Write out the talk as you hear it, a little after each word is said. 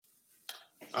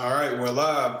All right, we're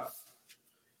live.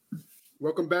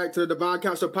 Welcome back to the Divine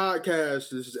Council Podcast.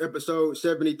 This is episode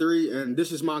 73, and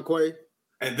this is Monquay.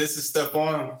 And this is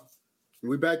Stephon.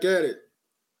 We back at it.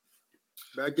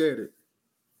 For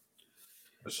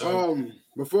sure.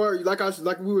 Before,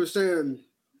 like we were saying,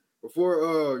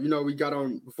 before we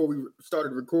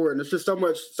started recording, it's just so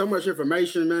much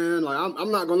information, man. Like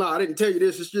I'm not gonna lie, I didn't tell you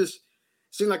this. It's just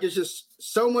seems like it's just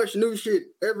so much new shit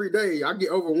every day. I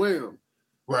get overwhelmed.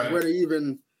 Right. Where to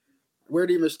even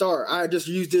start? I just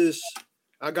used this.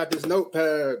 I got this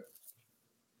notepad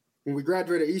when we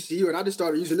graduated ECU, and I just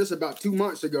started using this about 2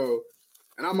 months ago,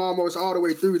 and I'm almost all the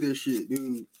way through this shit,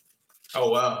 dude. Oh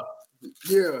wow.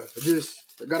 Yeah, just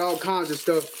got all kinds of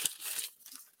stuff,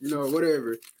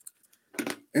 whatever.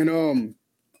 And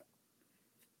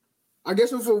I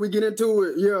guess before we get into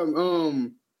it,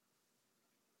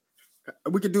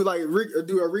 we could do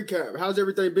do a recap. How's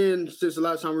everything been since the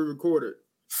last time we recorded?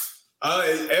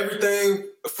 Everything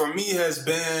for me has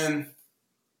been,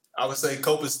 I would say,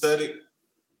 copacetic.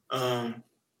 I've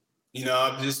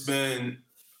just been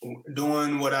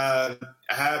doing what I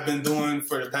have been doing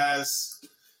for the past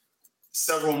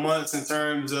several months in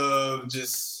terms of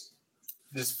just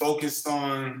focused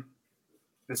on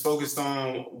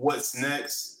what's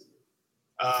next.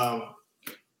 Putting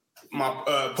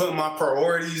my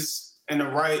priorities in the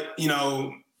right,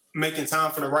 making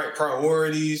time for the right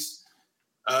priorities.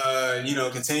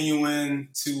 Continuing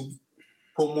to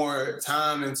put more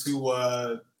time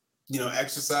into,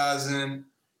 exercising,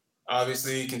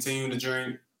 obviously continuing to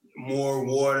drink more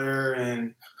water,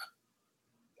 and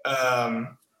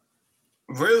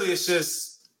really it's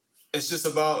just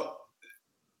about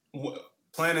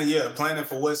planning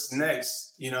for what's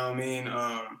next. You know what I mean?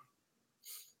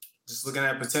 Just looking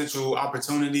at potential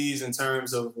opportunities in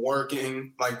terms of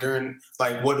working, what do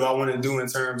I want to do in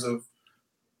terms of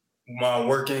my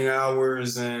working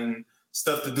hours and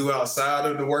stuff to do outside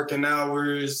of the working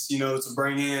hours, to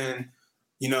bring in,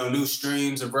 new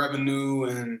streams of revenue.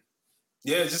 And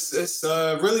it's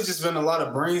really just been a lot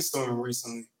of brainstorming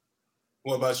recently.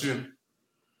 What about you?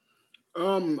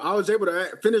 I was able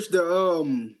to finish the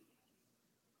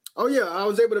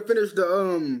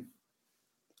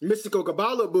Mystical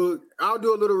Kabbalah book. I'll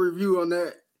do a little review on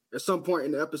that at some point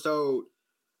in the episode.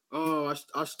 I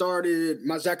started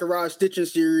my Zachariah Stitching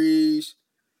series,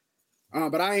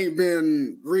 but I ain't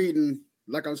been reading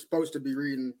like I'm supposed to be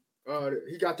reading.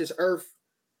 He got this the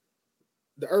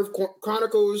Earth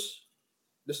Chronicles.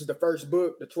 This is the first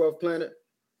book, the 12th Planet.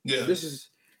 Yeah. This is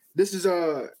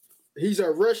he's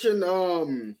a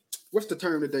Russian. What's the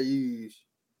term that they use?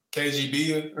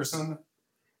 KGB or something?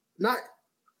 Not.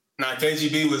 Nah,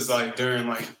 KGB was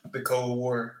during the Cold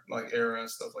War era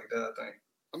and stuff like that, I think.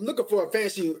 I'm looking for a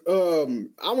fancy,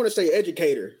 I want to say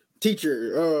educator,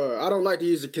 teacher. I don't like to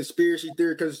use a conspiracy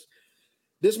theory because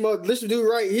this dude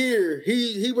right here,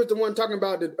 he was the one talking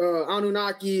about the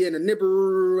Anunnaki and the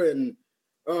Nibiru and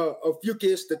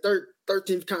Ophiuchus, the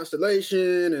 13th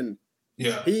constellation, and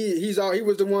yeah, he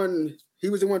was the one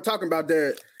talking about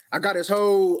that. I got his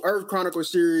whole Earth Chronicle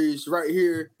series right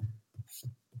here.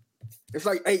 It's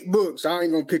like 8 books. I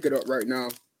ain't gonna pick it up right now.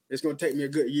 It's gonna take me a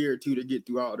good year or two to get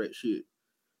through all that shit.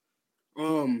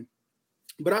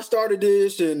 But I started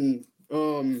this, and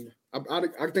I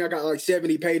think I got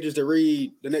 70 pages to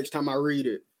read the next time I read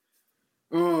it.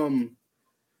 So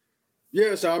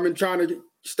I've been trying to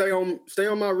stay on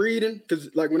my reading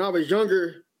because when I was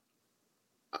younger,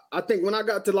 I think when I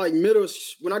got to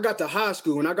when I got to high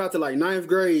school, when I got to 9th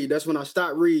grade, that's when I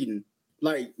stopped reading.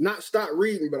 Not stopped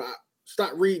reading, but I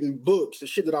stopped reading books, the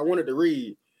shit that I wanted to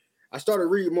read. I started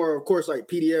reading more, of course,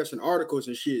 PDFs and articles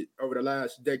and shit over the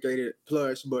last decade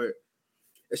plus, but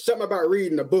it's something about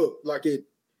reading a book. It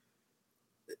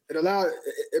allows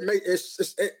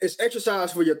it's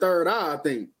exercise for your third eye, I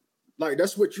think.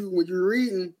 That's what when you're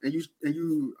reading and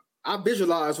I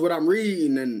visualize what I'm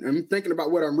reading and I'm thinking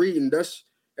about what I'm reading. That's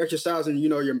exercising,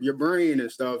 your brain and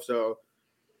stuff. So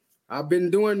I've been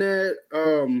doing that.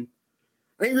 I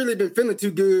ain't really been feeling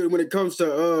too good when it comes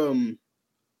to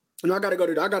I gotta go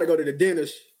to the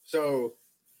dentist. So,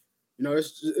 that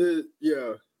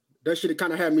shit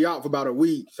kind of had me out for about a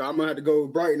week. So I'm gonna have to go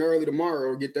bright and early tomorrow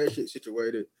and get that shit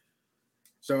situated.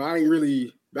 So I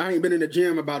ain't been in the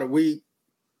gym about a week.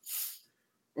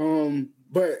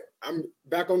 But I'm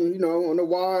back on, on the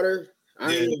water.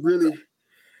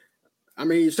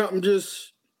 Something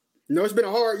just, it's been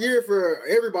a hard year for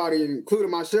everybody, including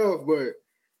myself, but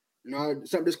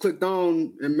something just clicked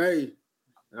on in May.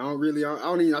 I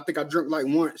think I drank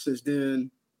once since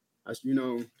then. It's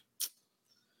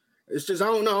just, I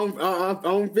don't know. I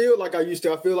don't feel like I used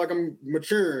to. I feel like I'm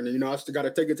maturing, and, I still got to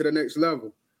take it to the next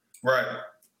level. Right.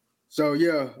 So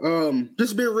yeah,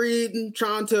 just been reading,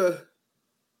 trying to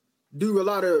do a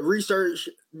lot of research.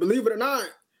 Believe it or not,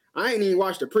 I ain't even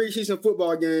watched a preseason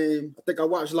football game. I think I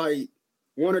watched like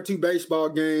 1 or 2 baseball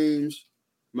games.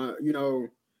 I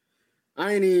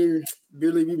ain't even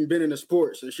really even been into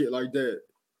sports and shit like that.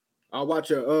 I'll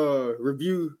watch a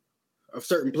review of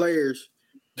certain players.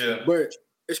 Yeah. But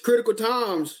it's critical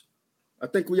times. I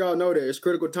think we all know that it's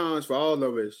critical times for all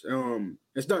of us.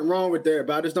 There's nothing wrong with that,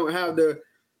 but I just don't have the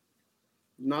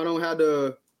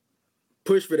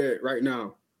push for that right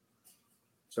now.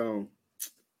 So,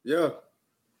 yeah.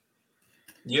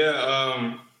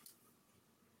 Yeah.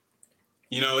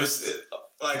 It's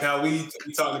like how we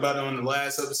talked about it on the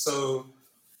last episode.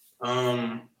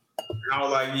 How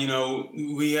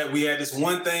we had this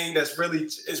one thing it's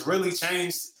really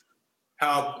changed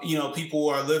how people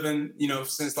are living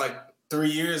since like 3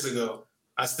 years ago.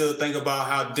 I still think about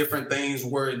how different things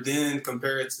were then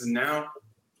compared to now.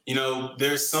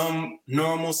 There's some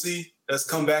normalcy that's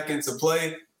come back into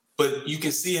play, but you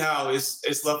can see how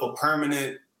it's left a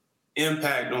permanent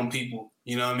impact on people.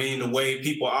 You know what I mean? The way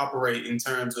people operate in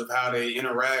terms of how they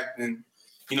interact. And,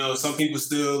 some people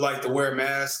still like to wear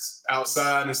masks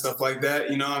outside and stuff like that.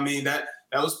 You know what I mean? That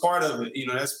was part of it.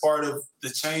 That's part of the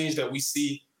change that we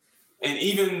see. And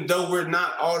even though we're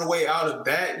not all the way out of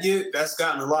that yet, that's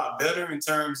gotten a lot better in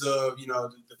terms of,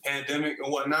 the pandemic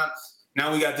and whatnot.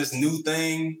 Now we got this new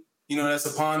thing, that's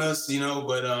upon us,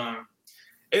 but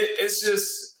it's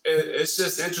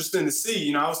just interesting to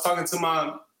see. I was talking to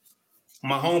my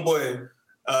homeboy.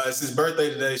 It's his birthday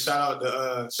today. Shout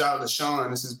out to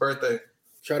Sean. It's his birthday.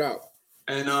 Shout out.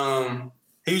 And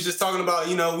he was just talking about,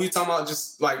 we were talking about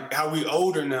just like how we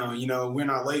older now. We're in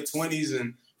our late 20s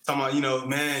and talking about,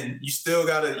 man, you still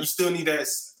need that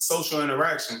social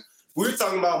interaction. We're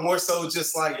talking about more so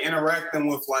just like interacting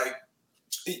with like,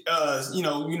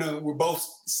 we're both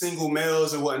single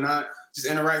males and whatnot, just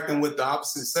interacting with the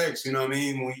opposite sex. You know what I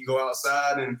mean? When you go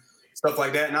outside and stuff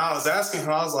like that. And I was asking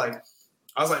him, I was like,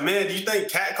 man, do you think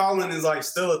catcalling is like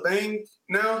still a thing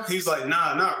now? He's like,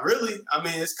 nah, not really. I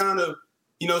mean, it's kind of,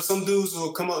 some dudes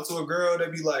will come up to a girl,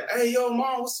 they'd be like, hey, yo,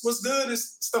 mom, what's good? And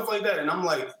stuff like that. And I'm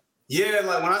like, yeah,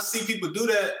 like when I see people do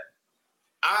that,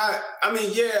 I mean,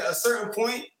 yeah, at a certain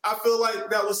point, I feel like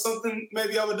that was something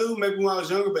maybe I would do, maybe when I was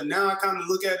younger, but now I kind of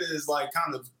look at it as like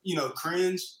kind of,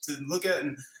 cringe to look at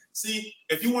and see.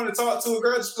 If you want to talk to a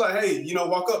girl, just be like, hey,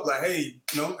 walk up like, hey,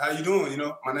 how you doing?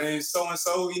 My name's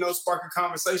so-and-so, spark a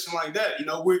conversation like that,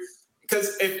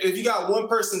 because if you got one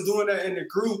person doing that in the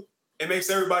group, it makes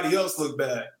everybody else look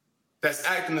bad. That's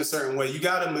acting a certain way. You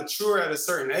got to mature at a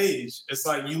certain age. It's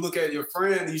like you look at your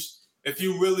friend, if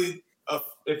you really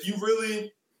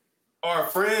are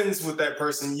friends with that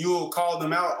person, you'll call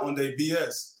them out on their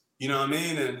BS. You know what I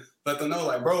mean? And let them know,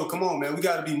 like, bro, come on, man. We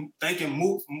got to be thinking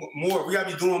more. We got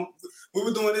to be we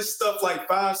were doing this stuff like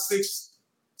 5, 6,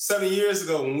 7 years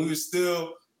ago when we were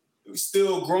still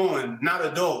growing, not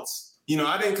adults.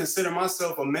 I didn't consider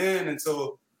myself a man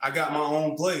until I got my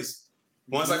own place.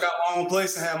 Once I got my own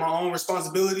place and had my own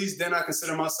responsibilities, then I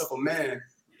consider myself a man,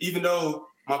 even though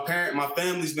my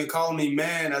family's been calling me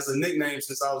man as a nickname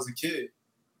since I was a kid,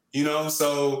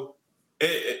 so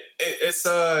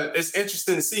it's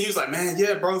interesting to see. He was like, man,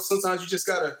 yeah, bro, sometimes you just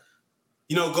gotta,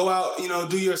 go out,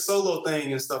 do your solo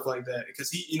thing and stuff like that. Because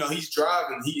he's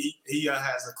driving, he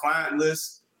has a client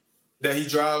list that he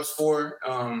drives for.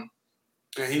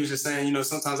 And he was just saying,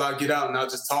 sometimes I'll get out and I'll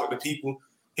just talk to people.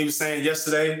 He was saying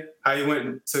yesterday how he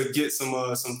went to get some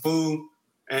food.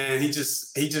 And he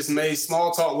just made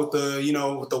small talk with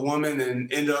the woman and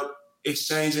ended up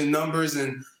exchanging numbers,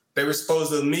 and they were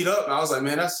supposed to meet up. And I was like,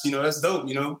 man, that's dope,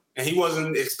 And he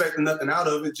wasn't expecting nothing out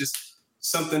of it, just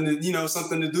something to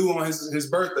do on his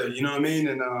birthday, you know what I mean?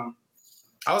 And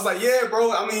I was like, yeah,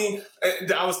 bro. I mean,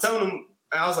 I was telling him,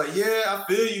 I was like, yeah, I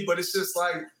feel you, but it's just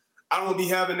like I don't be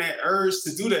having that urge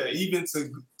to do that, even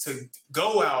to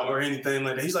go out or anything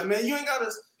like that. He's like, man, you ain't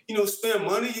gotta, spend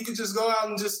money. You could just go out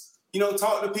and just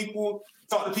talk to people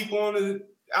on the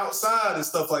outside and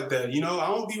stuff like that. I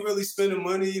don't be really spending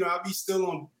money. I be still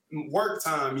on work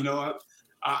time.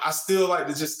 I still like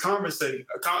to just converse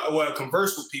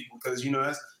with people because,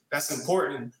 that's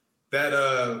important,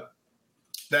 that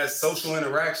social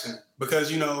interaction,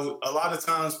 because, a lot of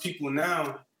times people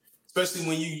now, especially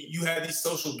when you have these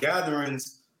social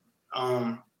gatherings,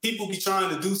 people be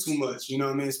trying to do too much, you know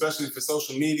what I mean? Especially for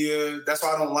social media. That's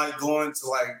why I don't like going to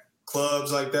like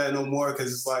clubs like that no more,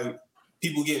 because it's like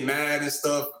people get mad and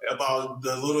stuff about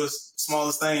the littlest,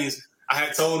 smallest things. I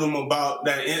had told him about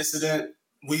that incident.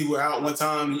 We were out one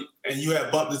time and you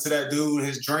had bumped into that dude and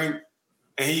his drink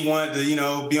and he wanted to,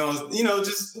 be on,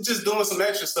 just doing some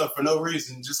extra stuff for no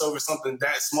reason, just over something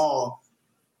that small,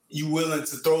 you willing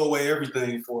to throw away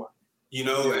everything for,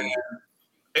 and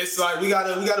it's like we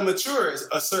gotta mature at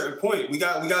a certain point. We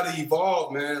gotta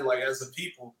evolve, man, like as a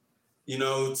people,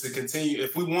 to continue.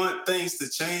 If we want things to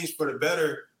change for the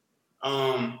better,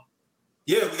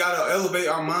 we gotta elevate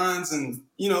our minds and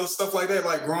stuff like that.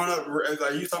 Like growing up,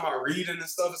 like you talking about reading and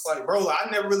stuff. It's like, bro, I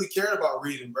never really cared about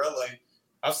reading, bro. Like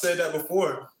I've said that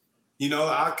before.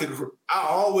 I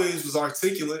always was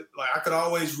articulate. Like I could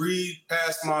always read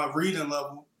past my reading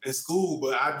level in school,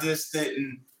 but I just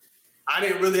didn't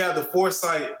really have the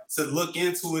foresight to look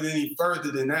into it any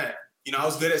further than that. I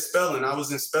was good at spelling. I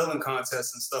was in spelling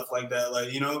contests and stuff like that.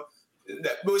 Like,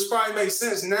 which probably makes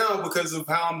sense now because of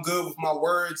how I'm good with my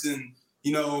words and,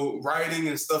 writing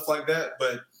and stuff like that.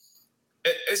 But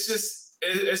it's just,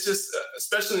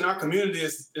 especially in our community,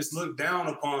 it's looked down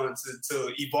upon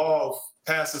to evolve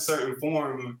past a certain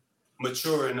form of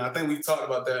mature. And I think we've talked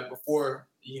about that before.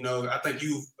 I think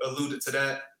you alluded to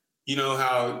that.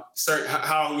 How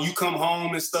you come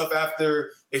home and stuff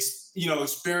after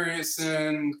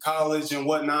experiencing college and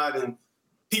whatnot, and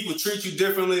people treat you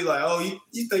differently. Like, oh,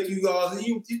 you think you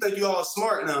all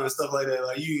smart now and stuff like that.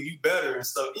 Like you better and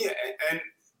stuff. Yeah, and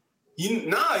you're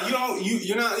not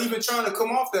even trying to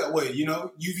come off that way.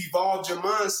 You've evolved your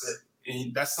mindset,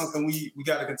 and that's something we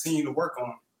got to continue to work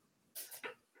on.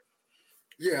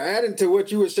 Yeah, adding to what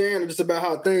you were saying just about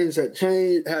how things has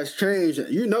changed.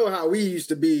 How we used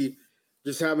to be,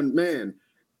 just having, man,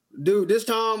 dude, this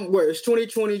time, it's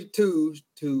 2022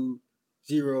 to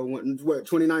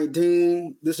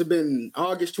 2019? This has been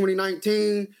August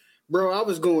 2019. Bro, I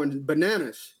was going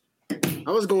bananas.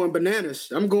 I'm doing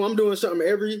something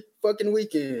every fucking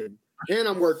weekend. And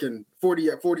I'm working 40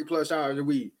 plus hours a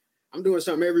week. I'm doing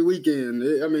something every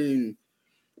weekend. I mean,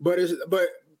 but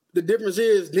the difference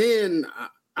is then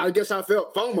I guess I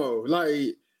felt FOMO.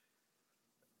 Like,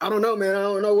 I don't know, man. I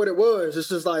don't know what it was. It's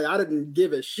just like I didn't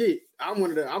give a shit. I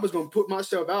was gonna put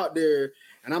myself out there,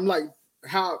 and I'm like,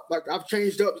 I've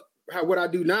changed up what I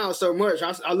do now so much.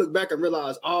 I look back and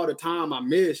realize all the time I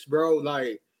missed, bro.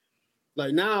 Like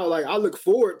now, like I look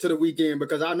forward to the weekend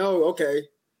because I know, okay,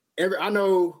 I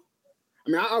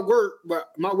work,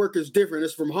 but my work is different.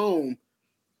 It's from home.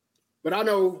 But I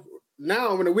know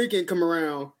now when the weekend come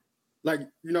around, like,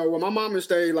 when my mom and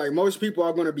stay, like most people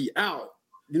are going to be out.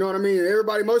 You know what I mean?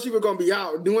 Most people are going to be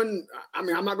out doing, I'm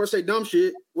not going to say dumb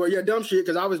shit. Well, yeah, dumb shit,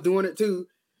 because I was doing it too.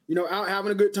 Out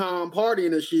having a good time,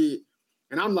 partying and shit.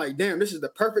 And I'm like, damn, this is the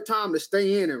perfect time to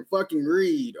stay in and fucking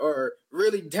read or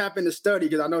really tap into study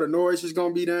because I know the noise is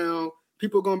going to be down.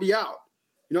 People are going to be out.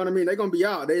 You know what I mean? They're going to be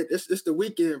out. It's the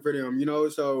weekend for them,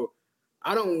 So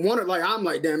I don't want it. Like, I'm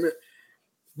like, damn it.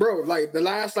 Bro, like the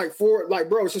last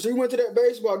since we went to that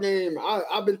baseball game,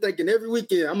 I've been thinking every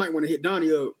weekend I might want to hit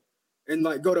Donnie up and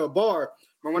like go to a bar.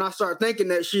 But when I start thinking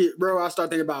that shit, bro, I start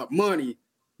thinking about money.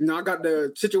 I got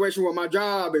the situation with my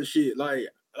job and shit. Like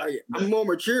I'm more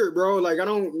mature, bro. Like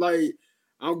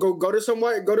I'll go to some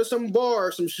bar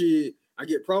or some shit. I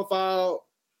get profiled.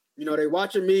 They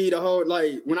watching me the whole,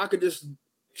 like when I could just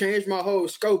change my whole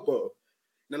scope up.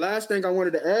 The last thing I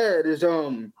wanted to add is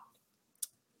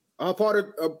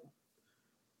part of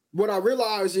what I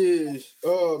realize is,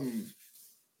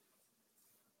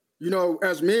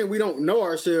 as men, we don't know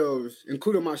ourselves,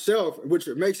 including myself, which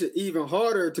makes it even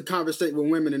harder to conversate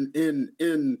with women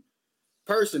in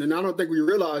person. And I don't think we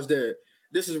realize that.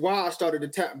 This is why I started to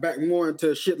tap back more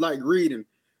into shit like reading,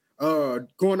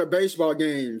 going to baseball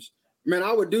games. Man,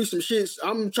 I would do some shit.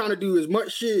 I'm trying to do as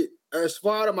much shit as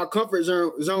far out of my comfort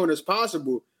zone as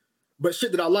possible, but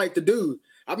shit that I like to do.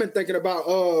 I've been thinking about,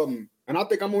 and I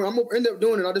think I'm gonna end up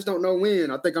doing it. I just don't know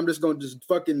when. I think I'm just gonna just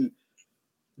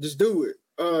do it.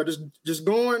 Just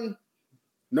going,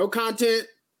 no content,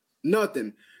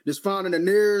 nothing. Just finding the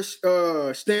nearest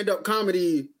stand-up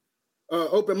comedy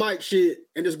open mic shit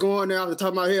and just going there off the top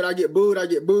of my head. I get booed.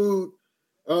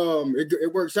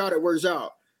 It works out.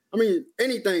 I mean,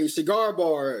 anything, cigar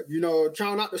bar,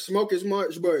 trying not to smoke as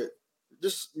much, but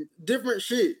just different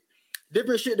shit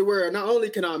to where not only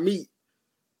can I meet.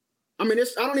 I mean,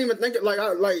 I don't even think it like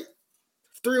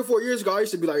 3 or 4 years ago, I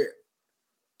used to be like,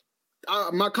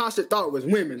 my constant thought was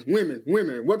women.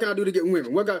 What can I do to get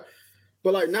women? But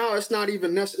like now, it's not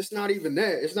even that. It's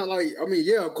not like, I mean,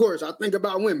 yeah, of course, I think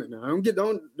about women.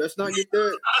 Let's not get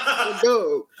that.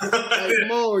 Go. Like,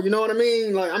 come on, you know what I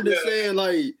mean? Like, I'm just saying,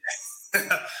 like,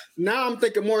 now I'm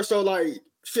thinking more so like,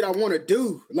 shit I want to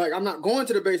do. Like, I'm not going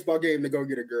to the baseball game to go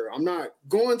get a girl. I'm not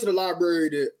going to the library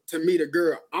to meet a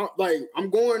girl. I'm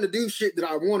going to do shit that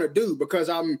I want to do because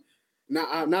now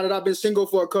that I've been single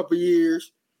for a couple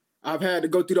years, I've had to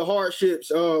go through the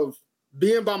hardships of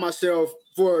being by myself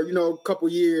for, a couple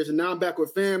years, and now I'm back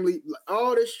with family.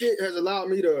 All this shit has allowed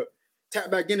me to tap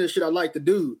back into the shit I like to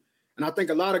do. And I think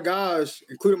a lot of guys,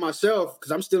 including myself,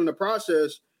 because I'm still in the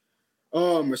process,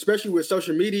 especially with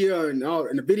social media and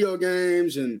the video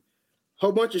games and a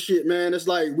whole bunch of shit, man. It's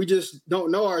like we just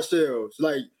don't know ourselves,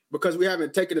 like, because we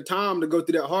haven't taken the time to go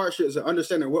through that hardships and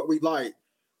understanding what we like,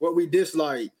 what we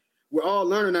dislike. We're all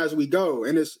learning as we go,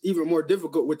 and it's even more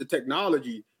difficult with the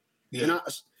technology. Yeah.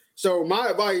 So my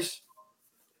advice,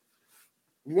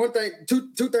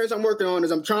 two things I'm working on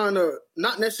is I'm trying to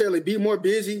not necessarily be more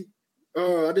busy.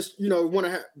 I just, want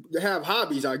to have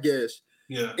hobbies, I guess.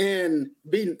 Yeah. And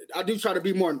I do try to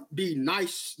be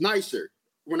nicer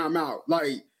when I'm out.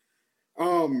 Like,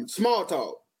 small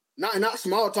talk. Not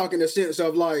small talk in the sense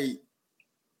of like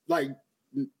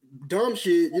dumb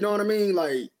shit, you know what I mean?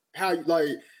 Like how, like,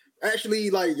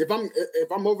 actually, like, if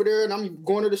I'm over there and I'm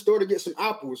going to the store to get some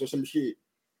apples or some shit,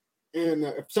 and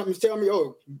if something's telling me,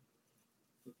 oh,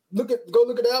 go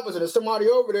look at the apples, and there's somebody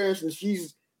over there and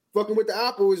she's fucking with the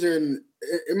apples, and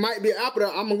it might be an apple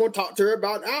that I'm gonna talk to her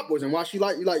about apples and why she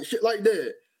like shit like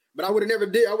that. But I would have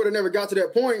never got to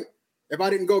that point if I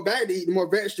didn't go back to eating more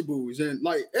vegetables and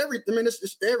like everything. I mean,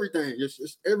 it's everything.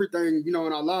 It's everything, in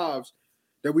our lives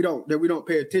that we don't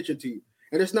pay attention to.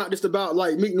 And it's not just about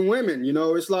like meeting women,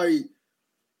 It's like,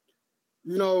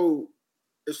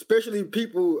 especially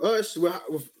us with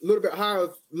a little bit higher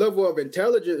level of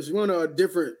intelligence, we're on a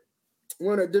different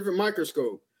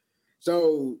microscope.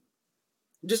 So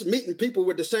just meeting people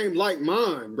with the same like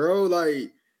mind, bro.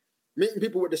 Like meeting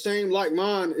people with the same like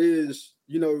mind is,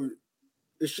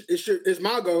 it's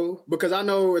my goal, because I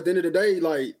know at the end of the day,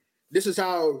 like, this is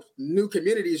how new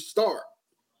communities start.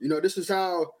 This is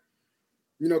how,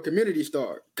 communities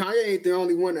start. Kanye ain't the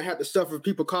only one that had to suffer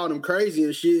people calling him crazy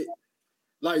and shit.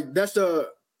 Like, that's a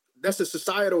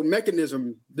societal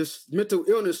mechanism. This mental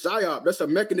illness psyop, that's a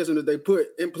mechanism that they put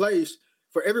in place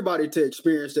for everybody to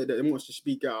experience that wants to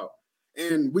speak out.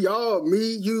 And we all,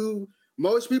 me, you,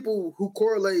 most people who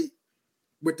correlate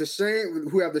with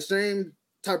who have the same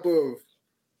type of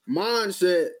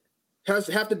mindset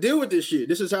have to deal with this shit.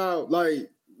 This is how, like,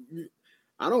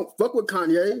 I don't fuck with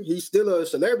Kanye. He's still a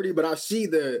celebrity, but I see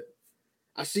the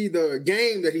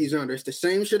game that he's under. It's the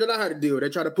same shit that I had to deal with. They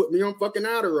try to put me on fucking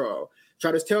Adderall,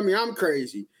 try to tell me I'm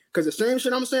crazy. Because the same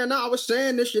shit I'm saying now, I was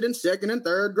saying this shit in 2nd and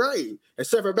 3rd grade.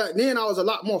 Except for back then, I was a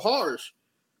lot more harsh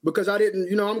because I didn't,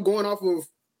 I'm going off of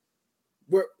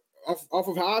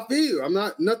how I feel. I'm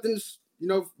not, nothing's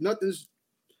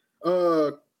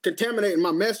contaminating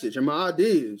my message and my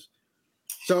ideas.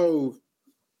 So,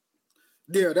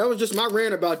 yeah, that was just my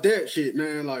rant about that shit,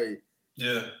 man. Like,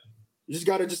 yeah, you just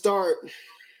got to start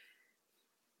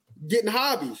getting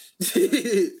hobbies.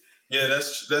 Yeah,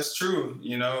 that's true.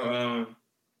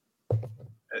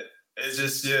 It's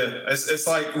just, it's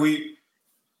like we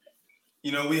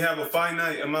have a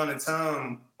finite amount of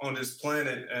time on this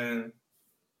planet, and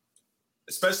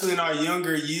especially in our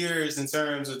younger years, in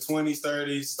terms of 20s,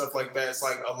 30s, stuff like that, it's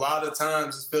like a lot of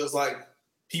times it feels like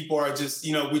people are just,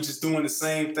 we're just doing the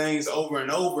same things over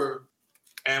and over,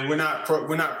 and we're not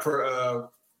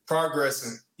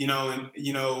progressing, in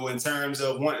terms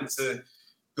of wanting to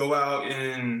go out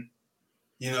and,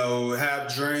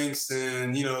 have drinks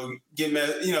and, get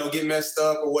messed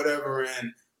up or whatever,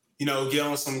 and, get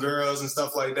on some girls and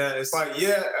stuff like that. It's like,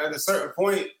 yeah, at a certain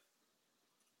point,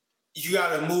 you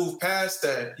got to move past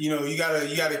that. You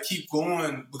got to keep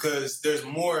going, because there's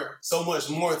so much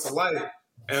more to life.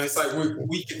 And it's like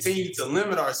we continue to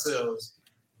limit ourselves.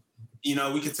 We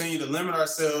continue to limit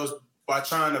ourselves by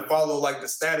trying to follow like the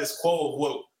status quo of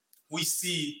what we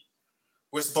see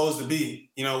we're supposed to be.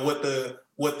 What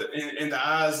in the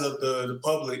eyes of the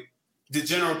public, the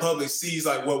general public sees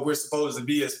like what we're supposed to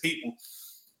be as people.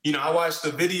 I watched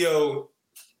a video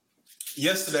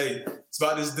yesterday. It's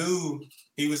about this dude.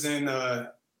 He was in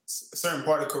a certain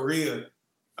part of Korea.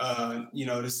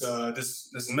 This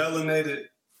melanated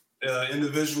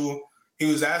individual. He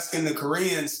was asking the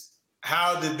Koreans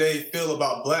how did they feel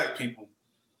about Black people,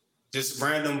 just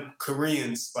random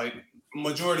Koreans, like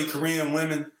majority Korean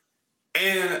women,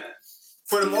 and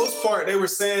for the most part they were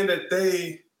saying that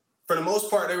they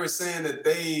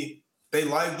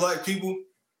like Black people,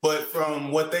 but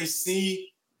from what they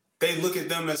see, they look at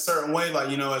them a certain way, like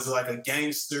as like a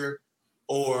gangster,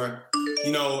 or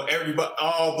everybody,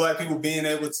 all Black people being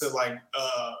able to like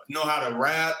know how to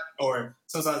rap, or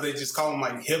sometimes they just call them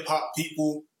like hip hop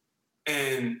people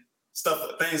and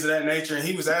stuff, things of that nature. And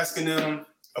he was asking them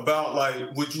about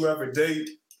like, would you ever date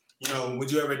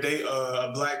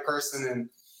a Black person, and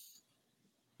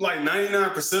like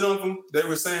 99% of them, they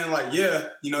were saying like, yeah,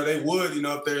 they would,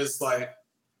 if there's like,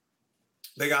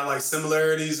 they got like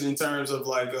similarities in terms of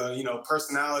like,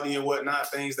 personality and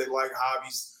whatnot, things they like,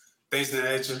 hobbies, things of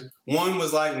that nature. One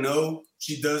was like, no,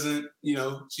 she doesn't,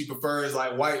 she prefers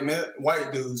like white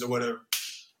dudes or whatever.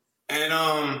 And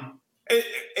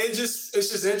it's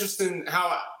just interesting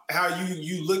how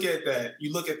you look at that.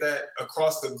 You look at that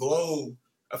across the globe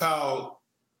of how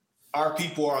our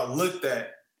people are looked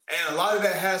at. And a lot of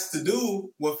that has to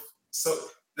do with, so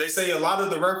they say a lot of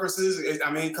the references, it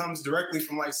comes directly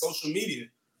from like social media,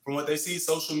 from what they see,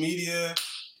 social media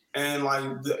and like,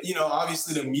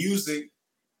 obviously the music,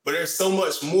 but there's so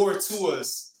much more to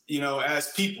us,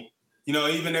 as people.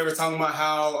 Even they were talking about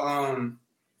how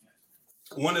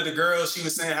one of the girls, she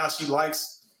was saying how she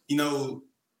likes, the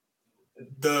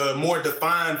more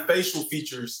defined facial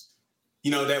features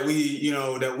that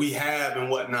we have and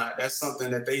whatnot. That's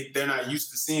something that they're not used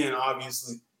to seeing,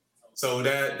 obviously. So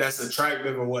that's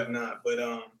attractive or whatnot. But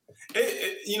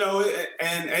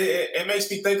it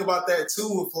makes me think about that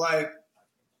too,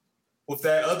 with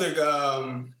that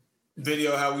other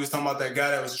video, how we was talking about that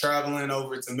guy that was traveling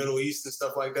over to Middle East and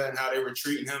stuff like that, and how they were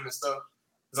treating him and stuff.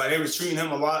 It's like they were treating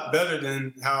him a lot better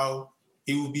than how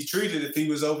he would be treated if he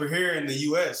was over here in the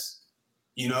U.S.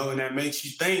 And that makes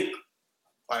you think.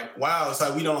 Like, wow, it's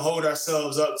like we don't hold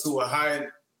ourselves up to a high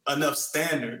enough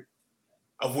standard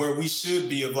of where we should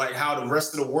be, of like how the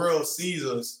rest of the world sees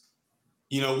us.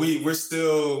 We're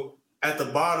still at the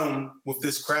bottom with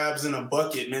this crabs in a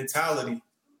bucket mentality,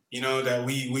 that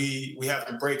we have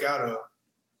to break out of.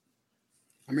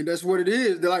 That's what it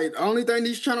is. Like, the only thing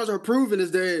these channels are proving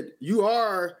is that you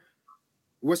are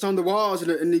what's on the walls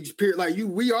in these periods. Like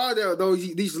we are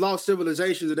these lost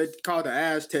civilizations that they call the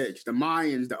Aztecs, the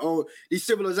Mayans, these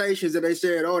civilizations that they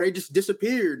said, they just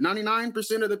disappeared.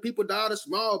 99% of the people died of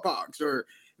smallpox, or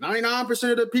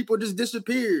 99% of the people just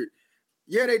disappeared.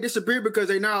 Yeah, they disappeared because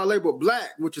they now are labeled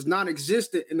black, which is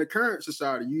non-existent in the current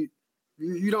society.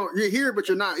 You're here, but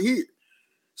you're not here.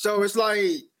 So it's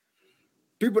like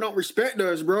people don't respect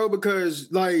us, bro,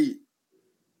 because like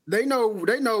they know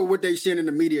what they send in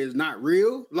the media is not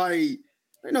real. Like,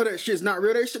 they know that shit's not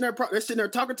real. They're sitting there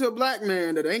talking to a black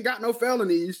man that ain't got no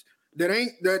felonies,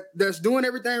 that's doing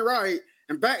everything right.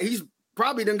 In fact, he's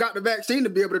probably done got the vaccine to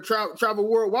be able to travel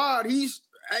worldwide. He's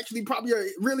actually probably a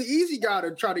really easy guy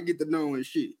to try to get to know and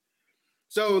shit.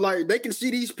 So like they can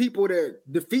see these people that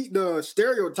defeat the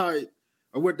stereotype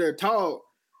of what they're taught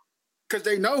because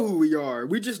they know who we are.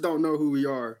 We just don't know who we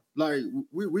are. Like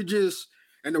we just.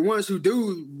 And the ones who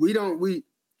do,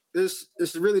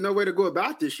 it's really no way to go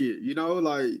about this shit,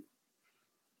 like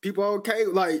people okay,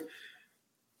 like,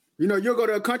 you'll go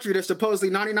to a country that's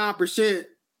supposedly 99%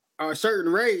 a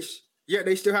certain race, yet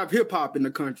they still have hip hop in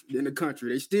the country.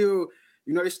 They still,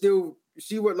 they still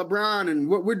see what LeBron and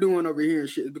what we're doing over here and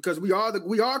shit, because we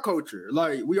are culture.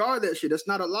 Like, we are that shit. That's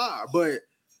not a lie. But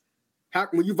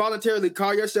when you voluntarily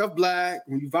call yourself black,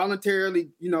 when you voluntarily,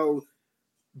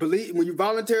 when you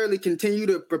voluntarily continue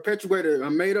to perpetuate a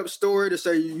made-up story to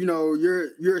say,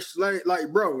 you're a slave, like,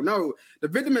 bro, no. The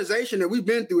victimization that we've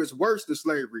been through is worse than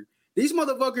slavery. These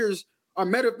motherfuckers are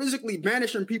metaphysically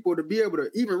banishing people to be able to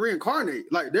even reincarnate.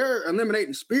 Like, they're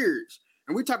eliminating spirits.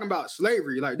 And we're talking about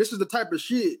slavery. Like, this is the type of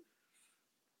shit.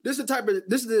 This is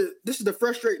the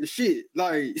frustrating shit.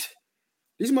 Like,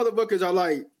 these motherfuckers are,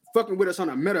 like, fucking with us on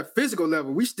a metaphysical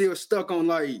level. We still stuck on,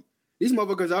 like, these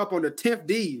motherfuckers are up on the 10th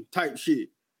D type shit.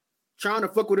 Trying to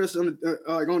fuck with us on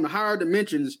the higher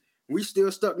dimensions. We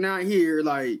still stuck down here.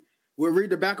 Like, we'll read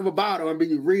the back of a bottle and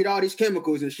read all these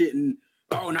chemicals and shit. And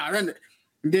and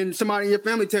then somebody in your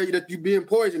family tell you that you're being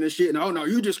poisoned and shit. And oh no,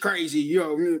 you just crazy.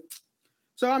 So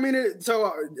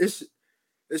it's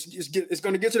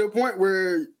going to get to the point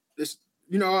where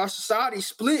our society's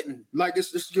splitting. Like,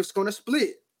 it's just going to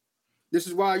split. This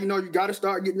is why, you got to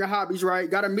start getting your hobbies right.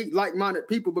 Got to meet like-minded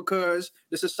people, because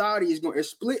the society is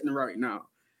splitting right now.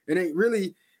 It ain't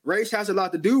really, race has a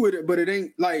lot to do with it, but it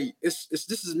ain't like, this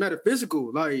is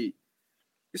metaphysical. Like,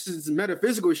 this is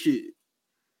metaphysical shit.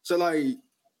 So like,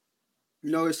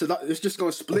 it's just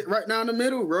going to split right now in the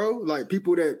middle, bro. Like,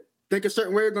 people that think a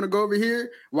certain way are going to go over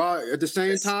here, while at the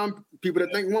same time, people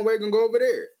that think one way are going to go over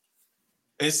there.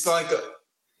 It's like,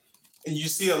 you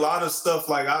see a lot of stuff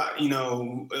like, a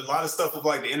lot of stuff of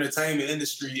like the entertainment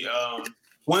industry.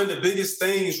 One of the biggest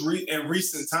things in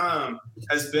recent time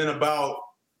has been about,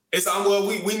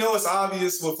 we know it's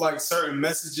obvious with like certain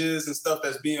messages and stuff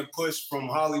that's being pushed from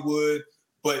Hollywood,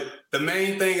 but the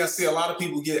main thing I see a lot of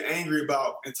people get angry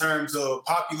about in terms of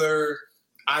popular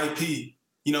IP,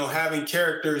 having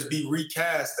characters be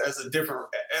recast as a different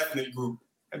ethnic group,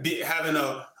 having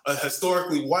a a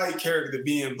historically white character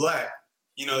being black.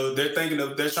 You know, they're trying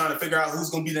to figure out who's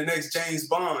going to be the next James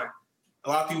Bond. A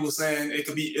lot of people are saying it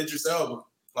could be Idris Elba.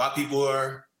 A lot of people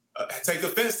are take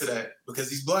offense to that because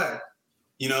he's black.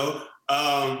 You know,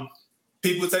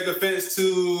 people take offense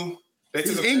to.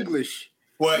 He's English.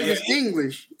 What? He's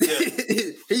English. Yeah.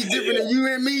 He's different than you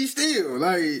and me still.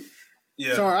 Like,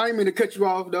 yeah. Sorry, I didn't mean to cut you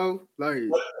off though. Like,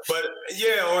 but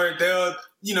yeah, or they'll,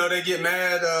 they get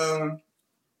mad.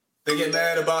 They get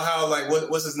mad about how, like,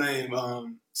 what's his name?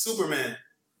 Superman.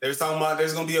 They were talking about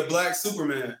there's gonna be a black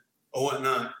Superman or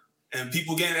whatnot, and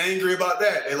people getting angry about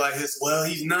that. They're like,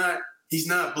 he's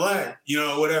not black,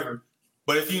 whatever.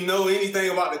 But if you know anything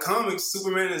about the comics,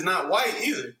 Superman is not white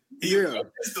either. He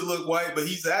used to look white, but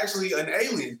he's actually an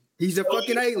alien. He's a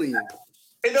fucking alien.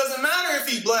 It doesn't matter if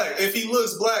he's black, if he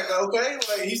looks black, okay?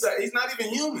 Like he's not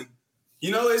even human.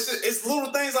 It's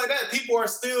little things like that. People are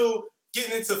still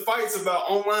getting into fights about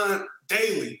online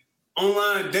daily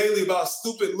about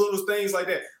stupid little things like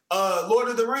that. Lord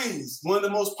of the Rings, one of the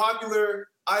most popular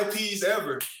IPs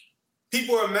ever.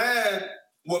 People are mad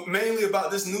mainly about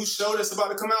this new show that's about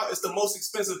to come out. It's the most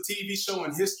expensive TV show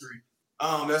in history.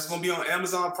 That's going to be on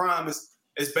Amazon Prime.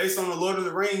 It's based on the Lord of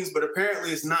the Rings, but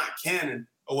apparently it's not canon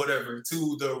or whatever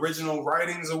to the original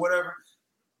writings or whatever.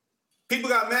 People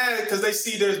got mad because they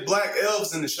see there's black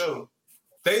elves in the show.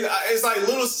 It's like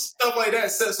little stuff like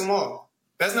that sets them off.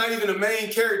 That's not even the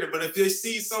main character, but if they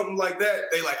see something like that,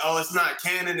 they like, oh, it's not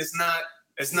canon, it's not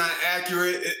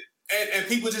accurate. And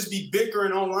people just be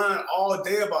bickering online all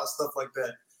day about stuff like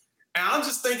that. And I'm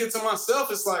just thinking to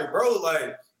myself, it's like, bro,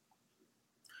 like,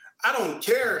 I don't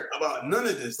care about none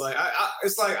of this. Like,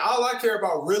 it's like all I care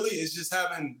about really is just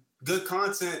having good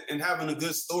content and having a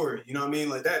good story. You know what I mean?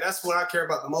 Like that's what I care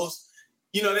about the most.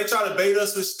 They try to bait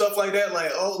us with stuff like that.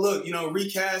 Like, oh, look,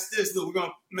 recast this. Look, we're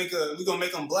gonna make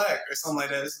them black or something like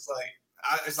that. It's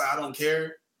like I don't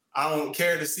care. I don't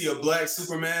care to see a black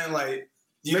Superman. Like,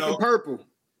 make him purple.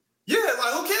 Yeah,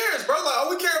 like who cares, bro? Like all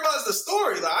we care about is the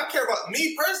story. Like I care about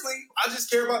me personally. I just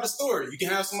care about the story. You can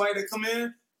have somebody that come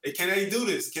in. Can they do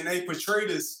this? Can they portray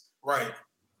this right?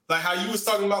 Like how you was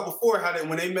talking about before, how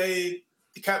when they made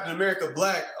Captain America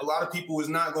black, a lot of people was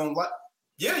not going to like.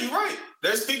 Yeah, you're right.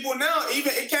 There's people now,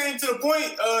 even it came to the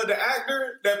point, the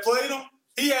actor that played him,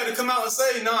 he had to come out and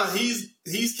say, nah,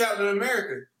 he's Captain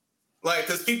America. Like,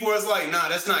 because people was like, nah,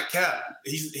 that's not Cap.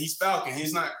 He's Falcon.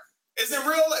 He's not. It's in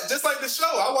real life, just like the show.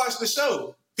 I watched the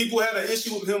show. People had an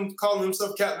issue with him calling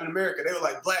himself Captain America. They were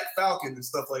like Black Falcon and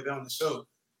stuff like that on the show.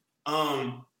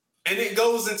 And it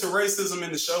goes into racism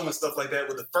in the show and stuff like that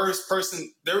with the first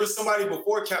person. There was somebody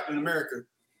before Captain America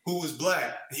who was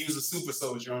black. He was a super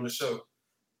soldier on the show.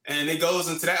 And it goes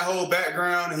into that whole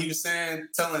background. And he was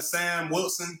telling Sam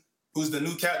Wilson, who's the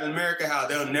new Captain America, how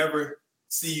they'll never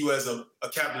see you as a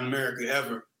Captain America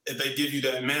ever if they give you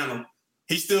that mantle.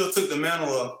 He still took the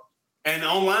mantle up. And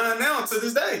online now, to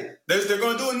this day, they're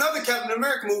going to do another Captain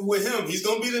America movie with him. He's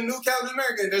going to be the new Captain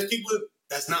America. And there's people,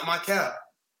 that's not my Cap.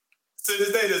 To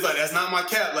this day, there's like, that's not my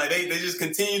Cap. Like, they just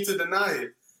continue to deny it.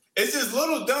 It's just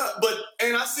little dumb.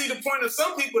 And I see the point of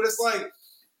some people that's like,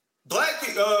 black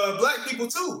people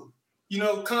too.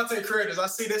 Content creators. I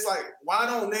see this like, why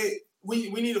don't we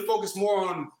need to focus more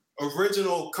on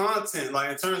original content,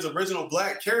 like in terms of original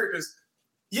black characters.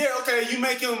 Yeah, okay, you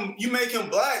make him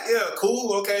black. Yeah,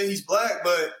 cool. Okay, he's black,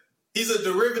 but he's a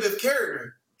derivative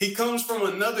character. He comes from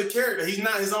another character. He's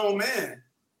not his own man.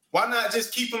 Why not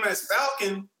just keep him as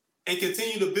Falcon and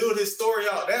continue to build his story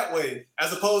out that way,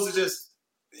 as opposed to just,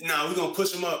 we're gonna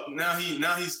push him up. Now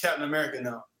he's Captain America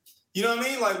now. You know what I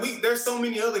mean? Like there's so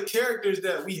many other characters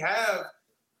that we have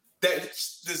that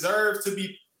deserve to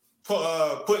be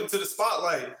put into the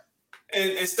spotlight.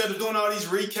 And instead of doing all these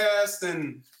recasts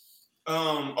and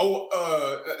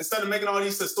instead of making all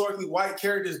these historically white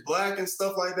characters black and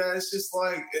stuff like that, it's just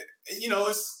like, it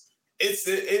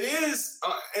is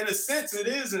in a sense it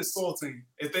is insulting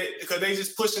because they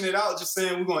just pushing it out, just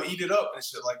saying we're gonna eat it up and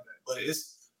shit like that. But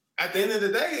it's at the end of the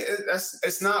day,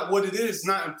 it's not what it is. It's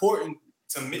not important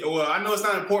to me. Well, I know it's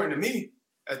not important to me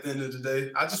at the end of the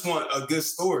day. I just want a good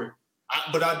story.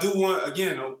 But I do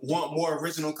want more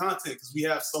original content because we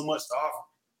have so much to offer.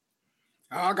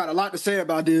 I got a lot to say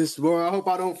about this, boy. I hope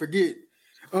I don't forget.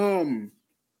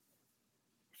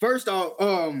 First off,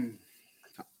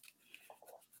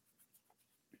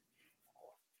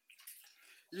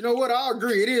 you know what? I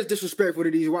agree. It is disrespectful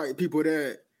to these white people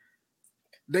that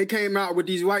they came out with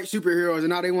these white superheroes and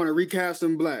now they want to recast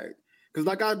them black. Because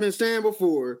like I've been saying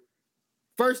before,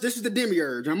 first, this is the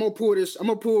demiurge. I'm gonna pull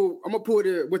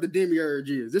it what the demiurge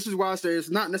is. This is why I say it's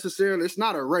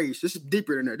not a race. This is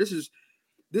deeper than that.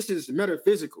 This is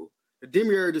metaphysical. The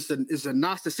demiurge is a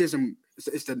Gnosticism.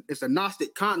 It's a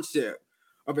Gnostic concept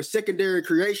of a secondary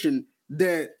creation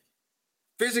that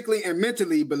physically and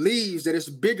mentally believes that it's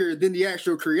bigger than the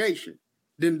actual creation,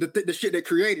 than the shit that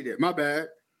created it. My bad.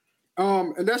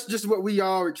 And that's just what we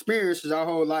all experience our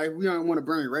whole life. We don't want to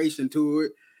bring race into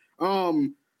it.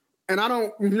 And I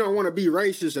don't want to be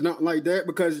racist or nothing like that,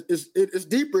 because it's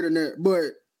deeper than that.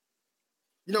 But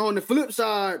on the flip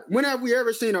side, when have we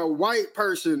ever seen a white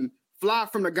person fly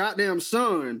from the goddamn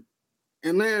sun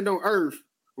and land on Earth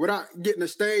without getting a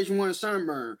stage 1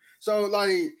 sunburn? So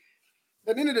like,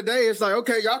 at the end of the day, it's like,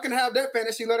 okay, y'all can have that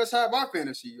fantasy. Let us have our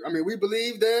fantasy. I mean, we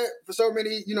believe that for so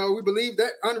many, we believe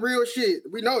that unreal shit.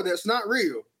 We know that's not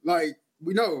real. Like,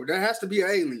 we know that has to be an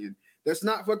alien. That's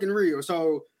not fucking real.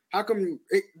 So how come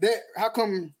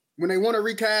when they want to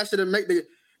recast it and make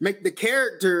the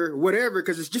character whatever,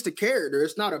 because it's just a character.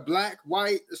 It's not a black,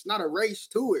 white. It's not a race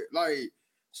to it. Like,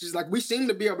 it's just like, we seem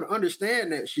to be able to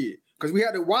understand that shit because we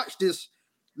had to watch this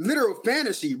literal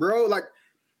fantasy, bro. Like,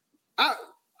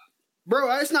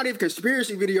 Bro, it's not even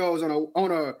conspiracy videos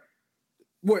on a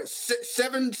what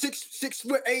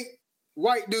 6'8"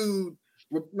 white dude.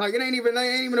 Like, it ain't even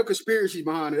no conspiracy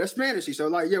behind it. That's fantasy. So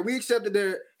like, yeah, we accepted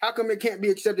that. How come it can't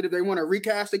be accepted if they want to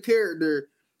recast a character,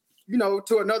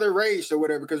 to another race or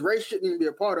whatever? Because race shouldn't even be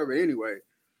a part of it anyway.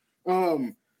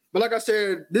 But like I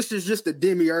said, this is just a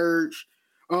demiurge.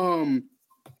 And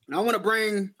I want to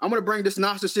bring this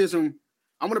Gnosticism.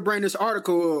 I'm gonna bring this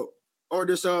article up, or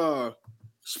this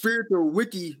spiritual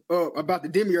wiki about the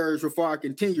demiurge before I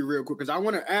continue real quick, because I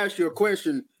want to ask you a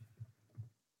question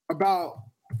about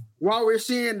why we're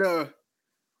seeing let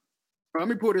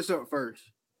me pull this up first,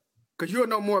 because you'll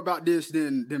know more about this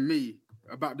than me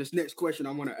about this next question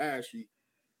I want to ask you.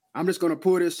 I'm just going to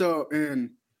pull this up,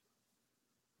 and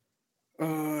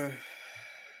I'm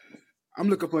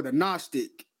looking for the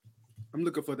Gnostic.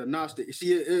 You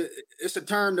see, it's a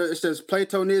term that it says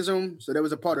Platonism, so that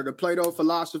was a part of the Plato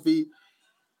philosophy.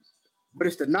 But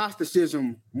it's the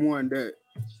Gnosticism one that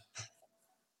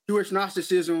Jewish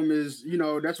Gnosticism is,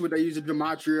 that's what they use the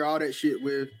gematria, all that shit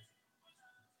with.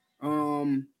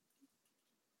 Hold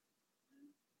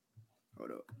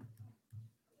up.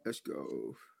 Let's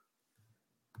go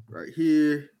right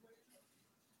here.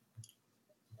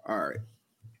 All right.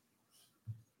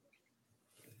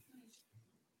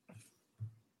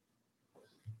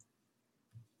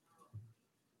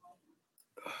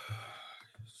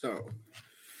 So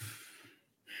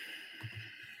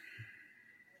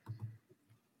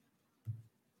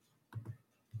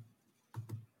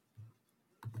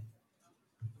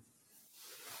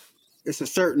it's a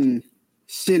certain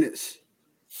sentence.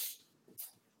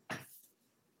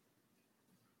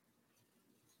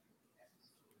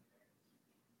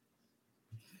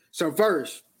 So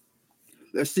first,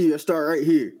 let's start right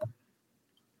here.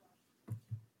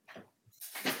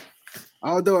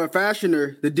 Although a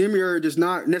fashioner, the demiurge is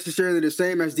not necessarily the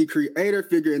same as the creator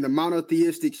figure in the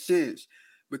monotheistic sense,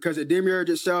 because the demiurge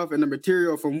itself and the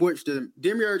material from which the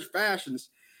demiurge fashions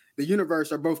the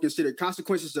universe are both considered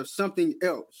consequences of something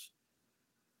else.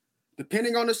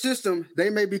 Depending on the system, they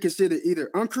may be considered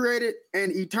either uncreated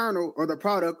and eternal or the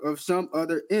product of some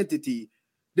other entity.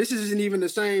 This isn't even the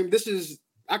same.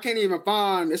 I can't even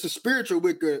find, it's a spiritual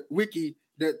wiki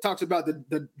that talks about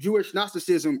the Jewish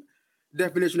Gnosticism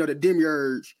definition of the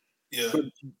demiurge. Yeah. But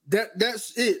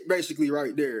that's it basically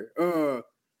right there.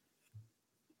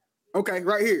 Okay,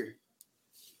 right here.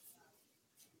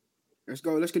 Let's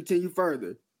go. Let's continue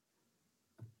further.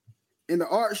 In the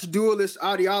arch-dualist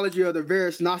ideology of the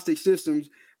various Gnostic systems,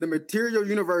 the material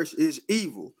universe is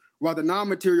evil, while the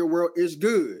non-material world is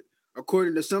good.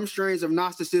 According to some strains of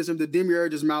Gnosticism, the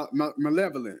demiurge is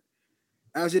malevolent,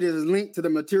 as it is linked to the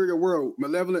material world.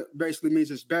 Malevolent basically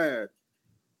means it's bad,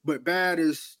 but bad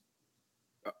is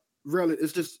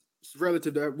it's just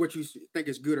relative to what you think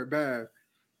is good or bad.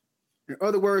 In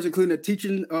other words, including the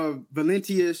teaching of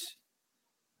Valentinus,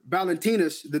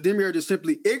 the demiurge is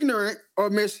simply ignorant or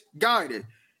misguided.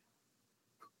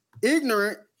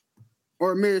 Ignorant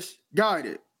or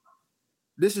misguided.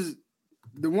 This is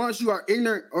the ones who are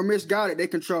ignorant or misguided. They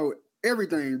control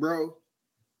everything, bro.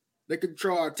 They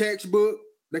control our textbook.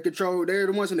 They're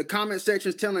the ones in the comment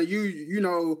sections telling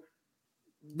you,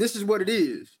 this is what it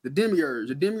is. The demiurge.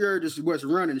 The demiurge is what's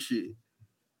running shit.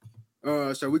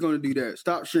 So we're gonna do that.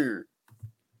 Stop sharing.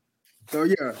 So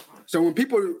yeah. So when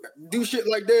people do shit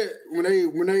like that,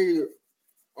 when they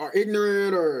are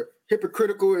ignorant or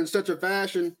hypocritical in such a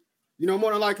fashion,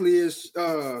 more than likely is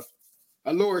a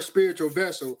lower spiritual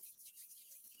vessel.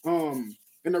 And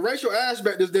the racial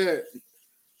aspect is that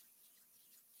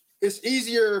it's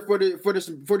easier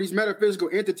for these metaphysical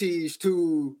entities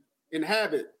to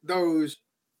inhabit those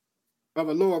of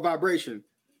a lower vibration.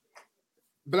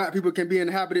 Black people can be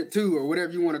inhabited too, or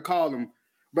whatever you want to call them.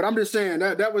 But I'm just saying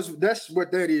that's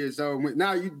what that is. So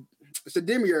now it's a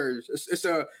demiurge. It's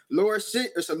a lower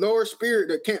spirit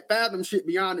that can't fathom shit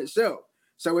beyond itself.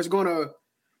 So it's gonna,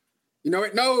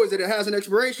 it knows that it has an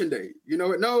expiration date.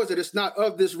 It knows that it's not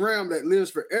of this realm that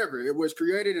lives forever. It was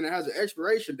created and it has an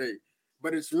expiration date,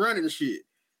 but it's running shit.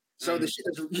 So the shit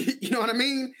is, you know what I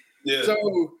mean? Yeah. So,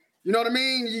 you know what I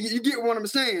mean? You get what I'm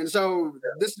saying. So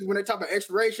this is when they talk about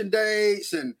expiration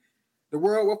dates and the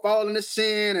world will fall into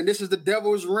sin and this is the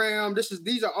devil's realm.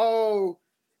 These are all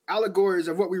allegories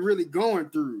of what we're really going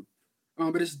through.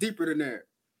 But it's deeper than that.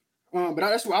 But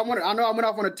that's what I wanted. I know I went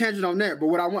off on a tangent on that, but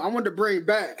what I wanted to bring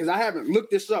back, because I haven't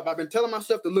looked this up. I've been telling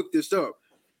myself to look this up.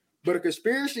 But a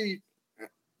conspiracy,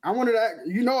 I wanted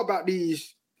to, about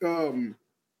these,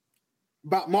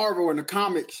 about Marvel and the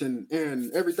comics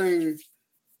and everything,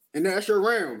 and that's your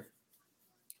realm.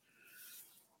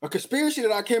 A conspiracy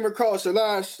that I came across the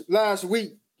last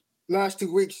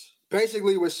 2 weeks,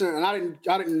 basically was saying, and I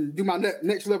didn't do my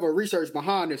next level of research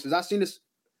behind this, because I've seen this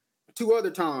 2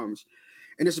 other times.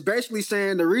 And it's basically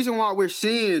saying the reason why we're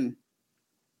seeing,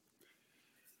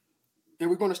 and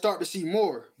we're going to start to see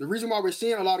more, the reason why we're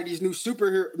seeing a lot of these new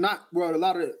a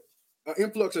lot of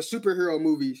influx of superhero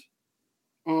movies,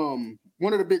 one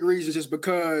of the big reasons is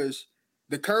because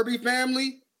the Kirby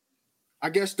family, I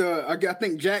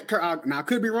think Jack Kirby, now I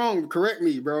could be wrong, correct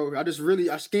me, bro. I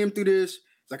skimmed through this.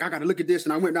 It's like, I got to look at this,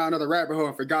 and I went down another rabbit hole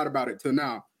and forgot about it till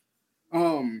now.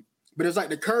 But it's like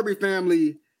the Kirby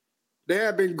family, they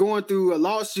have been going through a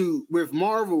lawsuit with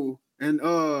Marvel and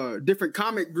different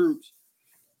comic groups.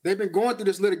 They've been going through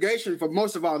this litigation for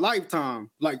most of our lifetime,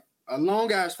 like a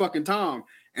long ass fucking time.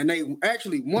 And they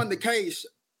actually won the case.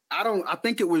 I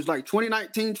think it was like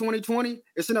 2019, 2020.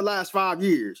 It's in the last 5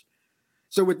 years.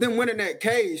 So with them winning that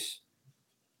case,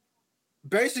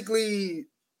 basically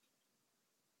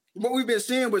what we've been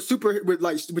seeing with these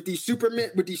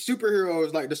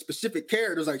superheroes, like the specific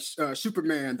characters like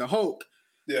Superman, the Hulk.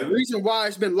 Yeah. The reason why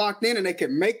it's been locked in and they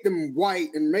can make them white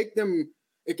and it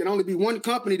can only be one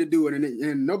company to do it,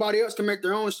 and nobody else can make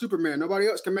their own Superman. Nobody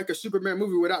else can make a Superman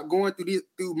movie without going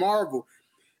through Marvel.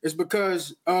 It's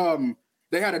because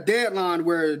they had a deadline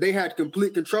where they had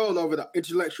complete control over the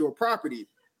intellectual property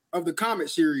of the comic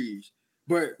series,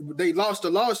 but they lost the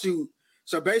lawsuit.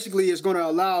 So basically, it's going to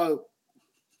allow,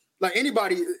 like,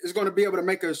 anybody is going to be able to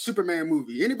make a Superman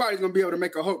movie. Anybody's going to be able to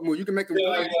make a Hulk movie. You can make them.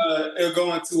 Yeah, it'll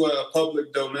go into a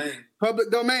public domain.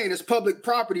 Public domain. It's public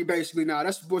property basically now.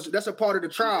 That's a part of the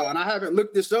trial, and I haven't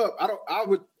looked this up.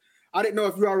 I didn't know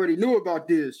if you already knew about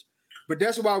this, but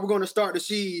that's why we're going to start to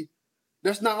see.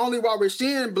 That's not only why we're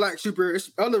seeing black superheroes.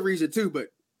 It's other reason too, but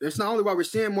that's not only why we're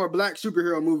seeing more black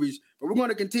superhero movies, but we're going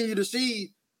to continue to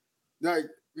see like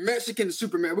Mexican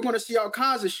Superman. We're going to see all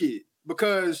kinds of shit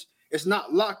because it's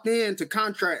not locked into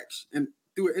contracts and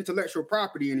through intellectual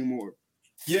property anymore.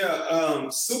 Yeah,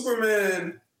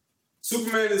 Superman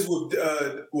is with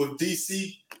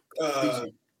DC.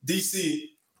 DC.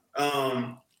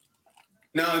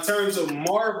 Now, in terms of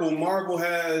Marvel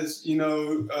has,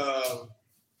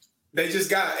 they just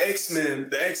got the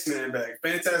X-Men back,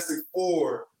 Fantastic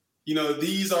Four.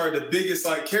 These are the biggest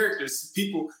characters.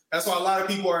 That's why a lot of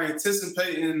people are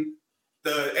anticipating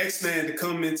the X-Men to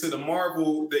come into the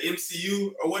Marvel, the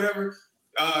MCU or whatever,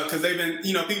 because they've been,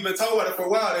 people been talking about it for a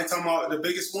while. They're talking about the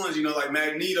biggest ones, like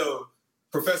Magneto,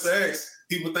 Professor X.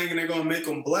 People thinking they're gonna make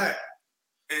them black,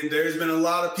 and there's been a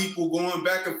lot of people going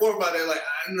back and forth about that. Like,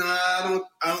 I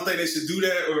don't think they should do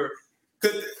that.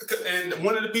 And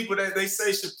one of the people that they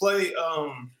say should play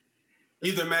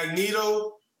either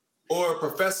Magneto or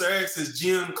Professor X is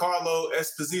Giancarlo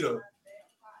Esposito.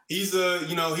 He's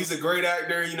a great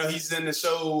actor. He's in the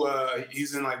show.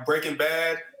 He's in Breaking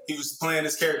Bad. He was playing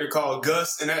this character called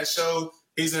Gus in that show.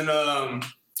 He's in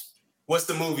what's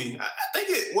the movie? I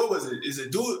think what was it? Is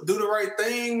it Do the Right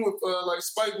Thing with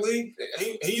Spike Lee?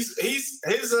 His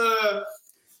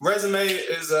resume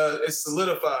is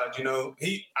solidified.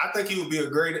 I think he would be a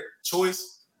great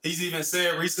choice. He's even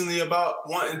said recently about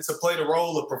wanting to play the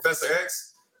role of Professor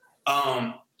X.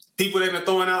 People they've been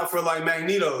throwing out for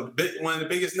Magneto, one of the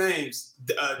biggest names,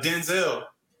 Denzel.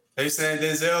 They saying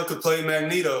Denzel could play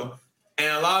Magneto,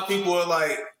 and a lot of people are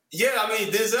like, "Yeah,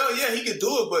 Denzel, yeah, he could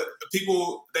do it," but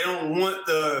people they don't want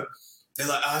they're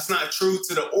like, "Oh, it's not true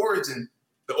to the origin."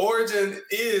 The origin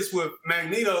is with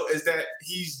Magneto is that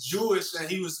he's Jewish and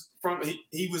he was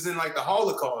in the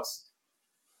Holocaust.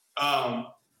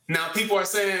 Now people are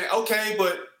saying, okay,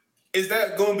 but is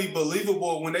that going to be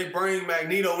believable when they bring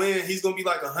Magneto in? He's going to be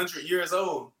 100 years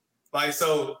old. Like,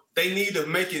 so they need to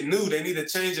make it new. They need to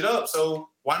change it up. So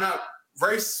why not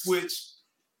race switch,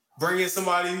 bring in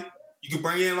somebody, you can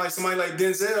bring in like somebody like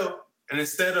Denzel, and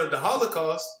instead of the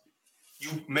Holocaust, you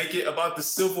make it about the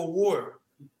Civil War,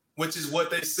 which is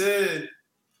what they said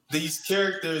these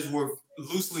characters were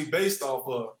loosely based off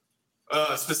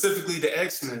of, specifically the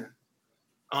X-Men.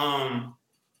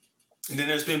 And then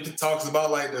there's been talks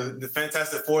about like the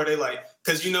Fantastic Four. They like,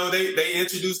 because you know they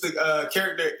introduced the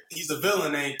character. He's a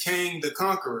villain named Kang the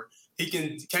Conqueror.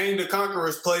 Kang the Conqueror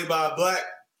is played by a black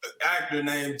actor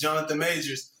named Jonathan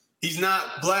Majors. He's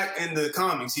not black in the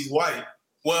comics. He's white.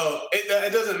 Well,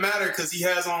 it doesn't matter because he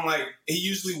has on like he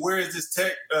usually wears this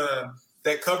tech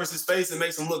that covers his face and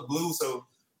makes him look blue. So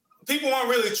people aren't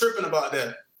really tripping about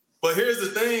that. But here's the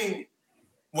thing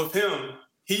with him.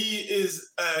 He is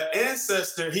an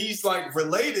ancestor. He's like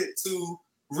related to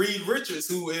Reed Richards,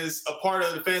 who is a part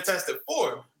of the Fantastic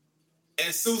Four.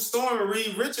 And Sue Storm and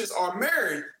Reed Richards are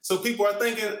married. So people are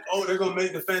thinking, oh, they're going to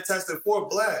make the Fantastic Four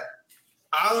black.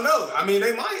 I don't know. I mean,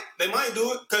 they might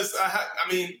do it because,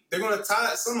 they're going to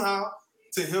tie it somehow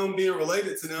to him being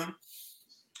related to them.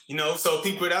 You know, so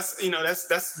people, that's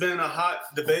been a hot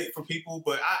debate for people,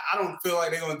 but I don't feel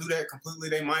like they're going to do that completely.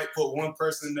 They might put one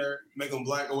person there, make them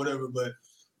black or whatever, but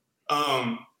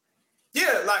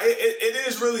yeah, like it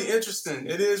is really interesting.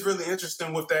 It is really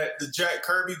interesting with the Jack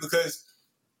Kirby, because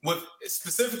with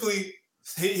specifically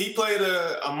he played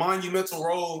a monumental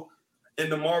role in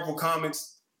the Marvel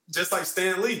comics, just like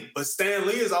Stan Lee. But Stan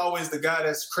Lee is always the guy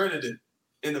that's credited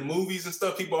in the movies and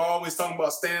stuff. People are always talking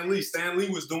about Stan Lee. Stan Lee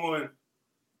was doing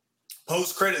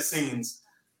post-credit scenes,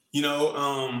 you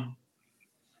know.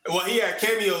 Well, he had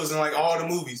cameos in like all the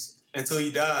movies until he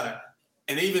died.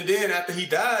 And even then, after he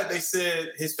died, they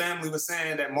said his family was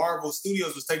saying that Marvel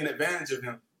Studios was taking advantage of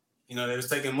him. You know, they was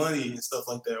taking money and stuff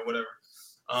like that or whatever.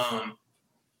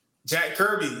 Jack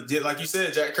Kirby, like you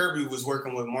said, Jack Kirby was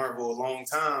working with Marvel a long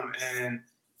time. And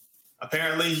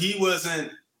apparently he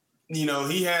wasn't, you know,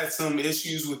 he had some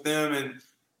issues with them. And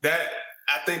that,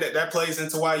 I think that plays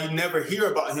into why you never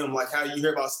hear about him like how you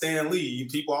hear about Stan Lee.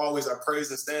 People always are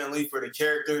praising Stan Lee for the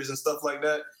characters and stuff like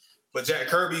that. But Jack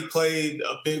Kirby played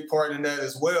a big part in that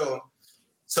as well.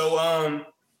 So,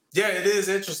 yeah, it is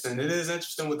interesting. It is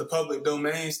interesting with the public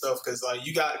domain stuff because, like,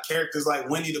 you got characters like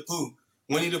Winnie the Pooh.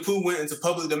 Winnie the Pooh went into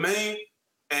public domain,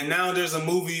 and now there's a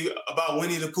movie about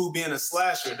Winnie the Pooh being a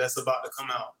slasher that's about to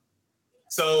come out.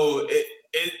 So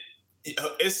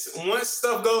it's once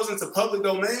stuff goes into public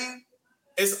domain,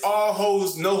 it's all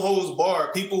holds, no holds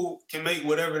barred. People can make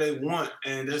whatever they want,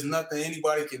 and there's nothing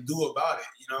anybody can do about it,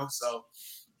 you know? So,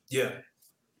 yeah.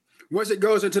 Once it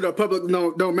goes into the public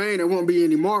domain, it won't be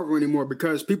any Marvel anymore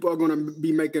because people are going to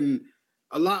be making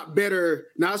a lot better.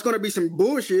 Now, it's going to be some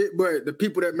bullshit, but the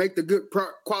people that make the good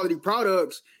quality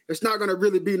products, it's not going to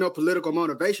really be no political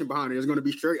motivation behind it. It's going to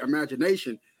be straight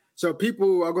imagination. So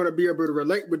people are going to be able to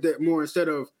relate with that more instead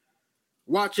of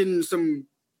watching some,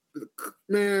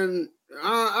 man,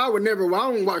 I would never,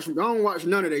 I don't watch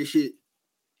none of that shit.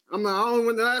 The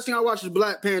last thing I watched is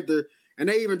Black Panther, and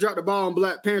they even dropped the ball on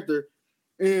Black Panther.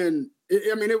 And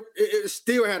it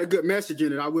still had a good message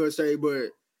in it, I will say, but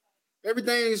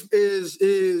everything is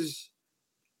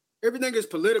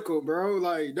political, bro.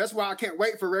 Like, that's why I can't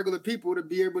wait for regular people to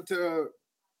be able to,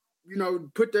 you know,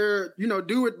 put their, you know,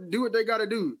 do what they got to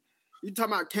do. You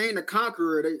talking about Kang the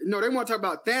Conqueror? They want to talk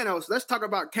about Thanos. Let's talk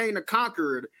about Kang the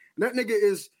Conqueror. That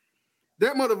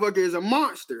motherfucker is a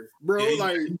monster, bro.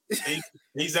 Yeah,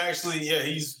 he's actually,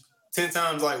 he's 10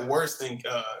 times like worse than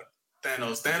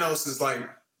Thanos. Thanos is like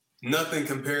nothing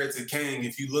compared to Kang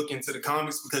if you look into the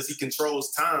comics because he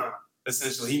controls time,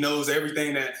 essentially. He knows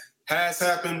everything that has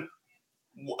happened,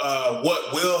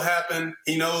 what will happen.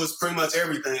 He knows pretty much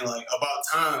everything like about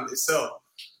time itself.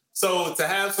 So to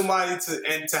have somebody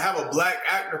to have a black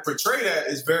actor portray that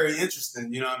is very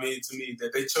interesting, you know what I mean, to me,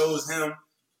 that they chose him.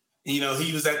 You know,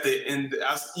 he was at the end.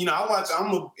 I'm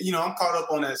caught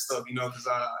up on that stuff, you know, because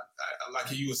I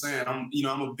like you were saying,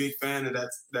 I'm a big fan of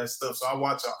that stuff. So I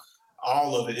watch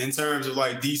all of it in terms of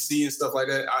like DC and stuff like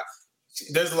that.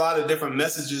 There's a lot of different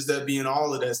messages that be in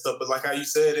all of that stuff. But like how you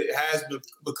said, it has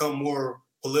become more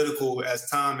political as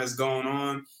time has gone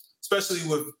on, especially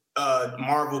with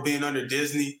Marvel being under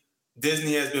Disney.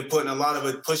 Disney has been pushing a lot of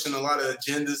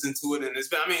agendas into it.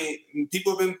 And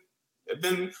people have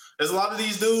been, there's a lot of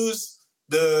these dudes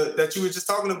that you were just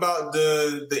talking about,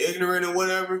 the ignorant and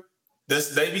whatever,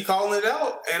 they be calling it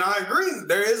out. And I agree.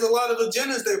 There is a lot of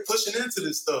agendas they're pushing into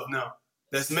this stuff now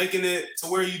that's making it to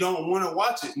where you don't want to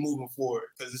watch it moving forward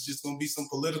because it's just going to be some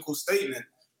political statement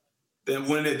that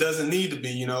when it doesn't need to be,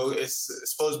 you know, it's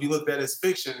supposed to be looked at as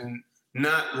fiction and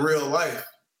not real life.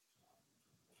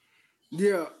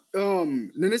 Yeah.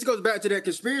 Then this goes back to that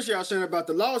conspiracy I was saying about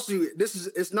the lawsuit.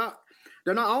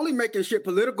 They're not only making shit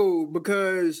political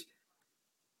because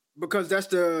that's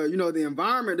the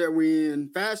environment that we're in,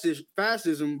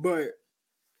 fascism, but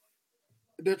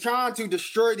they're trying to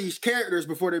destroy these characters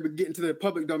before they get into the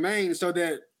public domain so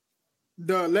that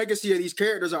the legacy of these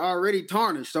characters are already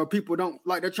tarnished. So people don't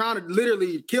they're trying to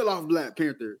literally kill off Black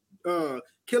Panther,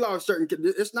 kill off certain.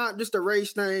 It's not just a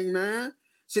race thing, man.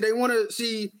 See, they want to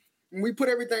see when we put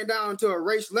everything down to a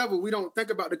race level, we don't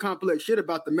think about the complex shit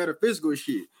about the metaphysical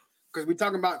shit. Because we're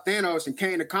talking about Thanos and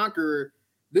Kang the Conqueror.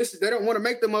 They don't want to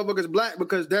make the motherfuckers black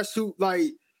because that's who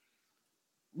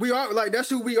we are. Like that's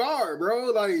who we are, bro.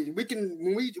 Like we can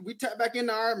when we tap back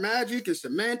into our magic and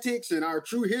semantics and our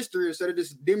true history instead of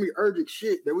this demiurgic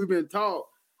shit that we've been taught.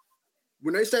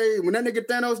 When they say when that nigga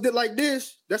Thanos did like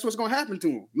this, that's what's gonna happen to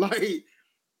him. Like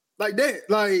that.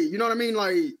 Like, you know what I mean?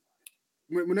 Like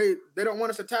when they don't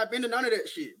want us to tap into none of that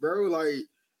shit, bro. Like,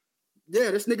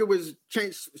 yeah, this nigga was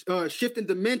shifting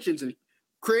dimensions and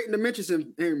creating dimensions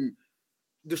and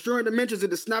destroying dimensions at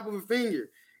the snap of a finger.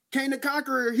 Kang the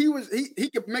Conqueror, he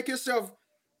could make himself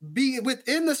be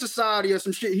within the society of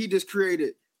some shit he just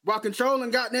created while controlling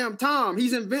goddamn time.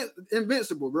 He's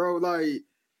invincible, bro. Like,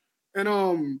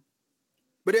 and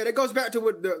but yeah, that goes back to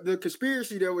what the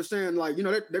conspiracy that was saying. Like, you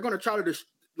know, they're gonna try to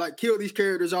kill these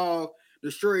characters off,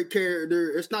 destroy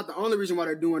character. It's not the only reason why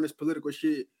they're doing this political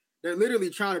shit. They're literally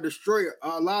trying to destroy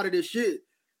a lot of this shit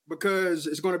because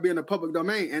it's going to be in the public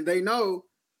domain, and they know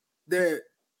that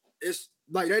it's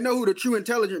like they know who the true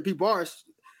intelligent people are.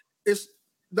 It's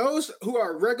those who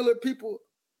are regular people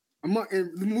and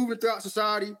moving throughout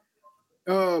society.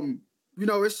 You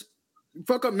know, it's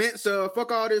fuck up Mensa,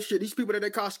 fuck all this shit. These people that they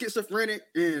call schizophrenic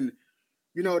and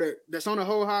you know that's on a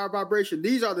whole higher vibration.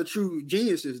 These are the true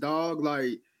geniuses, dog.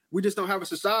 Like we just don't have a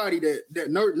society that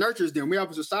nurtures them. We have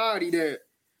a society that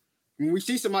when we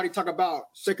see somebody talk about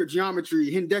sacred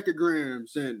geometry,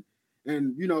 hendecagrams, and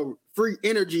you know free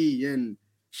energy and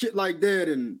shit like that,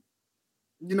 and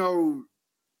you know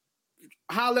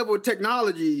high level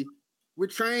technology, we're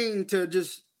trained to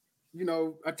just you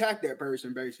know attack that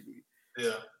person basically.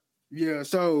 Yeah.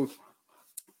 So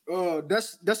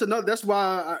that's another. That's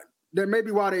why that may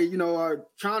be why they you know are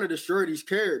trying to destroy these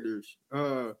characters.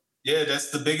 Yeah, that's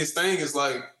the biggest thing. Is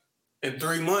like in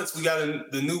 3 months we got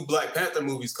the new Black Panther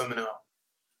movies coming out,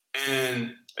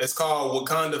 and it's called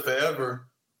Wakanda Forever.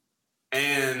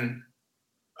 And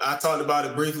I talked about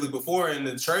it briefly before in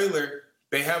the trailer.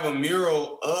 They have a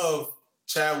mural of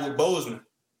Chadwick Boseman.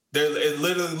 It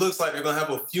literally looks like they're gonna have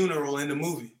a funeral in the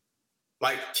movie,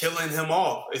 like killing him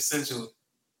off essentially.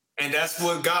 And that's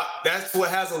what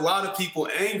has a lot of people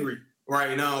angry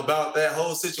right now about that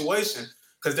whole situation.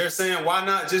 Because they're saying, why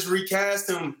not just recast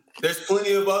him? There's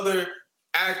plenty of other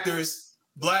actors,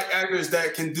 Black actors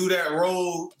that can do that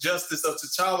role justice of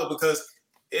T'Challa, because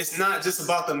it's not just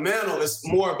about the mantle, it's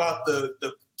more about the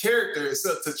character. It's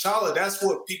T'Challa. That's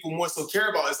what people more so care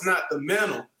about. It's not the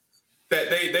mantle. That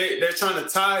they're trying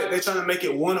to make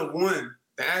it one of one.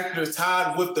 The actor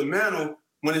tied with the mantle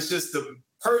when it's just the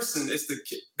person.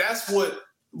 That's what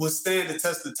will stand the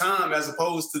test of time as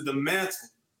opposed to the mantle.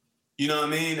 You know what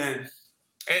I mean? And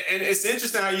it's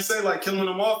interesting how you say like killing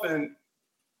them off and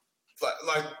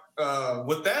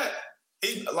with that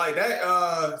his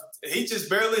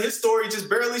story just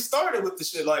barely started with the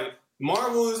shit. Like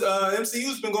Marvel's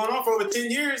MCU's been going on for over 10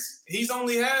 years. He's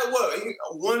only had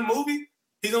one movie.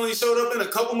 He's only showed up in a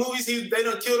couple movies. They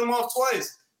done killed him off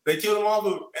twice. They killed him off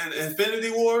in Infinity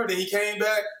War, then he came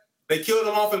back. They killed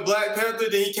him off in Black Panther,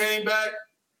 then he came back.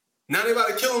 Now they about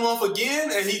to kill him off again,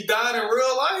 and he died in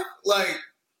real life. Like,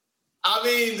 I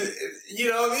mean, you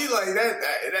know what I mean? Like that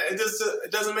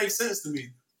it doesn't make sense to me.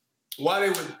 Why they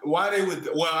would?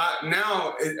 Well,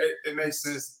 now it makes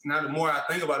sense. Now the more I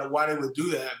think about it, why they would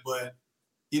do that. But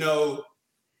you know,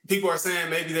 people are saying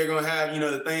maybe they're gonna have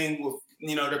the thing with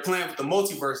they're playing with the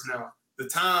multiverse now, the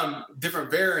time,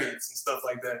 different variants and stuff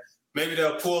like that. Maybe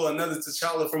they'll pull another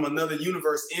T'Challa from another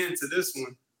universe into this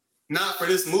one. Not for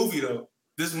this movie though.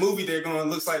 This movie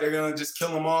looks like they're gonna just kill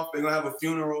him off. They're gonna have a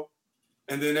funeral,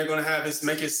 and then they're gonna have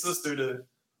make his sister the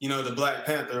Black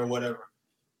Panther or whatever.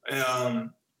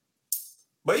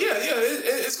 But yeah,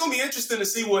 it's gonna be interesting to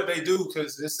see what they do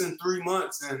because it's in 3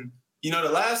 months, and the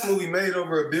last movie made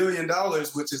over $1 billion,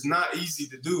 which is not easy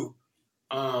to do.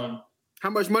 How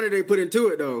much money they put into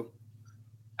it though?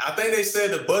 I think they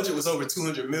said the budget was over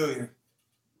 $200 million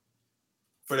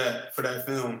for that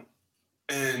film,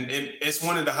 and it's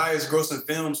one of the highest grossing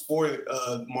films for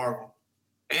Marvel,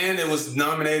 and it was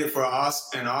nominated for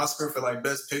an Oscar for like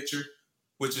Best Picture,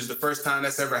 which is the first time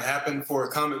that's ever happened for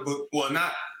a comic book. Well,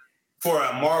 not for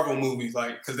a Marvel movie,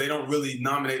 like, because they don't really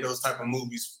nominate those type of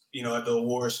movies, you know, at the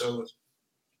award shows.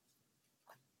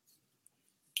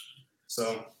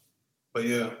 So, but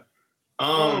yeah.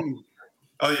 Oh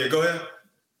yeah, go ahead.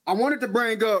 I wanted to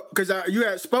bring up because you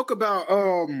had spoke about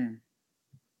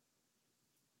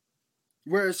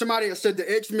where somebody had said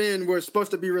the X-Men were supposed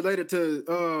to be related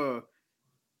to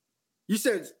you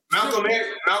said Malcolm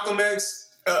X.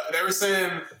 They were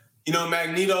saying, you know,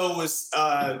 Magneto was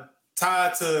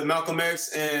tied to Malcolm X,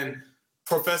 and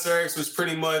Professor X was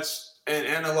pretty much an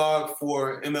analog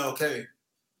for MLK.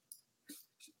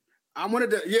 I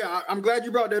wanted to, I'm glad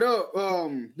you brought that up.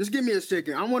 Just give me a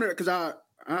second. I wanted, because I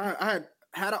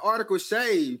had an article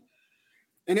saved,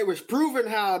 and it was proving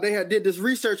how they had did this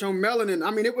research on melanin.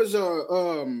 I mean, it was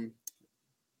I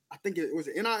think it was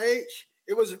NIH.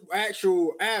 It was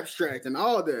actual abstract and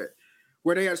all that,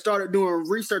 where they had started doing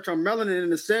research on melanin in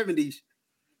the 70s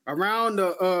around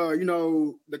the you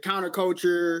know, the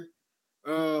counterculture,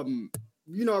 you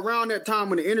know, around that time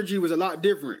when the energy was a lot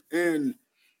different. And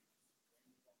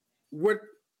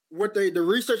the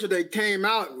research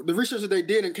that they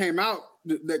did and came out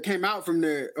that came out from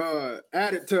there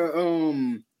added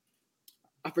to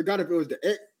I forgot if it was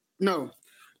the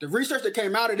research that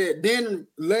came out of that then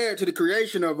led to the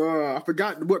creation of I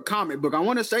forgot what comic book. I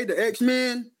want to say the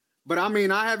X-Men, but I mean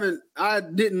I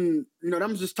didn't, you know,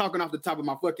 I'm just talking off the top of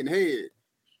my fucking head.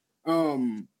 I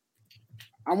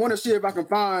want to see if I can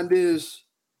find this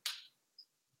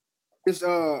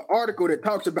article that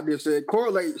talks about this. It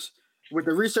correlates with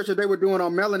the research that they were doing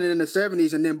on melanin in the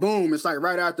 70s, and then boom, it's like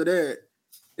right after that,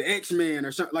 the X-Men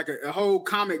or something, like a whole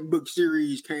comic book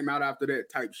series came out after that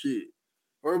type shit.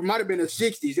 Or it might have been the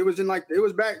 60s. It was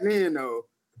back then though.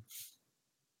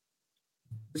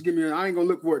 Just give me I ain't gonna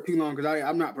look for it too long because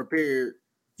I'm not prepared.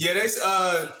 Yeah, that's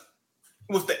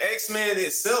with the X-Men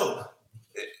itself,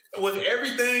 with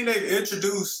everything they've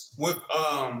introduced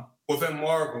within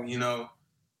Marvel, you know,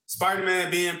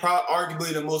 Spider-Man being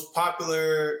arguably the most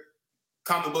popular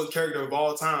comic book character of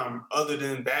all time, other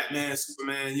than Batman,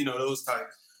 Superman, you know, those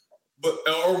types. But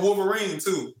or Wolverine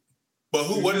too. But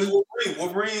what is Wolverine?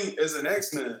 Wolverine is an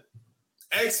X-Men.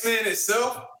 X-Men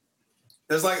itself,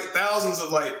 there's like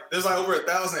there's over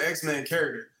 1,000 X-Men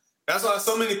characters. That's why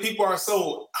so many people are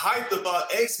so hyped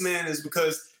about X-Men, is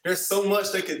because there's so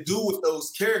much they could do with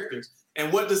those characters.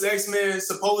 And what does X-Men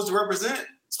supposed to represent?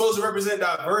 It's supposed to represent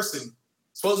diversity.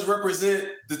 It's supposed to represent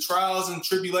the trials and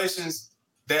tribulations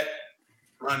that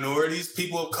minorities,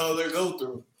 people of color go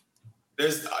through.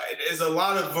 There's a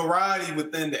lot of variety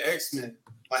within the X-Men.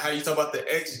 Like how you talk about the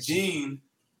X gene,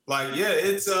 like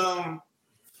it's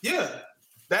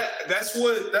that's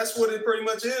what it pretty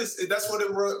much is. That's what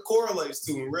it correlates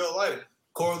to in real life.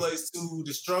 Correlates to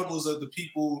the struggles of the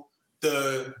people,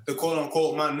 the quote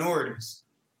unquote minorities.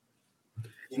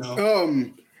 You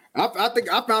know. I think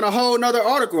I found a whole nother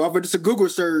article off of just a Google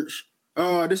search.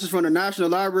 This is from the National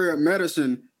Library of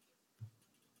Medicine.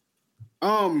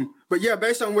 But yeah,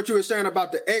 based on what you were saying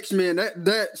about the X-Men,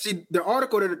 the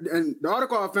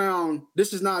article I found,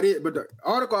 this is not it, but the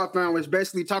article I found was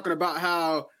basically talking about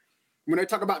how when they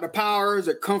talk about the powers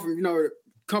that come from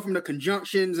the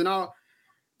conjunctions and all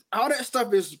that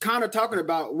stuff is kind of talking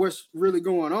about what's really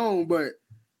going on, but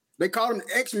they call them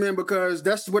X-Men because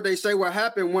that's what they say what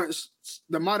happened once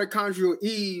the mitochondrial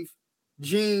Eve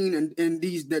gene and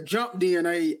the jump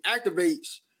DNA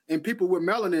activates in people with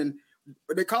melanin.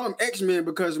 They call them X-Men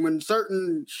because when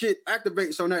certain shit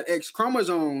activates on that X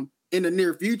chromosome in the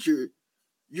near future,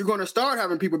 you're going to start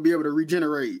having people be able to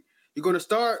regenerate. You're going to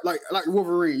start like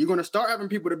Wolverine. You're going to start having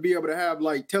people to be able to have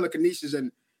like telekinesis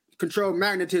and control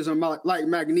magnetism like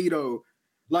Magneto.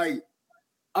 Like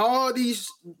all these,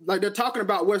 like they're talking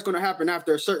about what's going to happen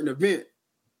after a certain event,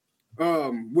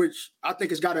 which I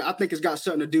think it's got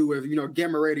something to do with, you know,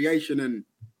 gamma radiation and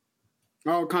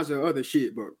all kinds of other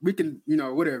shit. But we can, you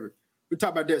know, whatever. We'll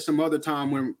talk about that some other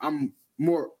time when I'm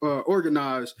more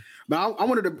organized. But I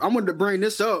wanted to bring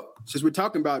this up since we're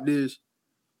talking about this.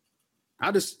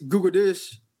 I just Googled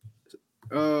this,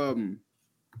 and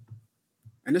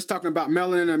it's talking about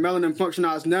melanin and melanin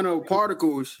functionalized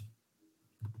nanoparticles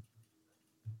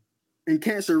in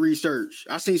cancer research.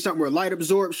 I seen something with light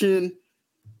absorption.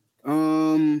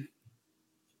 I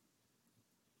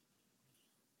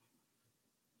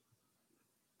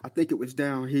think it was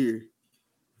down here.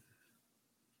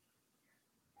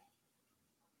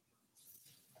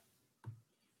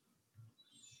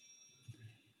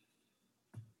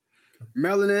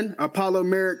 Melanin, a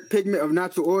polymeric pigment of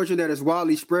natural origin that is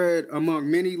widely spread among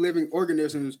many living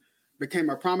organisms, became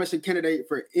a promising candidate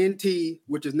for NT,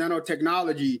 which is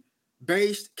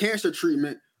nanotechnology-based cancer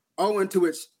treatment, owing to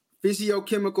its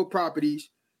physiochemical properties,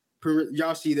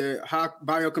 y'all see that high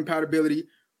biocompatibility,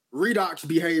 redox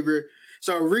behavior.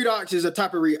 So redox is a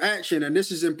type of reaction, and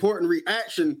this is important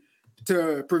reaction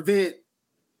to prevent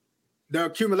the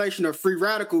accumulation of free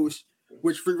radicals,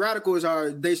 which free radicals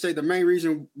are, they say, the main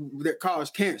reason that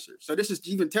cause cancer. So this is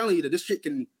even telling you that this shit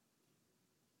can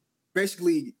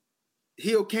basically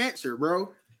heal cancer,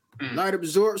 bro. Light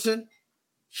absorption,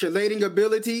 chelating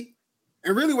ability,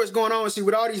 and really what's going on, see,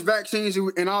 with all these vaccines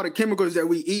and all the chemicals that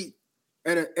we eat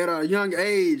at a young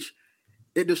age,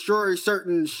 it destroys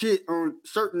certain shit on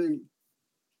certain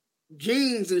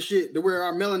genes and shit to where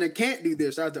our melanin can't do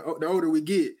this as the older we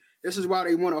get. This is why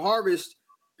they want to harvest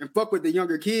and fuck with the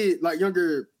younger kid, like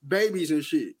younger babies and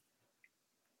shit.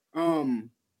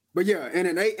 But yeah, and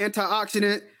an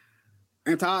antioxidant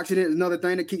is another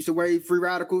thing that keeps away free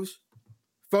radicals.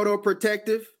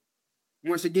 Photoprotective.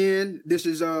 Once again, this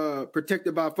is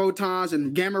protected by photons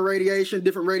and gamma radiation,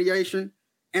 different radiation.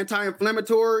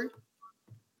 Anti-inflammatory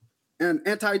and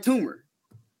anti-tumor.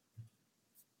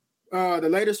 The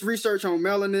latest research on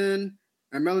melanin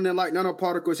and melanin-like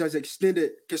nanoparticles has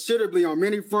extended considerably on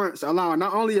many fronts, allowing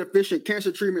not only efficient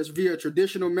cancer treatments via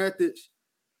traditional methods,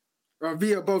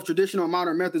 via both traditional and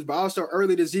modern methods, but also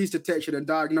early disease detection and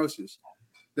diagnosis.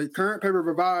 The current paper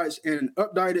provides an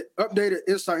updated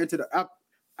insight into the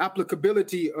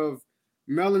applicability of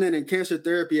melanin in cancer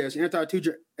therapy as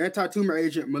anti-tumor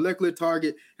agent, molecular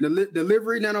target, and the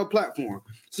delivery nano platform.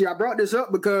 See, I brought this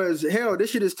up because, hell,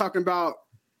 this shit is talking about.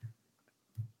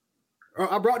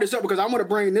 I brought this up because I want to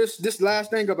bring this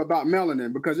last thing up about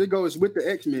melanin because it goes with the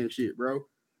X-Men shit, bro.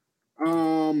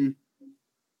 Melanin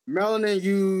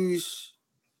used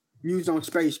on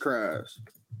spacecrafts.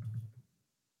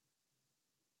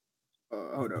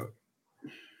 Hold up.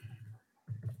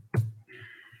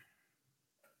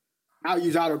 I'll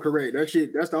use autocorrect.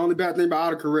 That's the only bad thing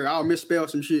about autocorrect. I'll misspell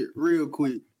some shit real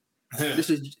quick. This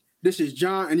is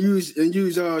John and use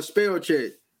spell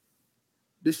check.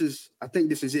 I think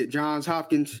this is it. Johns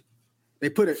Hopkins. They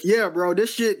put it, yeah, bro.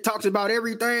 This shit talks about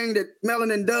everything that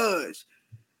melanin does.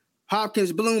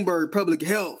 Hopkins Bloomberg Public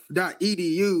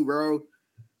Health.edu, bro.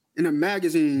 In a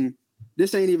magazine.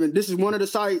 This is one of the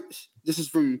sites. This is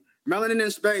from Melanin in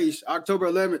Space,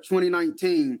 October 11th,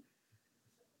 2019.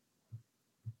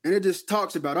 And it just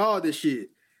talks about all this shit.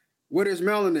 What is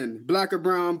melanin? Black or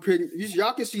brown pigment?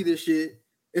 Y'all can see this shit.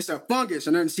 It's a fungus.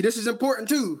 And then see, this is important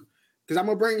too. Because I'm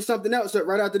going to bring something else up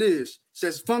right after this. It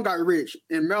says fungi rich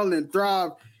and melanin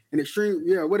thrive in extreme,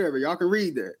 whatever. Y'all can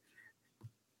read that.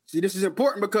 See, this is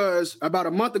important because about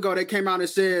a month ago, they came out and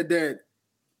said that,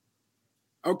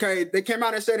 they came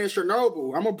out and said in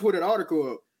Chernobyl, I'm going to put an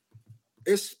article up.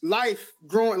 It's life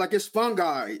growing, like it's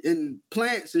fungi and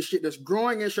plants and shit that's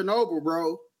growing in Chernobyl,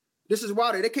 bro. This is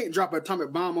why they can't drop an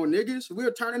atomic bomb on niggas.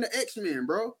 We'll turn into X-Men,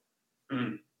 bro.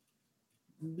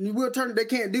 They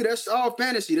can't do that's all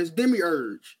fantasy. That's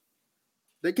demiurge.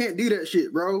 They can't do that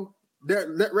shit, bro.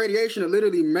 That radiation will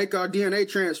literally make our DNA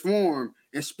transform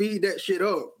and speed that shit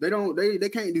up. They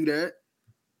can't do that.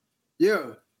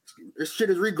 Yeah. This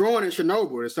shit is regrowing in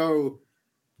Chernobyl. So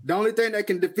the only thing that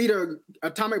can defeat an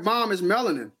atomic bomb is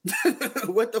melanin.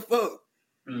 What the fuck?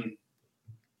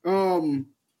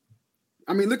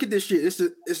 I mean, look at this shit.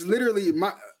 It's literally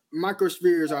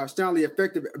microspheres are astoundingly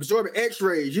effective, absorbing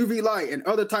X-rays, UV light, and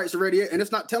other types of radiation. And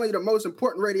it's not telling you the most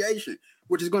important radiation,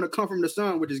 which is going to come from the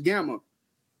sun, which is gamma.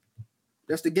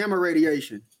 That's the gamma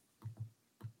radiation.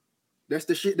 That's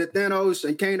the shit that Thanos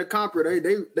and Kane the Conqueror,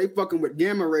 they fucking with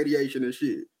gamma radiation and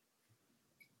shit.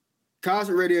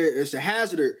 Cosmic radiation is a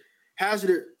hazard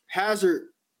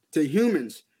to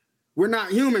humans. We're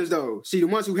not humans though. See, the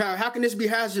ones who have, how can this be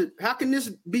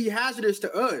hazardous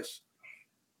to us?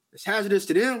 It's hazardous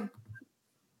to them.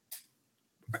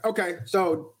 Okay,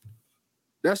 so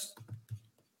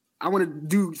I want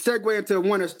to segue into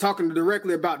one that's talking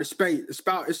directly about the space.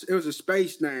 It was a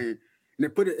space name, and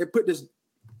it put a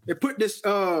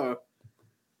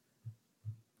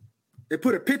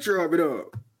picture of it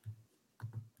up.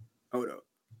 Hold up.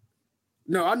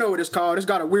 No, I know what it's called. It's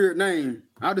got a weird name.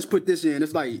 I'll just put this in.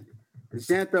 It's like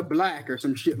Xantha Black or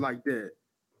some shit like that.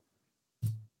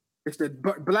 It's the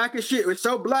blackest shit. It's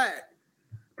so black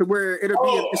to where it'll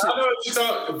be. I know what you're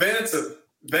talking. Vanta.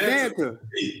 Vanta.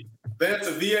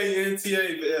 Vanta.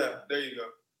 Yeah, there you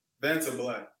go. Vanta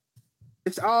Black.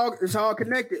 It's all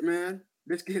connected, man.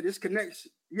 This connects.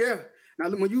 Yeah.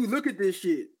 Now when you look at this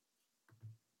shit,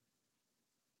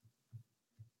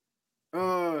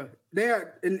 they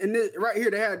had in this, right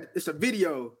here. It's a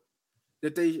video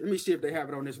that let me see if they have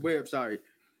it on this website.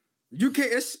 You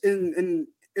can't.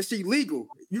 It's illegal.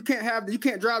 You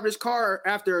can't drive this car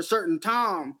after a certain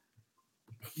time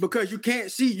because you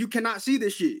cannot see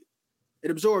this shit. It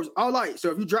absorbs all light.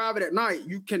 So if you drive it at night,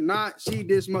 you cannot see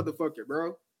this motherfucker,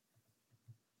 bro.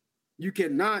 You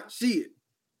cannot see it.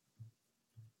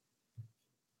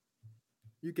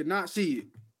 You cannot see it.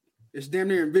 It's damn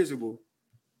near invisible.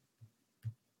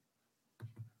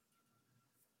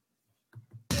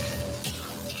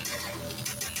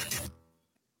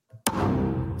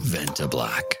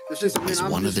 Vantablack is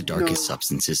one of the darkest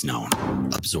substances known,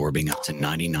 absorbing up to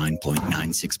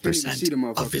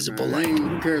 99.96% of visible light.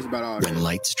 Who cares about all that? When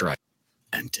light strikes,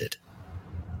 vented.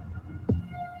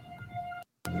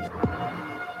 You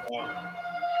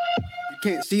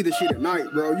can't see the shit at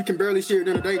night, bro. You can barely see it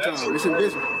in the daytime. It's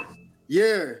invisible.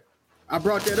 Yeah. I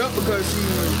brought that up because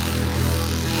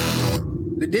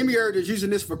the Demiurge is using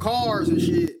this for cars and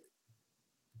shit.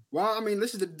 Well, I mean,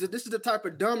 this is the type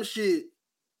of dumb shit.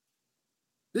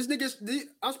 This nigga's,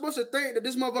 I'm supposed to think that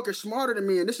this motherfucker's smarter than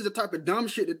me, and this is the type of dumb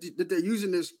shit that they're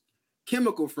using this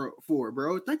chemical for,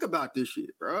 bro. Think about this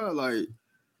shit, bro. Like,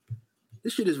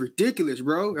 this shit is ridiculous,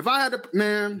 bro. If I had to,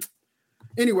 man.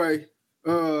 Anyway,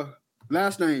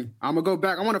 last name. I'm gonna go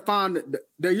back. I want to find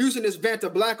they're using this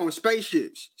Vantablack on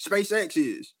spaceships. SpaceX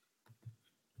is.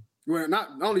 Well, not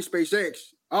only SpaceX,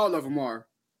 all of them are.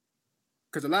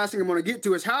 Because the last thing I'm gonna get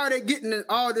to is how are they getting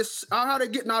all this? How are they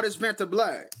getting all this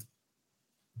Vantablack?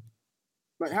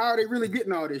 Like, how are they really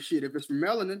getting all this shit if it's from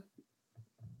melanin?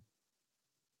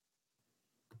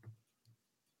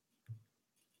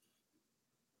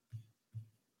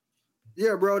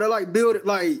 Yeah, bro, they're like build it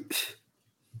like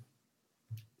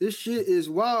this shit is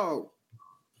wild.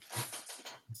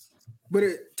 But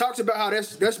it talks about how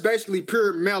that's basically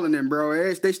pure melanin,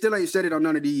 bro. They still ain't said it on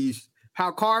none of these.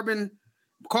 How carbon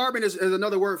is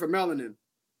another word for melanin.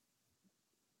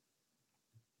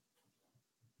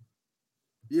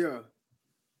 Yeah.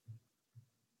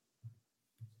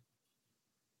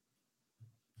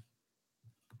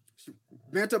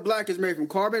 Vantablack is made from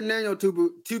carbon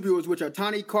nanotubules, which are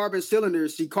tiny carbon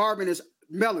cylinders. See, carbon is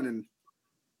melanin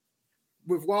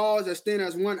with walls as thin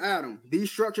as one atom. These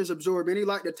structures absorb any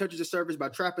light that touches the surface by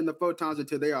trapping the photons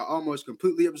until they are almost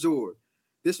completely absorbed.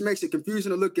 This makes it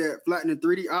confusing to look at, flattening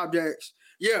 3D objects.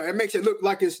 Yeah, it makes it look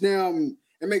like it's now,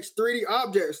 it makes 3D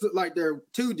objects look like they're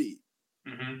 2D.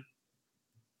 Mm-hmm.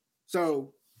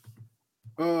 So,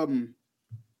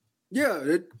 yeah,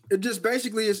 it just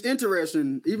basically is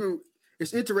interesting.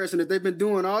 It's interesting that they've been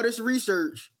doing all this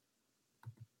research.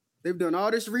 They've done all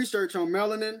this research on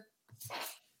melanin,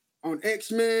 on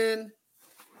X-Men,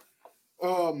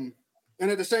 and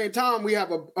at the same time, we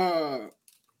have a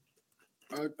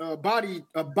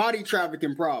body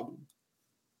trafficking problem,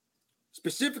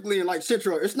 specifically in like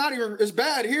Central. It's not even it's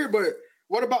bad here, but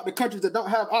what about the countries that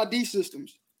don't have ID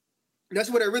systems?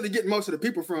 That's where they're really getting most of the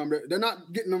people from. They're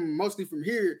not getting them mostly from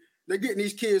here. They're getting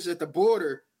these kids at the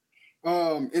border.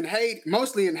 In Haiti,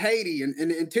 mostly in Haiti and in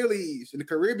the Antilles, in the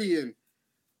Caribbean,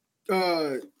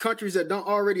 countries that don't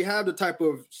already have the type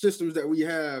of systems that we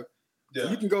have. Yeah.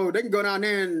 They can go down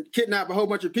there and kidnap a whole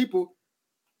bunch of people,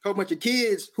 a whole bunch of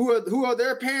kids. Who are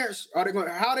their parents? How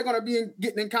are they gonna be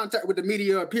getting in contact with the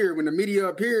media up here when the media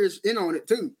up here is in on it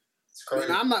too?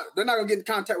 And they're not gonna get in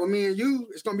contact with me and you.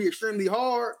 It's gonna be extremely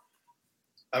hard.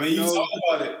 I mean, you talk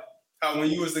about it. How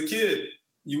when you was a kid,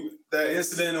 that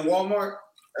incident in Walmart.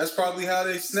 That's probably how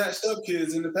they snatched up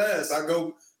kids in the past.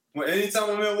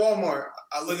 Anytime I'm in Walmart,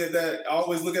 I look at that. I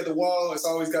always look at the wall. It's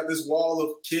always got this wall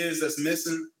of kids that's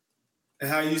missing. And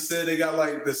how you said they got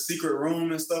like the secret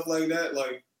room and stuff like that.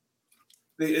 Like,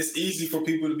 it's easy for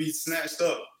people to be snatched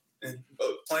up in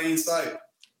plain sight.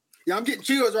 Yeah, I'm getting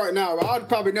chills right now. I'll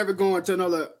probably never go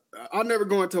into I'll never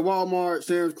go into Walmart,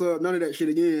 Sam's Club, none of that shit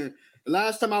again. The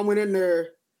last time I went in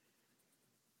there,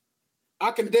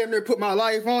 I can damn near put my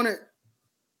life on it.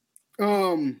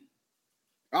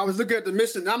 I was looking at the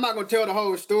missing. I'm not gonna tell the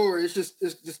whole story. It's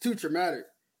just too traumatic.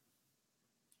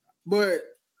 But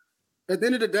at the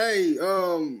end of the day,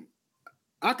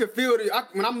 I could feel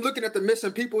when I'm looking at the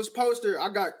missing people's poster.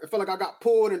 I felt like I got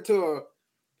pulled into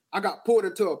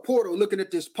a portal looking at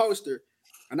this poster,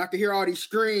 and I could hear all these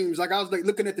screams. Like I was like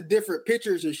looking at the different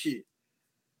pictures and shit,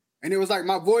 and it was like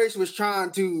my voice was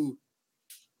trying to.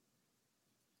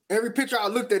 Every picture I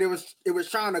looked at, it was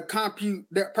trying to compute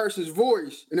that person's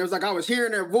voice. And it was like I was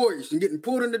hearing their voice and getting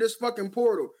pulled into this fucking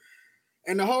portal.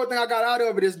 And the whole thing I got out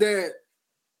of it is that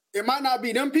it might not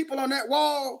be them people on that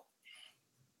wall,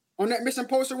 on that missing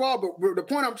poster wall, but the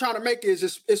point I'm trying to make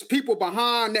is it's people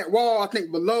behind that wall, I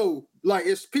think below. Like,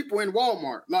 it's people in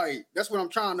Walmart. Like, that's what I'm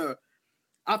trying to...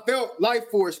 I felt life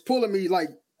force pulling me like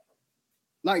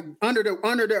under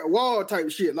that wall type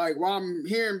shit. Like, while I'm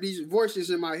hearing these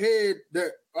voices in my head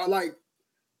that are like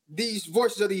these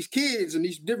voices of these kids and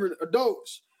these different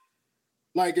adults.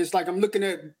 Like it's like I'm looking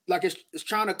at like it's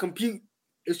trying to compute.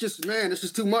 It's just it's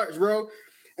just too much, bro.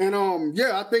 And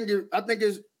I think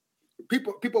it's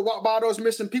people walk by those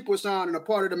missing people sign, and a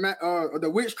part of the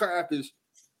witchcraft is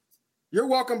you're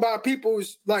walking by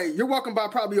you're walking by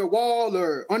probably a wall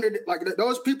or under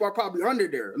those people are probably under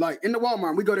there. Like in the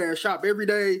Walmart, we go there and shop every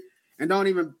day and don't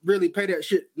even really pay that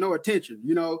shit no attention,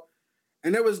 you know.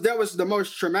 And that was the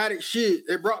most traumatic shit.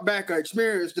 It brought back an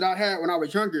experience that I had when I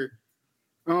was younger,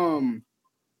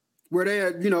 where they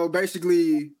had, you know,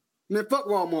 basically, man, fuck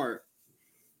Walmart.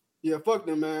 Yeah, fuck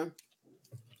them, man.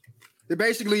 They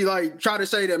basically like try to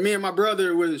say that me and my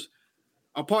brother was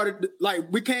a part of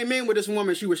we came in with this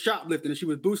woman. She was shoplifting and she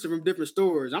was boosted from different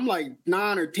stores. I'm like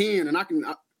 9 or 10, and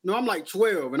I'm like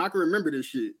 12, and I can remember this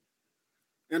shit.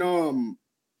 And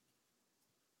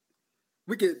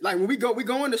we could when we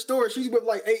go in the store. She's with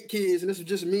like 8 kids, and this is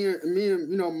just me and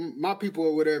you know my people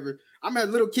or whatever. I'm a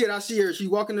little kid. I see her. She's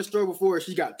walking the store before.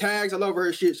 She got tags all over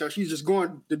her shit, so she's just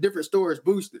going to different stores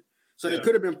boosting. So they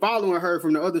could have been following her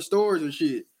from the other stores and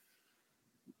shit.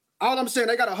 All I'm saying,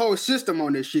 they got a whole system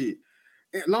on this shit.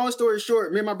 And long story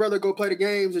short, me and my brother go play the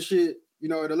games and shit, you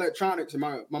know, the electronics, and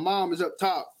my mom is up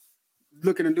top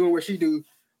looking and doing what she do.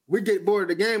 We get bored of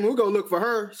the game and we go look for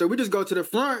her. So we just go to the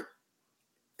front,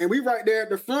 and we right there at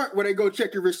the front where they go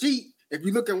check your receipt. If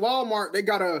you look in Walmart, they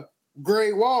got a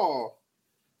gray wall,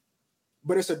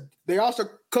 but they also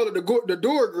colored the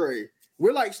door gray.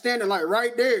 We're like standing like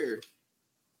right there.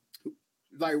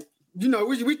 Like, you know,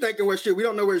 we thinking what shit. We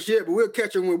don't know where shit, but we'll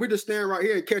catch her when we just stand right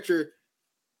here and catch her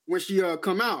when she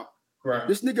come out. Right.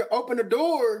 This nigga opened the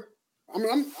door. I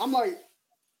mean, I'm like,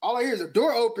 all I hear is a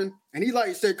door open, and he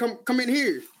like said, "Come in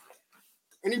here."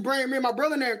 And he bring me and my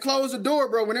brother in there and closed the door,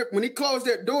 bro. When he closed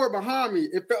that door behind me,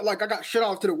 it felt like I got shut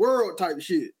off to the world type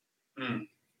shit.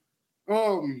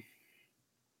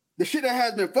 The shit that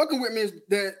has been fucking with me is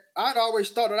that I'd always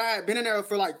thought that I had been in there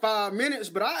for like 5 minutes,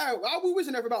 but I was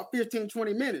in there for about 15,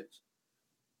 20 minutes.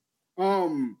 But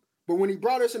when he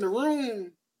brought us in the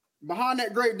room, behind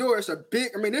that great door, it's a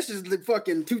big, this is the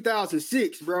fucking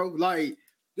 2006, bro. Like,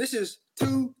 this is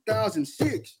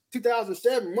 2006,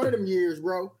 2007, one of them years,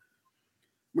 bro.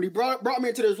 When he brought me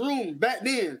into this room, back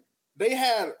then, they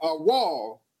had a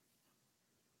wall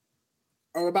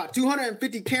of about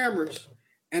 250 cameras,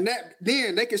 and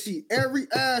then they could see every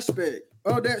aspect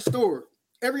of that store,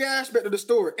 every aspect of the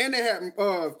store, and they had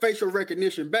facial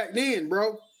recognition back then,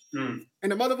 bro. And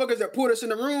the motherfuckers that put us in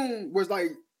the room was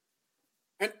like,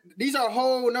 and these are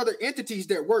whole other entities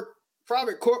that work,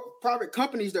 private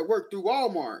companies that work through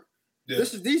Walmart. Yeah.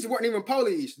 These weren't even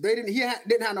police. He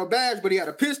didn't have no badge, but he had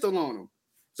a pistol on him.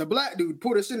 It's a black dude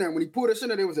put us in there. When he put us in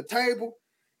there was a table,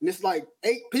 and it's like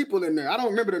 8 people in there. I don't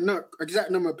remember the exact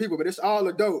number of people, but it's all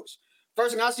adults.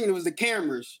 First thing I seen was the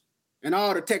cameras and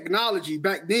all the technology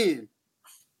back then.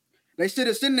 They sit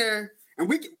us in there, and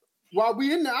while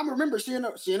we in there, I remember seeing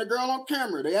a girl on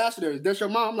camera. They asked her, "That's your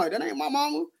mom?" I'm like, "That ain't my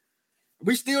mama."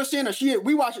 We still seeing her.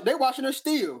 They watching her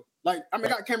still. Like,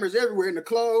 got cameras everywhere in the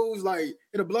clothes. Like,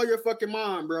 it'll blow your fucking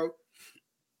mind, bro.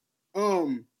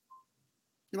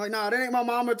 Like, nah, that ain't my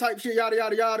mama type shit, yada,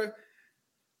 yada, yada.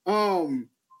 And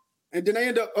then they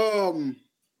end up,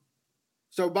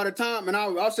 so by the time, and I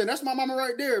was saying, that's my mama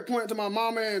right there, pointing to my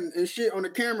mama and shit on the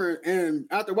camera. And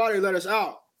after a while, they let us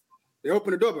out. They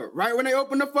opened the door, but right when they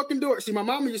opened the fucking door, see, my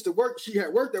mama used to work. She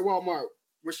had worked at Walmart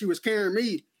when she was carrying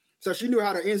me. So she knew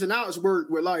how the ins and outs work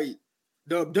with like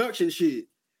the abduction shit.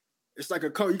 It's like a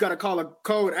code. You got to call a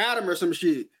code Adam or some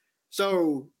shit.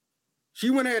 So she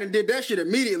went ahead and did that shit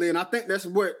immediately. And I think that's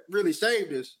what really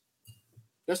saved us.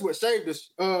 That's what saved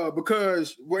us.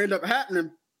 Because what ended up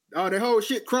happening, their whole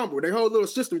shit crumbled. Their whole little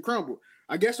system crumbled.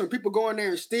 I guess when people go in there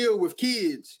and steal with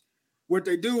kids, what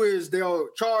they do is they'll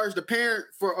charge the parent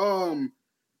for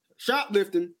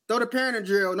shoplifting, throw the parent in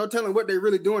jail, no telling what they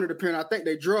really doing to the parent. I think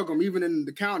they drug them even in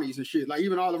the counties and shit. Like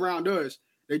even all around us,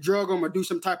 they drug them or do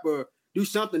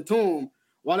something to them.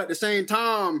 While at the same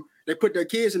time, they put their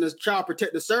kids in the child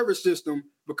protective service system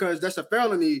because that's a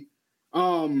felony.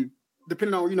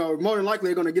 Depending on, more than likely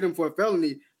they're going to get them for a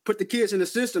felony. Put the kids in the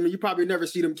system and you probably never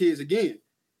see them kids again.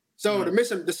 So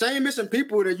the same missing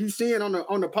people that you seeing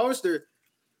on the poster,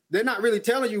 they're not really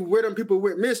telling you where them people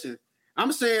went missing.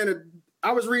 I'm saying that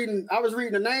I was reading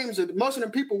the names of most of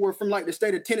them people were from like the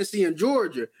state of Tennessee and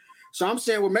Georgia. So I'm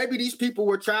saying, well, maybe these people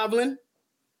were traveling,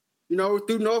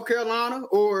 through North Carolina,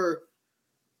 or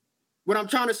what I'm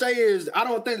trying to say is I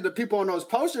don't think that the people on those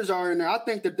posters are in there. I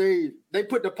think that they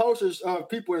put the posters of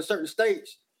people in certain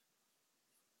states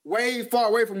way far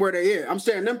away from where they are. I'm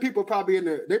saying them people probably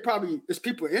it's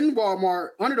people in Walmart,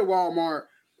 under the Walmart,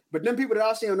 but them people that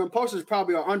I see on them posters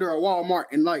probably are under a Walmart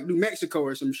in like New Mexico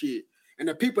or some shit. And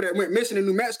the people that went missing in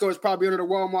New Mexico is probably under the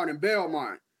Walmart in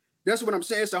Belmont. That's what I'm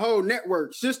saying. It's a whole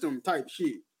network system type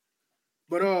shit.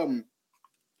 But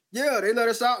yeah, they let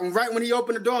us out. And right when he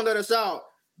opened the door and let us out,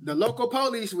 the local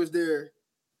police was there.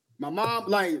 My mom,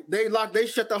 like, they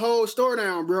shut the whole store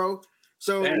down, bro.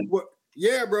 So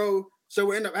yeah, bro. So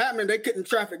what ended up happening, they couldn't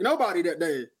traffic nobody that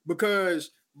day because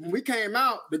when we came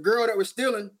out, the girl that was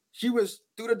stealing, she was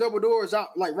through the double doors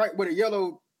out, like right where the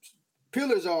yellow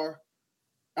pillars are.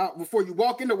 Out before you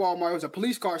walk into Walmart, there was a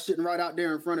police car sitting right out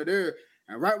there in front of there.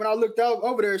 And right when I looked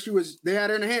over there, they had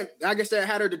her in the hand. I guess they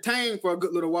had her detained for a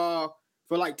good little while,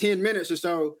 for like 10 minutes or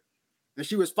so. And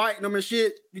she was fighting them and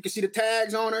shit. You can see the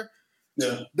tags on her.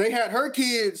 Yeah. They had her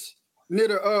kids near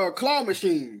the claw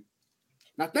machine.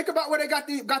 Now think about where they got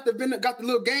the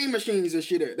little game machines and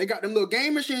shit at. They got them little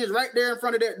game machines right there in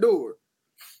front of that door.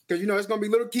 Cause it's gonna be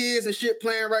little kids and shit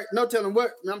playing right. No telling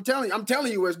what. I'm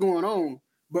telling you what's going on.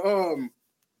 But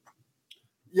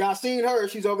yeah, I seen her.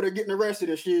 She's over there getting arrested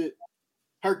and shit.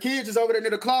 Her kids is over there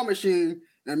near the claw machine,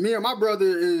 and me and my brother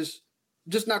is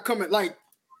just not coming. Like,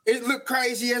 it looked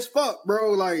crazy as fuck,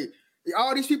 bro. Like,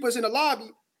 all these people is in the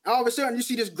lobby. All of a sudden, you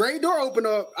see this gray door open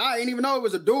up. I didn't even know it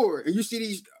was a door. And you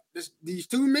see these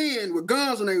two men with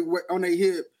guns on their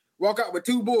hip walk out with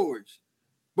two boys.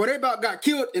 But they about got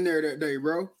killed in there that day,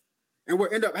 bro. And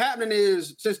what ended up happening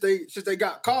is, since they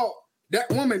got caught, that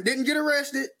woman didn't get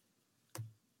arrested.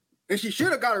 And she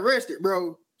should have got arrested,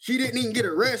 bro. She didn't even get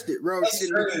arrested, bro.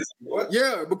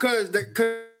 Yeah, because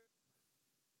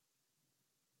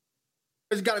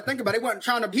you got to think about it. They wasn't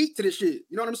trying to beat to this shit.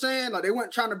 You know what I'm saying? Like, they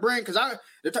weren't trying to bring, because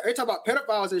they talk about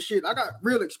pedophiles and shit. I got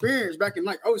real experience back in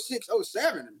like 06,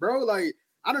 07, bro. Like,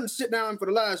 I done sit down for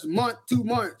the last month, 2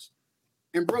 months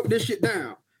and broke this shit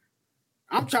down.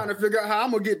 I'm trying to figure out how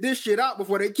I'm going to get this shit out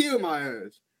before they kill my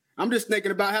ass. I'm just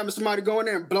thinking about having somebody go in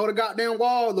there and blow the goddamn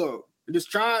wall up. And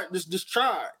just try it. Just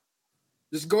try it.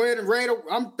 Just go ahead and raid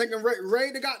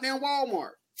the goddamn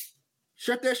Walmart.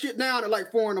 Shut that shit down at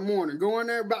like 4 a.m. Go in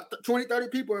there, about 20, 30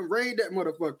 people, and raid that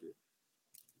motherfucker.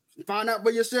 Find out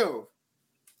for yourself.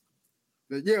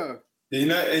 But yeah. You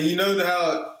know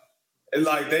how,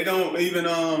 like, they don't even,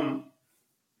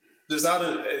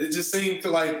 it just seemed to,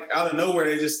 like, out of nowhere,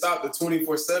 they just stopped the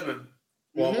 24/7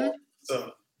 Walmart. Mm-hmm.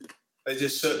 So they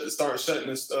just start shutting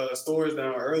the stores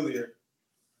down earlier.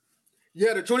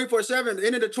 Yeah, the 24/7, the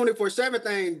end of the 24/7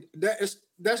 thing,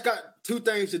 that's got two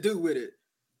things to do with it.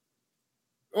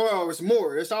 Oh, it's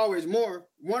more. It's always more.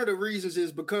 One of the reasons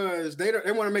is because they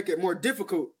want to make it more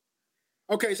difficult.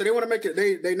 Okay, so they want to make it,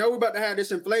 they know we're about to have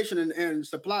this inflation and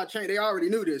supply chain. They already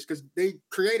knew this because they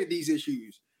created these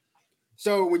issues.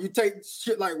 So when you take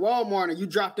shit like Walmart and you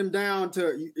drop them down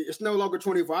to, it's no longer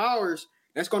 24 hours,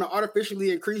 that's going to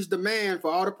artificially increase demand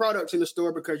for all the products in the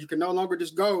store because you can no longer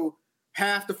just go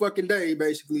half the fucking day,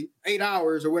 basically 8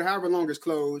 hours or however long it's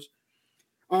closed.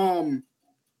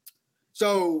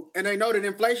 So, and they know that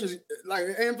inflation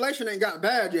ain't got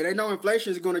bad yet. They know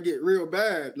inflation is going to get real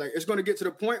bad. Like, it's going to get to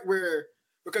the point where,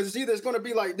 because it's going to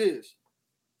be like this.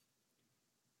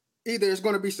 Either it's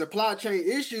going to be supply chain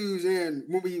issues, and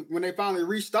when they finally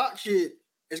restock shit,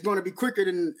 it's going to be quicker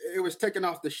than it was taken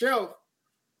off the shelf,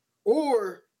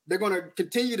 or they're going to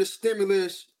continue the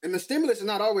stimulus, and the stimulus is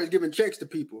not always giving checks to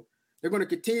people. They're going to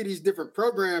continue these different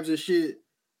programs and shit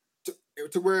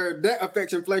to where that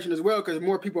affects inflation as well, because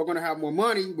more people are going to have more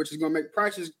money, which is going to make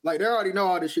prices, like, they already know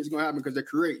all this shit's going to happen because they're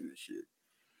creating this shit.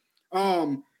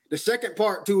 The second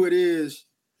part to it is,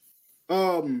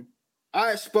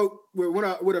 I spoke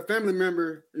with a family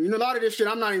member. A lot of this shit,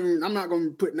 I'm not going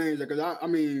to put names there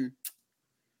because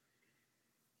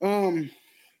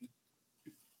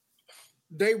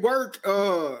they work,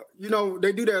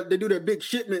 they do their big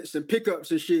shipments and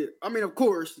pickups and shit. I mean, of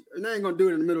course, and they ain't gonna do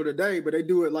it in the middle of the day, but they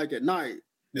do it like at night.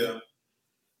 Yeah.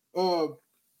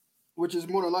 Which is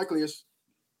more than likely is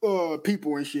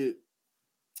people and shit.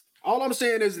 All I'm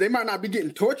saying is they might not be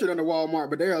getting tortured under Walmart,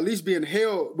 but they're at least being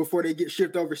held before they get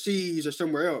shipped overseas or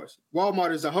somewhere else.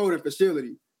 Walmart is a holding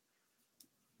facility.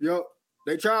 Yup.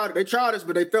 They tried us,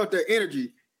 but they felt their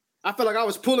energy. I feel like I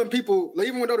was pulling people,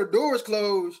 even though the door was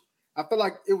closed. I feel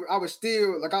like I was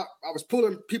still, like, I was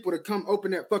pulling people to come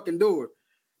open that fucking door.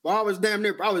 But I was damn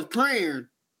near, I was praying.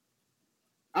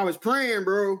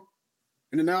 Bro.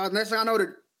 And then next thing I know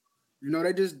that,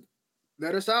 they just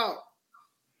let us out.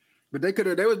 But they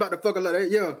was about to fucking let it,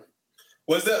 yeah.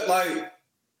 Was that like,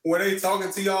 were they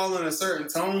talking to y'all in a certain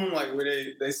tone? Like, were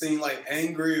they seemed like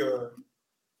angry or?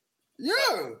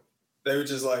 Yeah. They were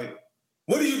just like,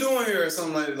 what are you doing here? Or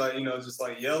something like, just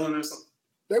like yelling or something.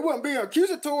 They weren't being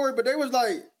accusatory, but they was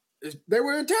like, they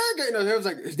were interrogating us. They was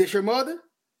like, is this your mother?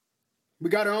 We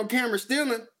got her on camera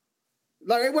stealing.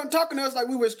 Like, they wasn't talking to us like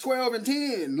we was 12 and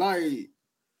 10. Like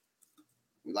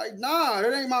nah,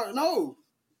 that ain't my, no.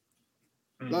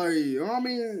 Like, you know what I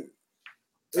mean?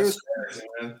 That's crazy,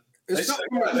 man. They should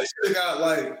have got,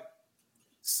 like,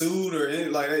 sued or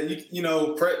anything like that. You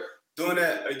know, doing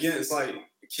that against, like,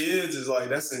 kids is, like,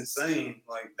 that's insane.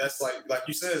 Like, that's, like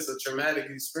you said, it's a traumatic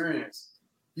experience.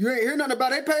 You ain't hear nothing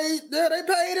about it. They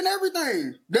paid and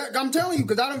everything. I'm telling you,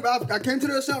 because I came to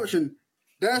the assumption.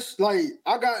 That's, like,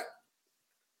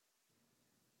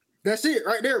 that's it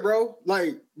right there, bro.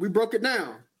 Like, we broke it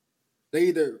down. They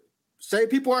either say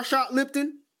people are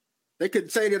shoplifting. They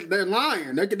could say that they're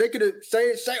lying. They could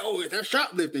say, oh, they're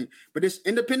shoplifting. But this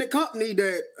independent company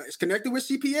that is connected with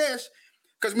CPS,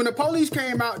 because when the police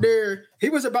came out there, he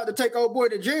was about to take old boy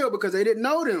to jail because they didn't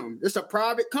know them. It's a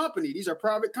private company. These are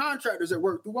private contractors that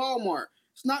work through Walmart.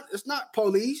 It's not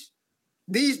police.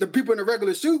 The people in the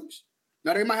regular suits.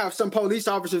 Now, they might have some police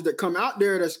officers that come out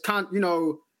there that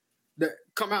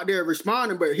come out there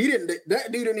responding, but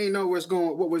that dude didn't even know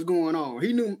what was going on.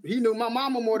 He knew my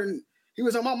mama more than he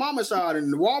was on my mama's side,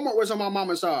 and Walmart was on my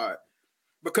mama's side.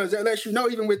 Because that lets you know,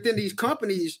 even within these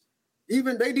companies,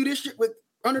 even they do this shit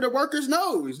under the workers'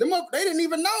 nose. They didn't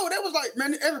even know. They was like,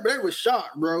 man, everybody was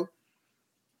shocked, bro.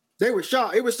 They were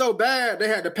shocked. It was so bad they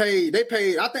had to pay.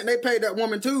 I think they paid that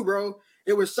woman too, bro.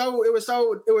 It was so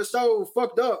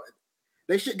fucked up.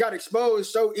 They shit got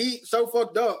exposed so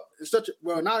fucked up.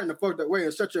 Not in a fucked up way,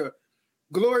 in such a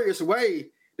glorious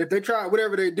way that they tried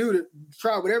whatever they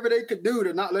could do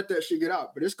to not let that shit get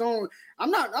out. But it's going.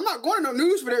 I'm not going to no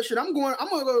news for that shit. I'm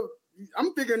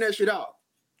figuring that shit out.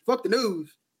 Fuck the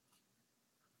news.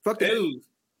 Fuck the news.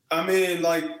 I mean,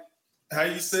 like how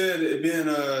you said, it being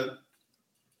a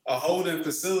holding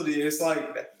facility, it's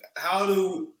like, how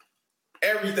do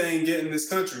everything get in this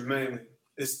country? Mainly,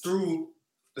 it's through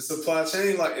the supply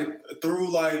chain,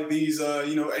 through these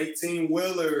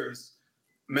 18-wheelers,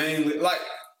 mainly. Like,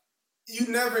 you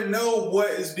never know what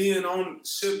is being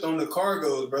shipped on the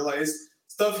cargoes, bro. Like,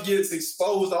 stuff gets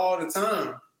exposed all the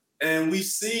time, and we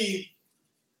see.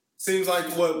 Seems like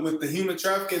with the human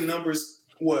trafficking numbers,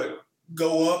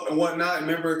 go up and whatnot.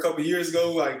 Remember a couple of years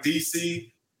ago, like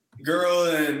DC girl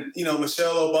and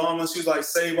Michelle Obama, she was like,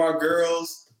 "Save our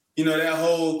girls," that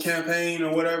whole campaign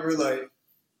or whatever. Like,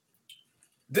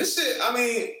 this shit. I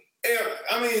mean,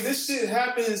 this shit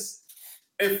happens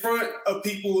in front of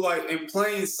people, like, in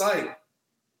plain sight.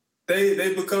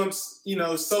 They become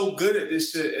so good at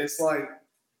this shit. It's like,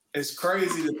 it's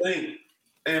crazy to think.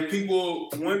 And people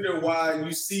wonder why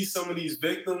you see some of these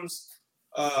victims,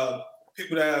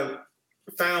 people that have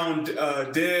found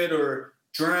dead or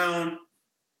drowned,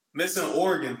 missing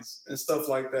organs and stuff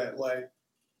like that. Like,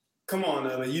 come on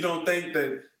now. You don't think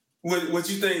that, what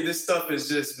you think this stuff is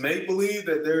just make-believe,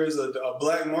 that there is a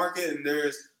black market and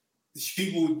there's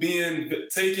people being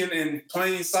taken in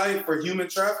plain sight for human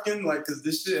trafficking? Like, because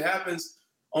this shit happens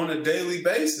on a daily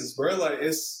basis, bro. Like,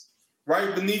 it's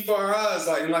right beneath our eyes.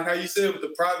 Like, and like how you said with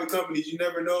the private companies, you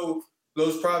never know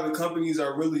those private companies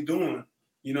are really doing.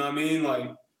 You know what I mean?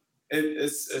 Like,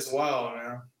 it's wild,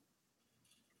 man.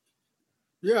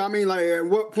 Yeah, I mean, like, at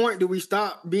what point do we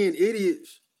stop being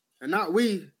idiots? And not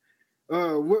we.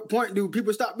 What point do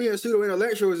people stop being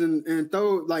pseudo-intellectuals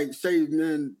and say,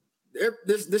 man,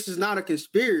 this is not a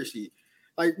conspiracy?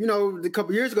 Like, a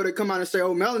couple years ago, they come out and say,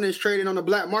 oh, melanin is trading on the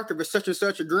black market for such and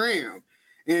such a gram.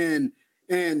 And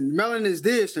melanin is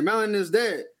this and melanin is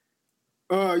that.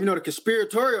 The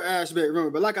conspiratorial aspect,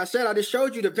 remember. But like I said, I just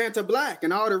showed you the Vanta Black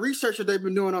and all the research that they've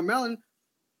been doing on melanin.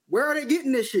 Where are they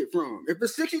getting this shit from? If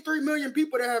there's 63 million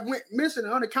people that have went missing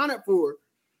and unaccounted for,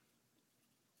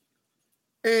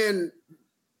 and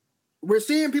we're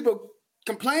seeing people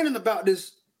complaining about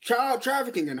this child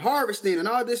trafficking and harvesting and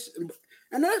all this,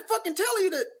 and they're fucking telling you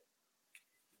that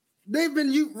they've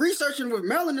been researching with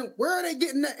melanin. Where are they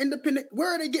getting that where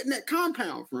are they getting that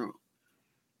compound from?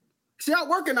 See, I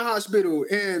work in the hospital,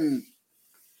 and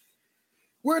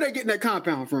where are they getting that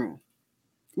compound from?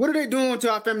 What are they doing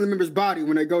to our family members' body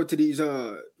when they go to these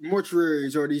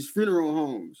mortuaries or these funeral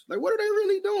homes? Like, what are they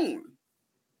really doing?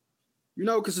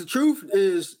 Because the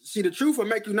truth will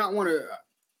make you not want to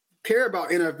care about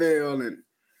NFL and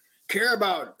care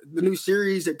about the new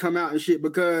series that come out and shit,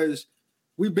 because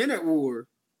we've been at war.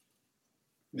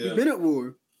 Yeah. We've been at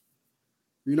war.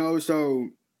 So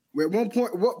at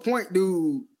what point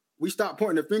do we stop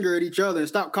pointing the finger at each other and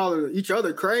stop calling each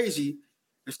other crazy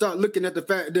and start looking at the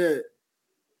fact that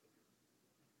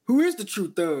who is the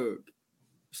true thug?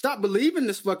 Stop believing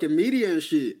this fucking media and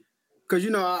shit. Because,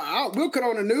 we'll cut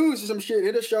on the news or some shit.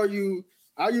 It'll show you,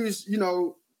 I use,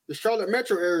 the Charlotte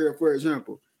metro area, for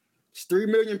example. It's 3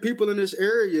 million people in this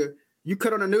area. You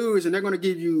cut on the news and they're going to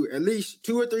give you at least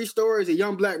 2 or 3 stories of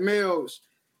young black males,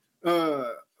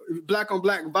 black on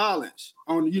black violence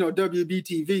on,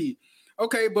 WBTV.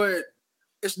 Okay, but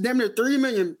it's damn near 3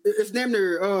 million. It's damn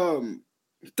near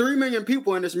 3 million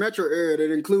people in this metro area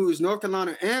that includes North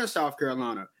Carolina and South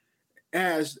Carolina. It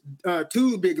has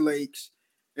 2 big lakes.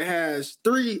 It has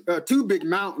 2 big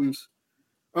mountains.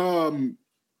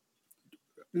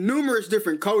 Numerous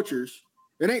different cultures.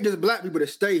 It ain't just black people that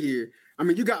stay here. I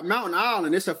mean, you got Mountain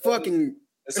Island. It's a melting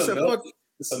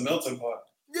pot.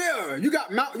 Yeah, you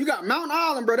got Mountain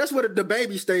Island, bro. That's where the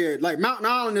baby stay at. Like Mountain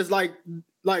Island is like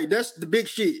that's the big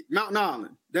shit. Mountain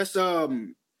Island. That's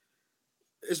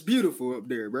it's beautiful up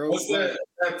there, bro. What's that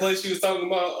place you was talking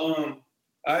about?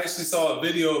 I actually saw a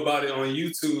video about it on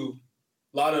YouTube.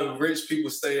 A lot of rich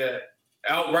people stay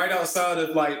right outside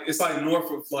of it's like north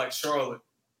of like Charlotte,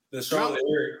 the Charlotte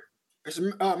area. It's,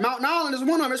 Mountain Island is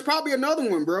one of them. It's probably another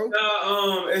one, bro.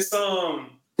 It's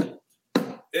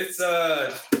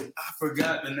I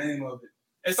forgot the name of it.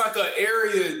 It's like an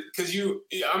area because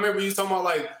I remember you talking about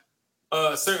like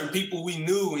certain people we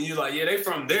knew, and you're like, yeah, they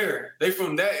from there. They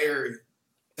from that area.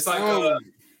 It's like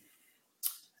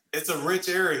it's a rich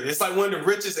area. It's like one of the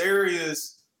richest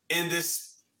areas in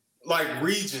this like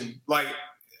region. Like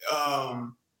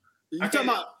you talking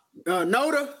about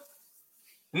Noda?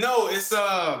 No, it's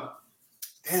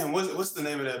damn, what's the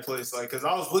name of that place? Like, because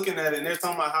I was looking at it and they're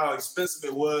talking about how expensive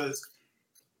it was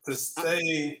to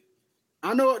stay.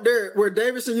 I know up there where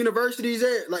Davidson University's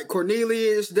at, like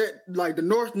Cornelius, that like the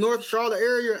North Charlotte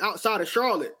area outside of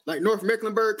Charlotte, like North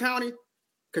Mecklenburg County,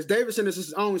 because Davidson is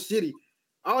its own city.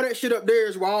 All that shit up there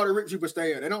is where all the rich people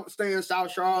stay at. They don't stay in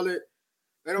South Charlotte.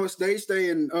 They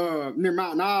stay in near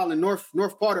Mountain Island,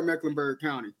 north part of Mecklenburg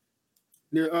County,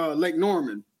 near Lake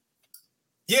Norman.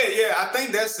 Yeah, I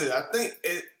think that's it. I think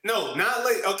not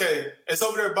Lake. Okay, it's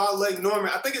over there by Lake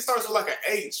Norman. I think it starts with like an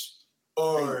H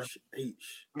or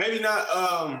H. Maybe not.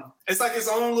 It's like its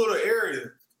own little area.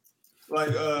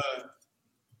 Like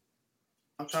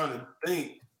I'm trying to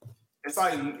think. It's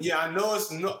like I know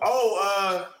it's no.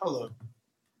 Hold up.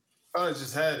 I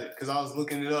just had it because I was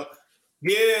looking it up.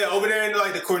 Yeah, over there in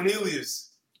like the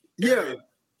Cornelius. Yeah,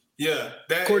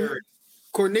 that area.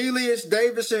 Cornelius,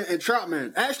 Davidson, and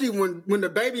Troutman. Actually, when the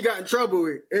baby got in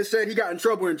trouble, it said he got in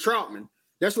trouble in Troutman.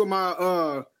 That's where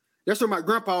my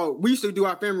grandpa. We used to do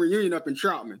our family reunion up in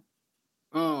Troutman.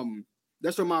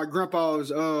 That's where my grandpa's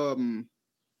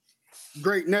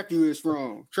great nephew is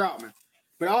from, Troutman.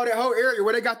 But all that whole area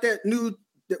where they got that new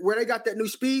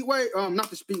speedway, not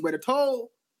the speedway, the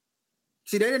toll.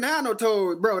 See, they didn't have no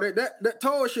toll, bro. That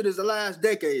toll shit is the last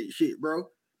decade shit, bro.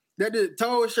 That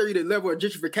toll show you the level of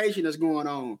gentrification that's going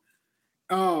on.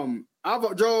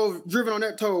 I've driven on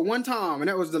that toll one time, and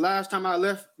that was the last time I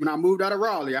left when I moved out of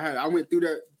Raleigh. I went through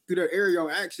that area on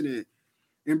accident,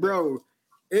 and bro,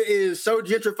 it is so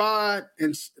gentrified,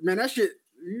 and man, that shit.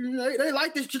 They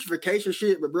like this gentrification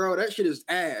shit, but bro, that shit is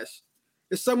ass.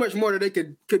 There's so much more that they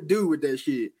could do with that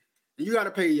shit, and you got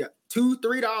to pay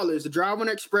 $2-3 to drive on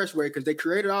the expressway because they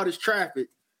created all this traffic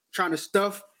trying to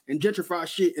stuff and gentrify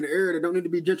shit in an area that don't need to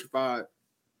be gentrified.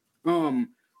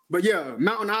 But yeah,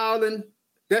 Mountain Island,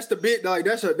 that's the bit, like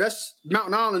that's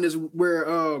Mountain Island is where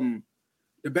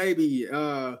the baby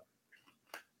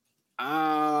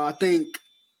I think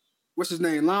what's his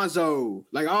name? Lonzo.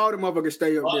 Like all the motherfuckers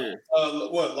stay up there.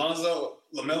 What, Lonzo?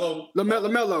 LaMelo?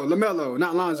 LaMelo,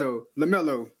 not Lonzo.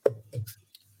 LaMelo.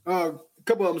 A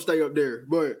couple of them stay up there.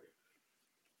 But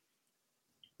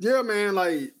yeah, man,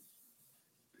 like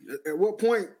at what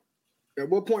point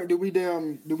do we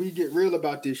get real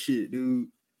about this shit, dude?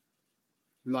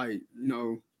 Like,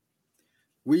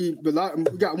 we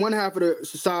got one half of the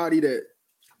society that,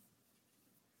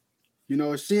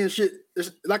 seeing shit.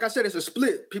 It's, like I said, it's a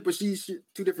split. People see shit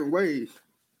 2 different ways.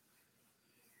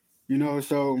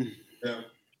 So yeah.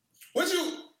 What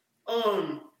you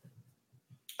I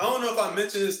don't know if I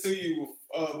mentioned this to you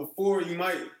before. You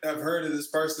might have heard of this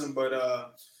person, but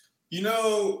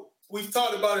we've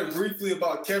talked about it briefly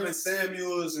about Kevin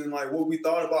Samuels and like what we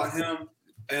thought about him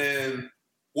and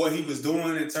what he was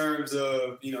doing in terms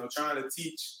of, trying to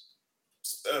teach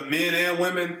men and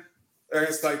women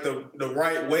it's like the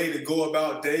right way to go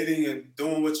about dating and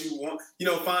doing what you want,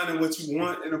 finding what you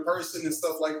want in a person and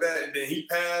stuff like that. And then he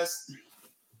passed.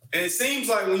 And it seems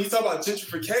like when you talk about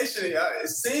gentrification, it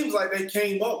seems like they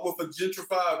came up with a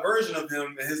gentrified version of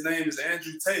him, and his name is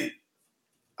Andrew Tate.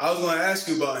 I was going to ask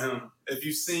you about him, if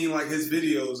you've seen like his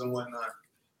videos and whatnot.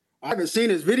 I haven't seen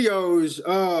his videos.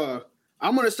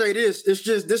 I'm going to say this.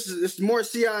 It's more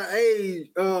CIA.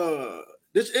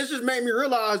 It just made me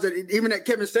realize that even that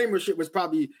Kevin Samuels shit was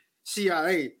probably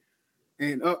CIA.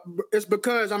 And it's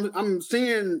because I'm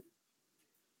seeing,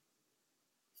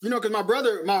 because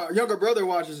my younger brother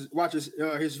watches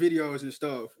his videos and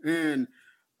stuff, and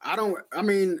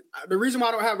the reason why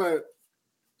I don't have a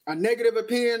negative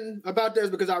opinion about that is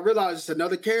because I realize it's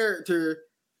another character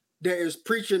that is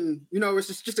preaching.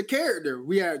 It's just a character.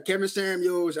 We had Kevin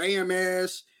Samuels,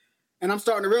 AMS, and I'm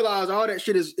starting to realize all that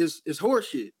shit is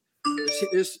horseshit.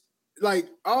 It's like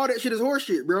all that shit is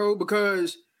horseshit, bro,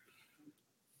 because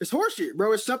it's horseshit,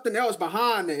 bro. It's something else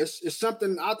behind it. It's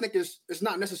something I think it's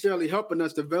not necessarily helping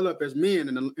us develop as men.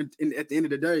 And at the end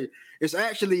of the day, it's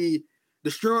actually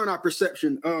destroying our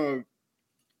perception of.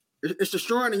 It's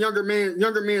destroying the younger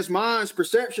man's mind's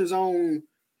perceptions on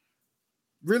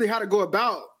really how to go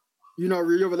about, your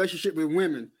relationship with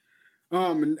women.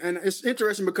 And it's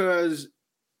interesting because,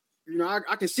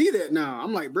 I can see that now.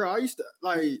 I'm like, bro, I used to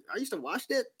watch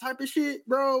that type of shit,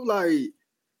 bro. Like,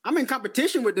 I'm in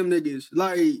competition with them niggas.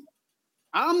 Like,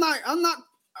 I'm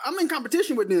in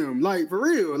competition with them. Like, for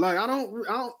real. Like,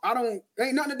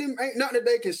 ain't nothing that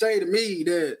they can say to me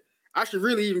that I should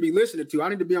really even be listening to. I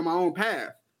need to be on my own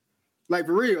path. Like,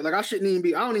 for real. Like, I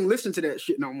don't even listen to that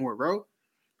shit no more, bro.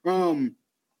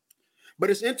 But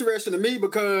it's interesting to me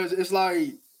because it's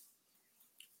like,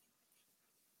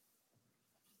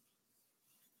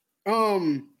 but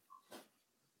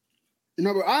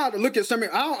I have to look at something.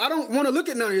 I don't want to look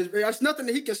at none of his. There's nothing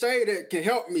that he can say that can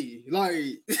help me.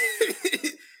 Like,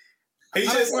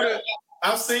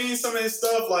 I've seen some of his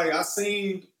stuff. Like, I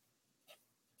seen,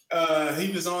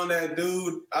 he was on that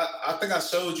dude. I think I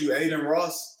showed you Aiden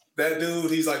Ross. That dude,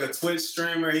 he's like a Twitch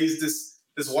streamer. He's this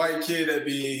white kid that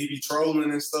he be trolling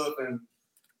and stuff, and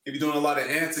he be doing a lot of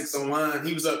antics online.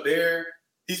 He was up there.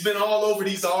 He's been all over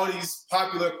all these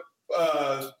popular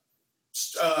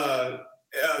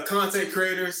content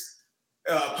creators,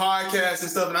 podcasts and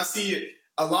stuff, and I see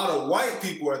a lot of white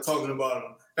people are talking about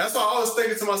him. That's why I was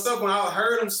thinking to myself when I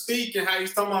heard him speak and how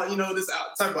he's talking about, this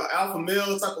type of alpha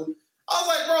male type of. I was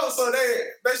like, bro, so they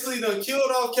basically done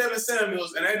killed off Kevin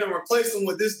Samuels and they done replaced him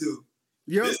with this dude.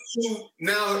 Yep. This dude,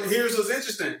 now here's what's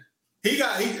interesting.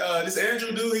 This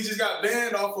Andrew dude, he just got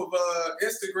banned off of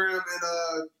Instagram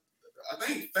and I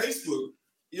think Facebook,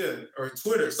 or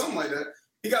Twitter, something like that.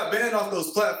 He got banned off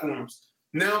those platforms.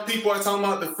 Now people are talking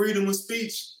about the freedom of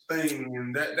speech thing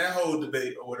and that whole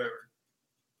debate or whatever.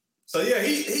 So yeah,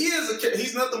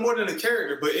 he's nothing more than a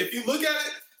character. But if you look at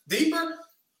it deeper,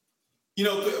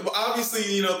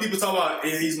 obviously, people talk about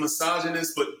he's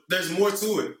misogynist, but there's more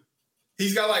to it.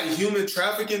 He's got like human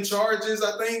trafficking charges,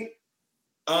 I think.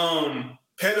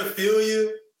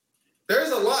 Pedophilia.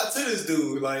 There's a lot to this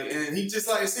dude. Like, and he just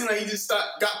it seemed like he just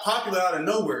got popular out of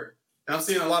nowhere. And I'm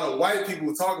seeing a lot of white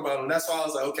people talk about him. That's why I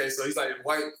was like, okay, so he's like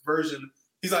white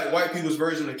people's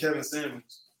version of Kevin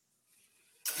Samuels.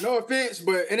 No offense,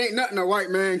 but it ain't nothing a white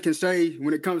man can say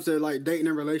when it comes to like dating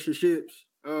and relationships.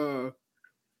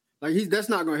 That's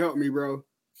not gonna help me, bro.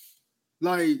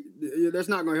 Like, that's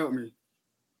not gonna help me.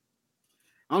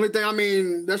 Only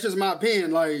thing, that's just my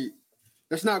opinion. Like,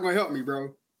 that's not gonna help me,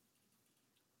 bro.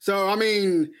 So,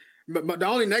 but the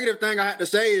only negative thing I have to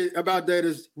say about that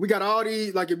is we got all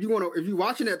these, like, if you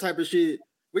watching that type of shit,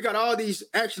 we got all these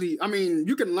actually,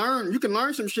 you can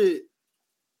learn some shit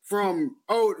from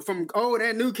old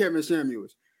and new Kevin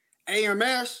Samuels.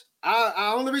 AMS,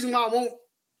 only reason why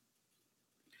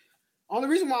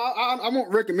I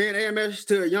won't recommend AMS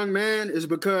to a young man is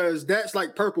because that's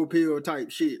like purple pill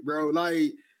type shit, bro.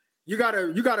 Like, you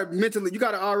gotta mentally, you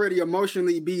gotta already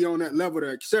emotionally be on that level to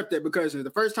accept that, because the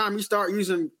first time you start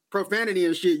using profanity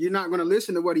and shit, you're not gonna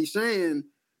listen to what he's saying,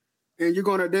 and you're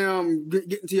gonna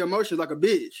get into your emotions like a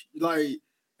bitch, like,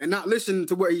 and not listen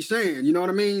to what he's saying. You know what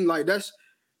I mean? Like, that's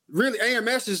really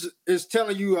AMS is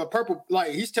telling you a purple,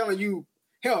 like, he's telling you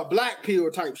hell black pill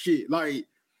type shit. Like,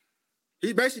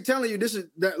 he's basically telling you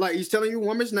he's telling you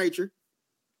woman's nature,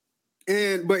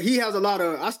 but he has a lot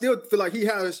of. I still feel like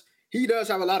he does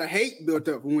have a lot of hate built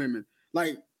up for women.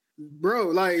 Like, bro,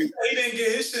 like, he didn't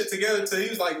get his shit together till he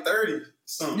was like 30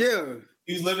 something. Yeah,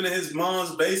 he was living in his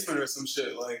mom's basement or some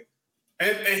shit. Like,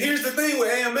 and here's the thing with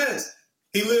AMS,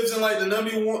 he lives in like the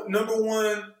number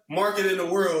one market in the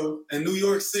world in New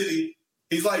York City.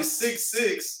 He's like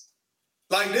 6'6".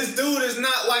 Like, this dude is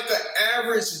not like an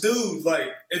average dude. Like,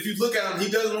 if you look at him, he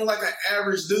doesn't look like an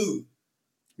average dude.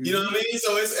 You know what I mean?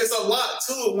 So it's a lot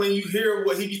to it when you hear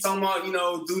what he be talking about,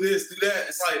 do this, do that.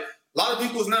 It's like a lot of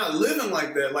people's not living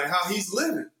like that, like how he's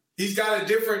living. He's got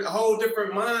a whole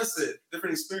different mindset,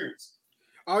 different experience.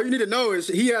 All you need to know is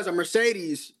he has a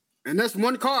Mercedes, and that's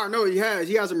one car I know he has.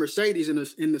 He has a Mercedes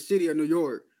in the city of New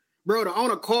York. Bro, to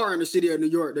own a car in the city of New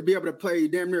York, to be able to pay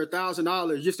damn near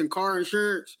 $1,000 just in car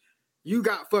insurance, you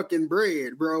got fucking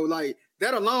bread, bro. Like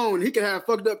that alone, he could have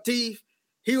fucked up teeth.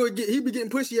 He'd be getting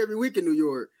pussy every week in New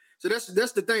York. So that's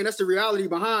the thing. That's the reality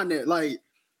behind that. Like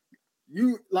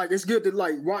it's good to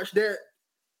like watch that.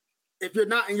 If you're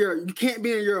not you can't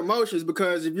be in your emotions,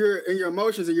 because if you're in your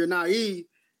emotions and you're naive,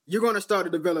 you're gonna start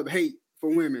to develop hate for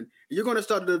women. You're gonna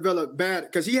start to develop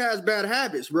because he has bad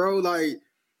habits, bro. Like,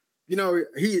 you know,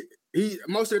 he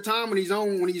most of the time when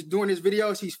he's doing his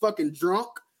videos, he's fucking drunk.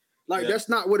 Like that's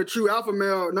not what a true alpha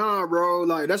male. Nah, bro.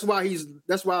 Like that's why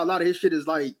a lot of his shit is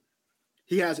like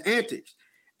he has antics.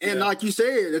 And like you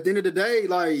said, at the end of the day,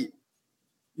 like,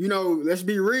 you know, let's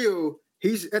be real.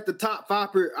 He's at the top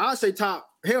 5%. I'd say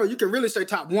you can really say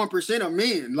top 1% of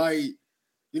men. Like,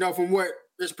 you know, from what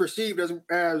is perceived as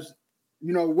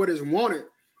you know, what is wanted.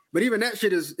 But even that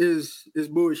shit is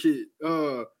bullshit.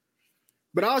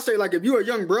 But I'll say, like, if you're a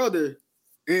young brother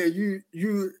and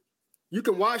you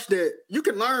can watch that, you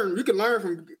can learn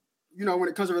from, you know, when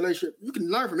it comes to relationship, you can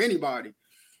learn from anybody.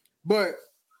 But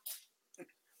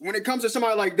when it comes to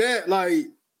somebody like that, like,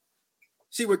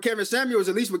 see, with Kevin Samuels,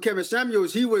 at least with Kevin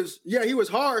Samuels, he was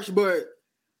harsh, but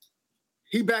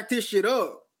he backed his shit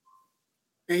up.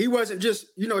 And he wasn't just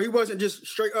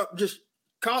straight up just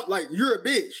called like, you're a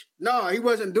bitch. No, he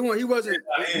wasn't.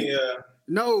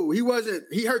 No, he wasn't.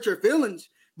 He hurt your feelings,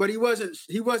 but he wasn't.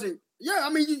 Yeah, I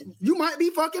mean, you might be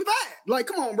fucking fat. Like,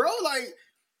 come on, bro. Like,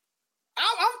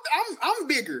 I'm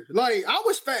bigger. Like, I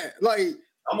was fat. Like,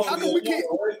 I'm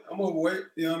overweight.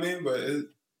 You know what I mean? But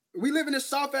we live in this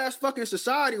soft ass fucking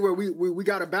society where we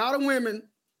got a bout of women.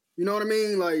 You know what I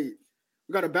mean? Like,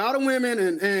 we got a bout of women,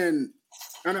 and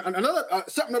another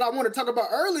something that I want to talk about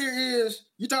earlier is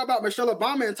you talk about Michelle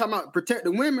Obama and talking about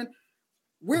protecting women.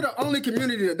 We're the only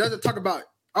community that doesn't talk about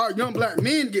our young black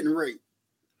men getting raped.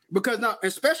 Because now,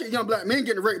 especially young black men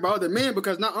getting raped by other men,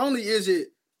 because not only is it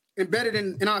embedded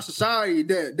in our society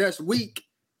that's weak,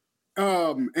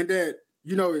 and that,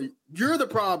 you know, you're the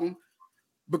problem,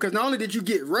 because not only did you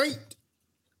get raped,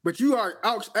 but you are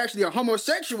actually a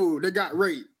homosexual that got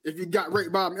raped. If you got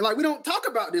raped by me, like, we don't talk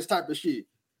about this type of shit.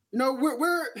 You know,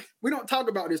 we don't talk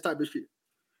about this type of shit,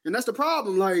 and that's the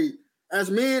problem. Like, as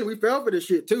men, we fell for this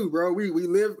shit too, bro. We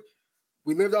lived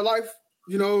our life,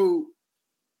 you know,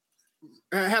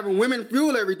 having women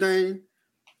fuel everything.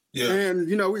 Yeah. And,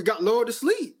 you know, we got lured to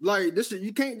sleep. Like, this,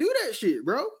 you can't do that shit,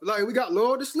 bro. Like, we got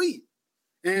lured to sleep.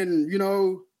 And, you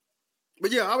know,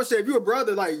 but yeah, I would say if you're a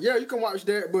brother, like, yeah, you can watch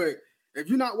that. But if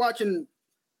you're not watching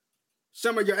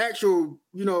some of your actual,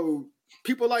 you know,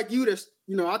 people like you that's,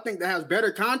 you know, I think that has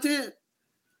better content,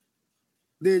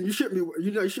 then you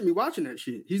shouldn't be watching that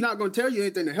shit. He's not going to tell you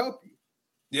anything to help you.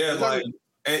 Yeah, like,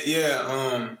 and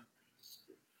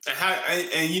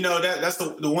you know, that's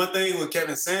the one thing with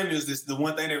Kevin Samuels. This the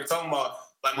one thing they were talking about.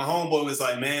 Like, my homeboy was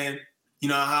like, man, you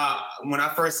know how when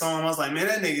I first saw him, I was like, man,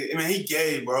 that nigga, man, he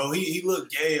gay, bro. He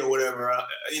looked gay or whatever.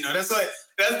 You know, that's what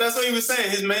he was saying.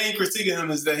 His main critique of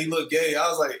him is that he looked gay. I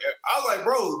was like,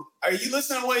 bro, are you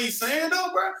listening to what he's saying though,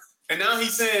 bro? And now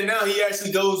he's saying he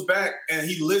actually goes back and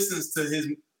he listens to his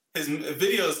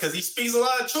videos because he speaks a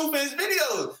lot of truth in his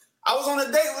videos. I was on a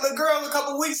date with a girl a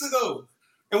couple weeks ago,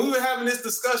 and we were having this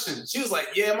discussion. She was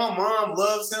like, yeah, my mom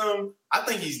loves him. I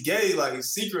think he's gay, like,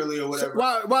 secretly or whatever.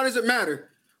 So why does it matter?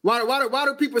 Why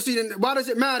do people see? Why does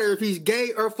it matter if he's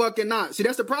gay or fucking not? See,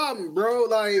 that's the problem, bro.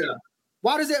 Like,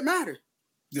 why does that matter?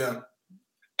 Yeah.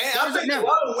 And I think a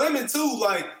lot of women too,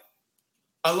 like,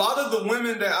 a lot of the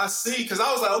women that I see, because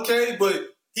I was like, okay, but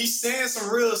he's saying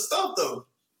some real stuff though,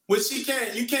 which you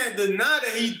can't deny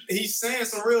that he's saying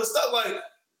some real stuff. Like,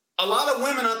 a lot of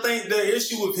women, I think the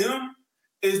issue with him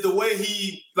is the way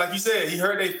he, like you said, he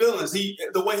hurt their feelings.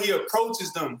 The way he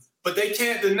approaches them, but they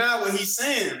can't deny what he's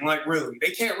saying. Like, really, they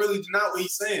can't really deny what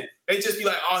he's saying. They just be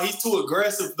like, oh, he's too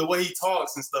aggressive the way he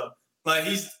talks and stuff. Like,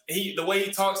 the way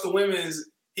he talks to women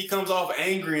is he comes off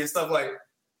angry and stuff like.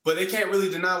 But they can't really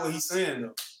deny what he's saying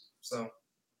though. So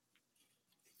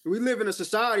we live in a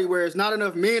society where it's not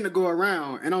enough men to go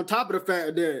around, and on top of the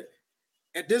fact that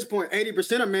at this point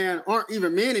 80% of men aren't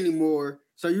even men anymore.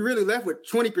 So you're really left with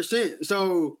 20%.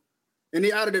 So, and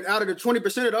out of the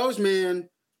 20% of those men,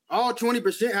 all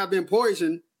 20% have been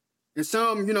poisoned, and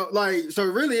some, you know, like, so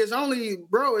really it's only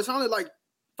like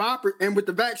 5%. And with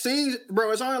the vaccines,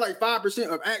 bro, it's only like 5%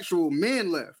 of actual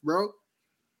men left, bro.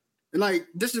 And like,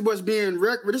 this is what's being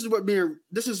recognized.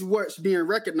 This is what's being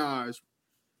recognized.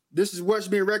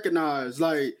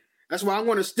 Like, that's why I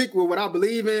want to stick with what I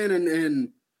believe in.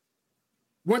 And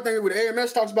one thing with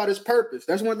AMS talks about is purpose.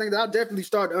 That's one thing that I definitely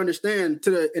started to understand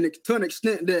to an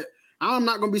extent, that I'm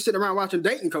not going to be sitting around watching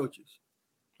dating coaches.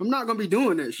 I'm not going to be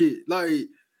doing that shit. Like,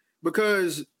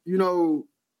 because, you know,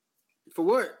 for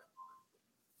what?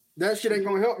 that shit ain't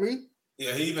gonna help me.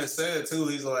 Yeah, he even said too.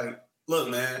 He's like, look,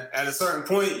 man, at a certain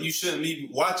point, you shouldn't be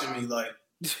watching me. Like,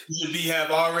 you should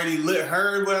have already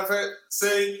heard what I've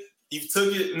say. You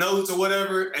took your notes or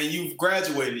whatever, and you've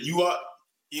graduated. You are,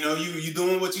 you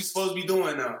doing what you're supposed to be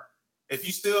doing now. If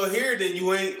you still here, then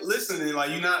you ain't listening.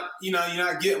 Like, you're not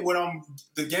getting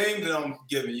the game that I'm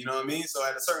giving. You know what I mean? So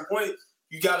at a certain point,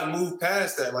 you got to move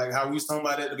past that. Like how we was talking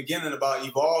about at the beginning about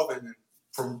evolving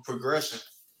and progression.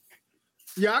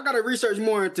 Yeah, I got to research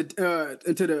more into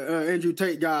the Andrew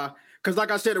Tate guy. Because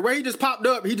like I said, the way he just popped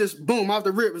up, he just, boom, off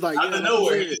the rip. Was like, out of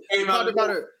nowhere. He came out of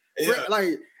nowhere. Yeah.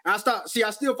 Like, I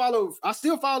still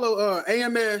follow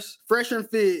AMS, Fresh and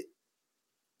Fit.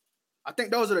 I think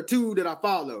those are the two that I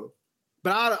follow.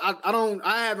 But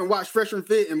I haven't watched Fresh and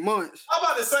Fit in months. I'm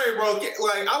about to say, bro,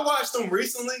 like I watched them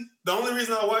recently. The only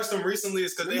reason I watched them recently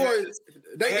is because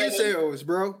they incels,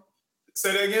 bro.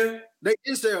 Say that again? They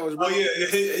incels, bro. Oh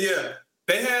yeah.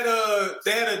 They had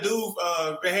a dude.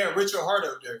 They had Richard Hart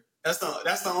up there. That's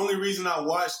the only reason I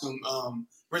watched them.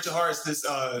 Richard Hart's this.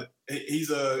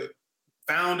 He's a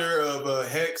founder of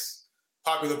Hex,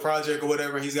 popular project or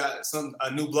whatever. He's got a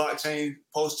new blockchain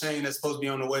post chain that's supposed to be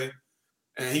on the way.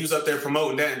 And he was up there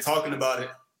promoting that and talking about it.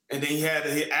 And then he had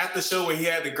the after show where he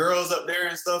had the girls up there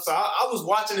and stuff. So I was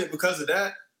watching it because of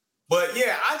that. But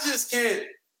yeah, I just can't.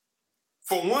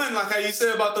 For one, like how you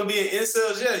said about them being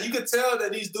incels, yeah, you could tell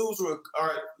that these dudes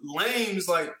are lames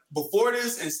like before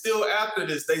this and still after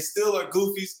this. They still are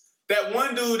goofies. That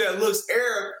one dude that looks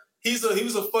Arab, he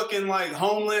was a fucking like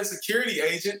Homeland Security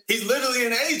agent. He's literally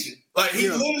an agent. Like he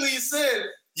literally said,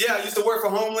 yeah, I used to work for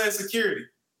Homeland Security.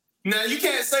 Now, you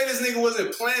can't say this nigga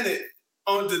wasn't planted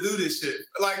on to do this shit.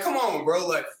 Like, come on, bro.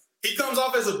 Like, he comes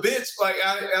off as a bitch. Like,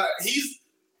 he's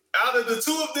out of the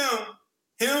two of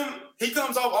them, he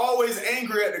comes off always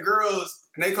angry at the girls,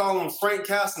 and they call him Frank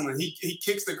Castle, and he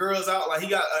kicks the girls out. Like, he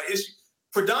got an issue.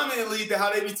 Predominantly,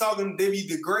 how they be talking, they be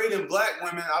degrading black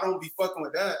women. I don't be fucking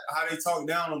with that. How they talk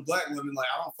down on black women, like,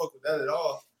 I don't fuck with that at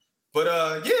all.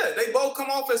 But, yeah, they both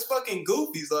come off as fucking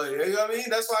goofies. Like, you know what I mean?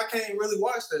 That's why I can't really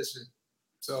watch that shit.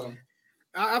 So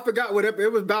I forgot what it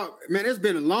was about. Man, it's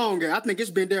been long. I think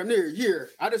it's been damn near a year.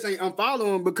 I just ain't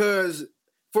unfollowing because,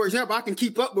 for example, I can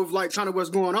keep up with like kind of what's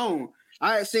going on.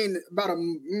 I had seen about a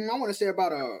month,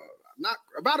 not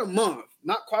quite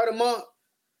a month.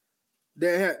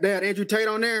 They had Andrew Tate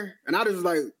on there, and I just was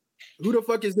like, who the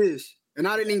fuck is this? And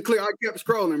I didn't even click. I kept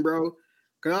scrolling, bro,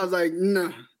 because I was like,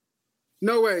 nah,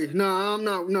 no way, nah, I'm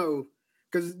not, no,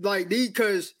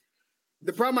 because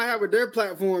the problem I have with their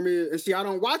platform is, and see, I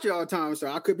don't watch it all the time, so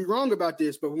I could be wrong about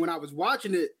this, but when I was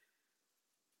watching it,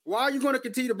 why are you going to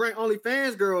continue to bring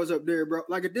OnlyFans girls up there, bro?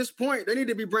 Like, at this point, they need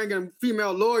to be bringing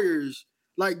female lawyers.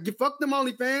 Like, fuck them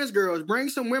OnlyFans girls. Bring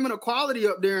some women of quality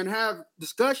up there and have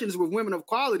discussions with women of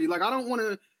quality. Like, I don't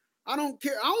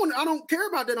care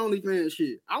about that OnlyFans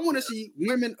shit. I want to see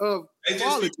women of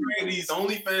quality. They just bring these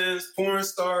OnlyFans porn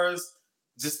stars,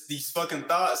 just these fucking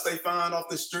thoughts they find off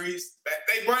the streets.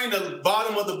 They bring the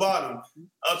bottom of the bottom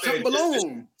up there.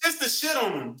 Just to shit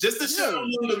on them. Just to shit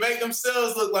on them to make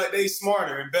themselves look like they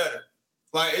smarter and better.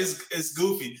 Like, it's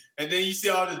goofy. And then you see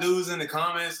all the dudes in the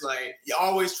comments, like, you're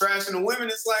always trashing the women.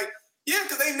 It's like, yeah,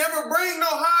 because they never bring no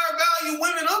higher value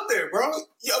women up there, bro.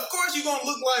 Yeah, of course you're going to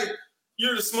look like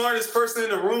you're the smartest person in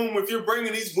the room if you're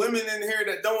bringing these women in here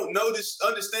that don't know this,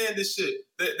 understand this shit,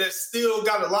 that still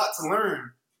got a lot to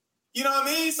learn. You know what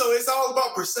I mean? So it's all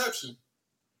about perception.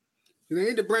 They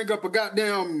need to bring up a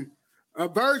goddamn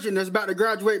virgin that's about to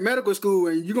graduate medical school,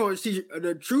 and you're going to see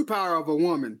the true power of a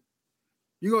woman.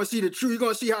 You're going to see the truth. You're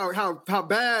going to see how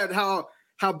bad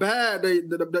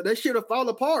they shit will fall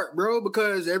apart, bro.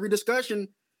 Because every discussion,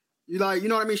 you know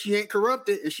what I mean. She ain't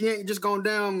corrupted, and she ain't just going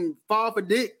down fall for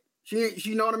dick. She ain't.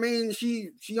 You know what I mean. She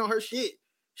on her shit.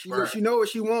 She know what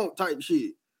she want type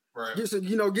shit. Right. Just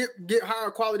get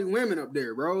higher quality women up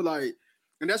there, bro. Like,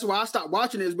 and that's why I stopped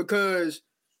watching this, because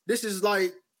this is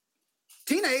like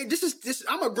teenage. This.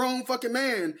 I'm a grown fucking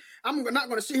man. I'm not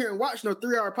going to sit here and watch no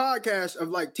 3-hour podcast of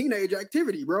like teenage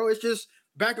activity, bro. It's just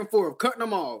back and forth, cutting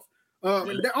them off.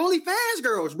 They're OnlyFans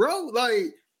girls, bro.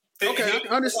 Like, okay, I can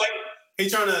understand. Like,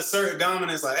 he's trying to assert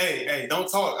dominance. Like, hey, don't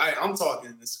talk. I'm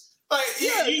talking this. Like,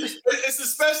 it's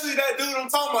especially that dude I'm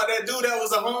talking about. That dude that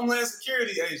was a Homeland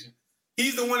Security agent.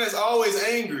 He's the one that's always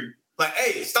angry. Like,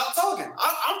 hey, stop talking.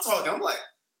 I'm talking. I'm like,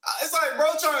 it's like,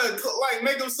 bro, trying to like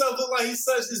make himself look like he's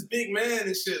such this big man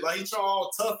and shit. Like, he's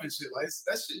all tough and shit. Like,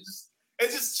 that shit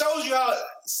just shows you how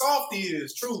soft he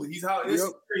is. Truly, he's how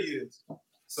insecure he is.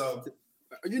 So,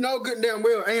 you know, good and damn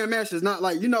well, AMS is not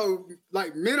like,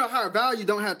 like men of higher value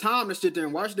don't have time to sit there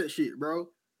and watch that shit, bro.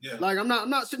 Yeah. Like, I'm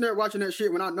not sitting there watching that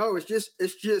shit when I know it's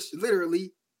just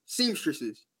literally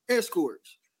seamstresses,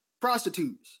 escorts,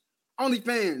 prostitutes,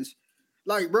 OnlyFans.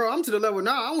 Like, bro, I'm to the level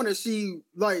now. I want to see,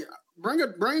 like, bring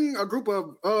a group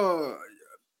of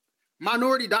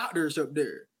minority doctors up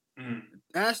there.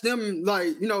 Ask them,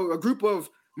 like, you know, a group of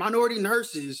minority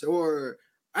nurses or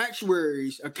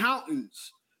actuaries,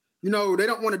 accountants. You know, they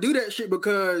don't want to do that shit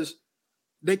because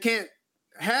they can't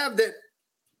have that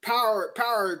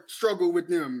power struggle with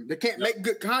them. They can't make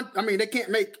good content. They can't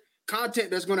make content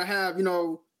that's going to have, you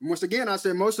know, once again, I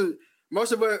said most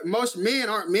men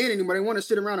aren't men anymore. They want to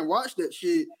sit around and watch that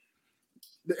shit.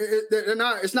 They're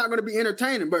not. It's not going to be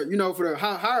entertaining. But, you know, for the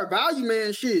higher value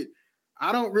man shit,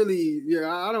 I don't want to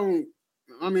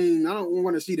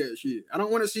see that shit. I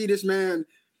don't want to see this man.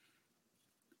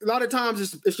 A lot of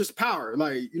times it's just power.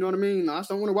 Like, you know what I mean? I just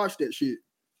don't want to watch that shit.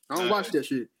 I don't watch that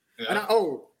shit. Yeah. And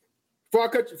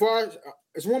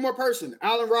it's one more person,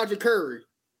 Alan Roger Curry.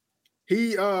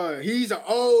 He's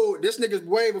this nigga's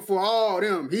way before all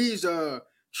them. He's a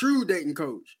true dating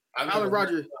coach. Alan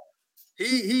Roger.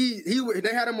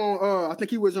 They had him on. I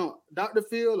think he was on Dr.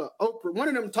 Phil or Oprah, one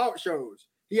of them talk shows.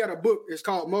 He had a book. It's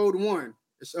called Mode One.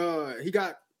 It's one of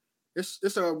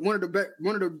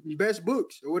the best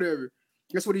books or whatever.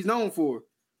 That's what he's known for.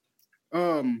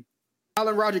 Alan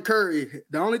Roger Curry.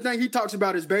 The only thing he talks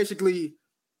about is basically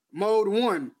Mode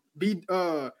One.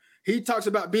 He talks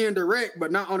about being direct,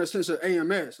 but not on a sense of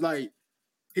AMS. Like,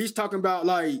 he's talking about,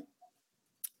 like,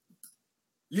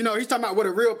 you know, he's talking about what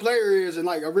a real player is, and,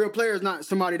 like, a real player is not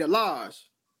somebody that lies.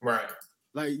 Right.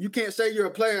 Like, you can't say you're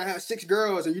a player and have 6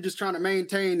 girls and you're just trying to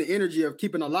maintain the energy of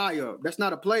keeping a lie up. That's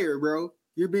not a player, bro.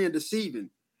 You're being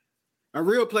deceiving. A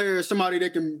real player is somebody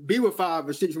that can be with 5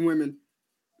 or 6 women.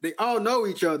 They all know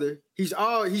each other. He's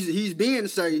being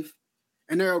safe,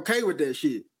 and they're okay with that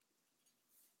shit.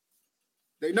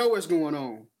 They know what's going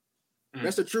on.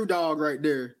 That's a true dog right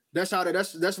there. That's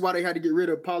why they had to get rid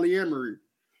of polyamory.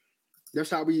 That's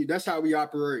how we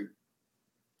operate.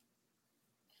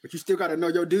 But you still got to know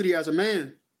your duty as a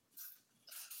man.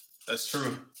 That's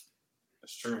true.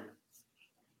 That's true.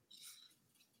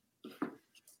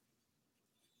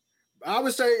 I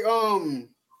would say,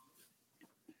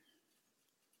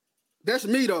 that's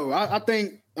me though. I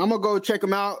think I'm gonna go check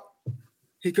him out.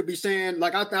 He could be saying,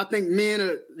 like, I think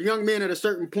young men at a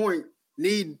certain point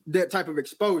need that type of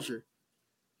exposure.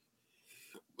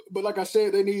 But like I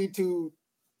said, they need to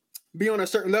be on a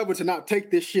certain level to not take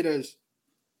this shit as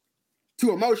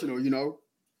too emotional, you know?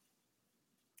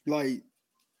 Like,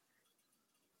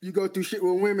 you go through shit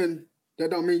with women, that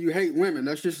don't mean you hate women.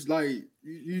 That's just like,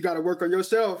 you got to work on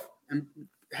yourself and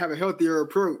have a healthier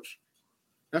approach.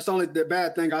 That's only the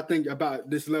bad thing I think about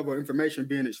this level of information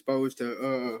being exposed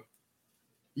to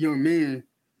young men.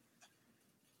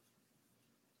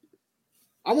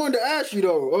 I wanted to ask you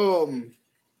though,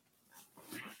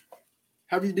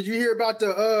 did you hear about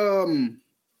the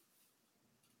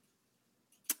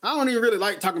I don't even really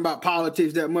like talking about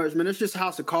politics that much, man. It's just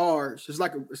House of Cards. It's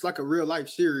like a real life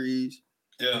series.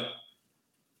 Yeah.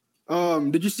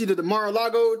 Did you see the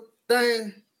Mar-a-Lago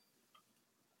thing?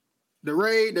 The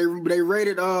raid, they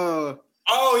raided Oh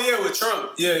yeah, with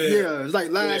Trump. Yeah. Yeah, it's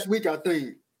like last week, I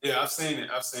think. Yeah, I've seen it.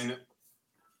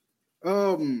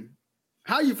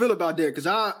 How you feel about that? Because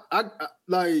I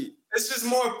like, it's just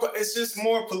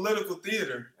more political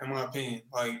theater, in my opinion.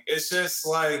 Like, they just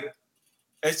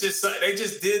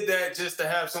did that just to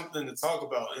have something to talk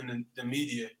about in the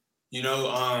media. You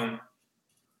know,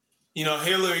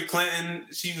 Hillary Clinton,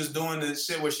 she was doing this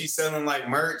shit where she's selling like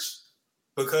merch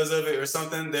because of it or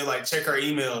something. They like check her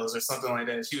emails or something like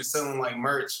that. She was selling like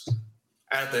merch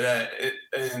after that.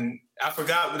 And I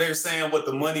forgot what they were saying, what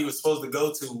the money was supposed to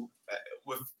go to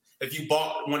if you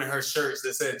bought one of her shirts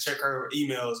that said check her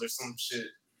emails or some shit.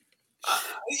 I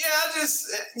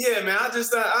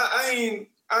ain't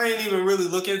even really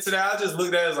look into that. I just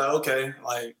looked at it as like, okay,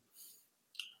 like,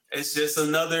 it's just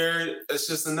another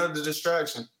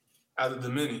distraction out of the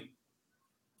many.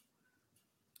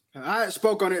 I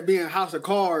spoke on it being House of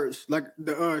Cards, like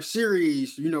the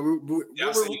series, you know.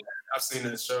 I've seen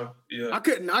that show. Yeah.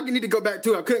 I need to go back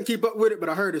to it. I couldn't keep up with it, but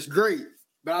I heard it's great.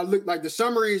 But I looked like the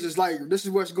summaries is like, this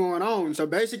is what's going on. So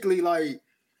basically, like,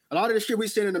 a lot of the shit we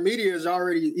see in the media is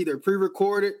already either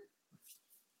pre-recorded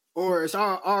or it's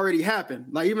already happened.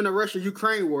 Like, even the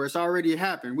Russia-Ukraine war, it's already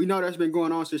happened. We know that's been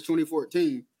going on since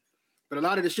 2014. But a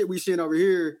lot of the shit we seeing over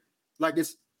here, like,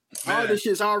 all this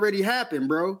shit's already happened,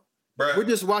 bro. Bruh. We're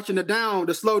just watching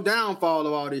the slow downfall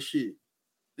of all this shit.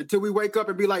 Until we wake up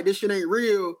and be like, this shit ain't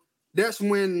real, that's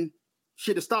when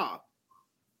shit will stop.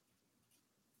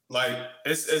 Like,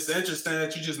 it's interesting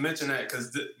that you just mentioned that,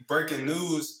 because breaking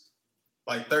news,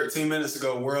 like 13 minutes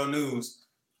ago, World News,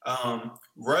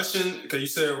 Russian, because you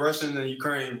said Russian and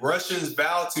Ukraine. Russians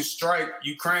vow to strike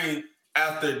Ukraine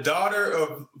after daughter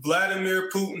of Vladimir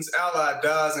Putin's ally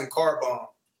dies in car bomb.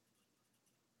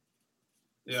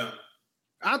 Yeah.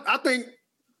 I think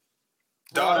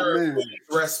daughter of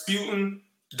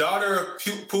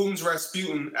Putin's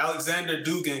Rasputin, Alexander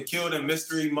Dugin, killed in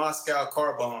mystery Moscow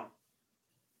car bomb.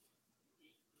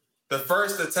 The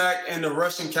first attack in the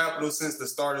Russian capital since the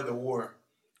start of the war.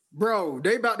 Bro,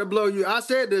 they about to blow you. I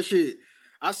said this shit.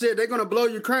 I said they're gonna blow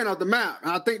Ukraine off the map.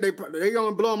 I think they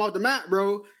gonna blow them off the map,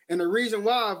 bro. And the reason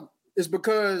why is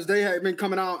because they have been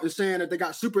coming out and saying that they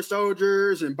got super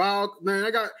soldiers and man,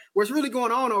 they got what's really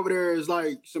going on over there is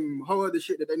like some whole other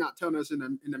shit that they're not telling us in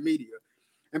the media.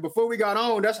 And before we got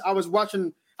on,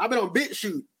 I've been on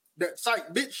BitChute, that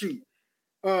site BitChute,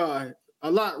 a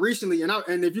lot recently.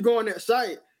 And if you go on that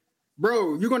site,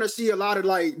 bro, you're gonna see a lot of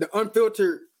like the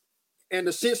unfiltered and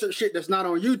the censored shit that's not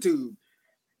on YouTube.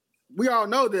 We all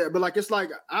know that, but like it's like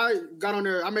I got on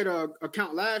there, I made an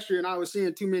account last year and I was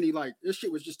seeing too many, like this shit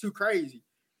was just too crazy.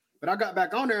 But I got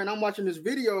back on there and I'm watching this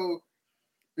video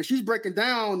and she's breaking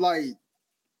down all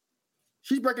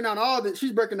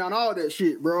that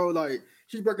shit, bro. Like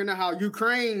she's breaking down how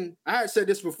Ukraine, I had said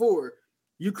this before,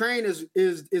 Ukraine is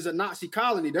a Nazi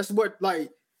colony. That's what they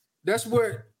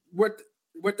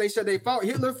said they fought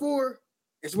Hitler for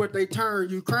is what they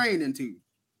turned Ukraine into.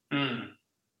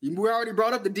 We already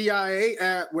brought up the DIA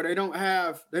app where they don't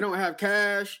have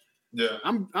cash. Yeah,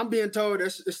 I'm being told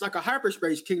it's like a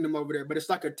hyperspace kingdom over there, but it's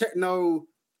like a techno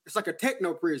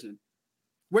prison.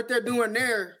 What they're doing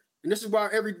there, and this is why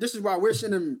we're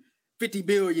sending 50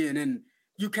 billion and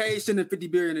UK sending 50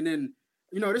 billion, and then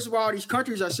this is why all these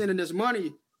countries are sending this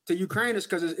money to Ukraine is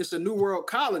because it's a new world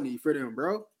colony for them,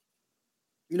 bro.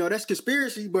 That's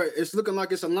conspiracy, but it's looking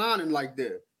like it's aligning like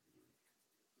that.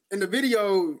 In the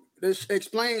video, this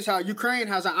explains how Ukraine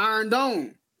has an Iron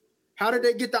Dome. How did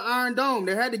they get the Iron Dome?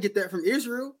 They had to get that from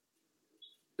Israel.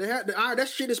 They had that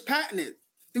shit is patented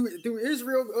through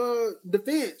Israel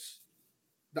defense.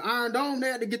 The Iron Dome, they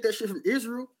had to get that shit from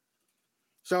Israel.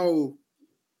 So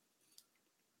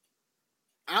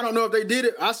I don't know if they did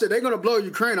it. I said they're gonna blow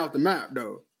Ukraine off the map,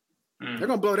 though. They're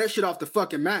gonna blow that shit off the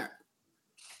fucking map.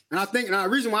 And the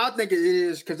reason why I think it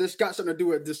is because it's got something to do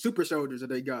with the super soldiers that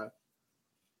they got.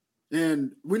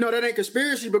 And we know that ain't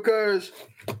conspiracy because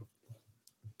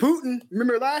Putin,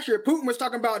 remember last year, Putin was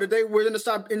talking about that they were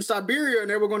in Siberia and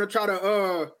they were going to try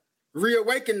to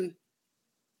reawaken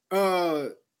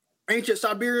ancient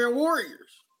Siberian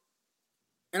warriors.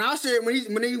 And I said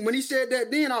when he said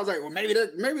that, then I was like, well, maybe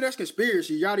that's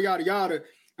conspiracy, yada yada yada.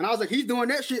 And I was like, he's doing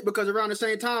that shit because around the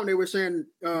same time they were saying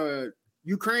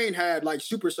Ukraine had like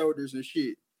super soldiers and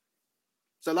shit.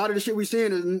 So a lot of the shit we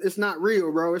seeing it's not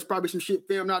real, bro. It's probably some shit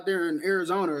filmed out there in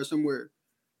Arizona or somewhere.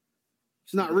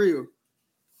 It's not real.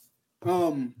 I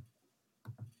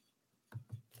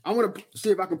want to see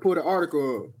if I can pull the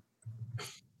article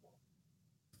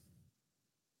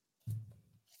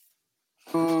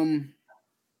up.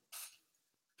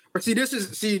 But see,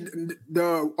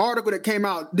 the article that came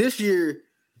out this year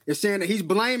is saying that he's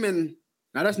blaming.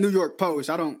 Now that's New York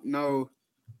Post. I don't know.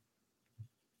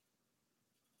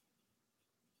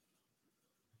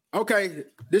 Okay,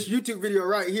 this YouTube video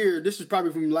right here, this is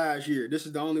probably from last year. This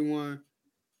is the only one.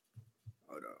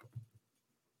 Hold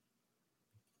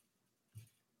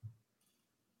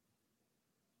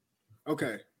on.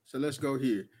 Okay, so let's go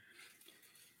here.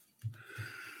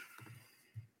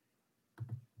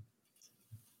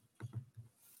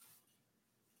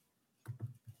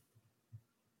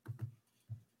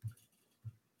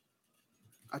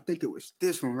 I think it was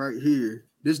this one right here.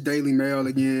 This Daily Mail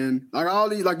again. Like all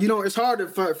these, like, it's hard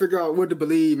to figure out what to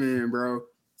believe in, bro.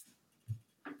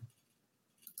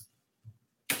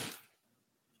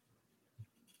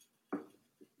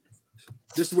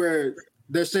 This is where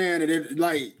they're saying that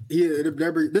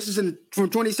this is from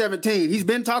 2017. He's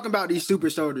been talking about these super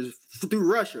soldiers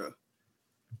through Russia.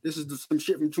 This is some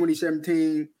shit from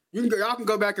 2017. Y'all can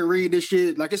go back and read this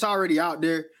shit. Like, it's already out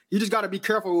there. You just got to be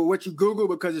careful with what you Google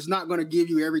because it's not going to give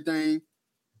you everything.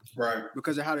 Right.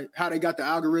 Because of how they got the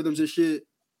algorithms and shit.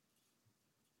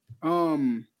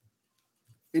 And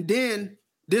then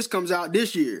this comes out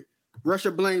this year.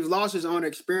 Russia blames losses on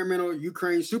experimental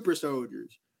Ukraine super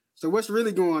soldiers. So what's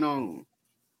really going on?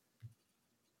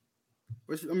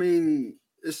 It's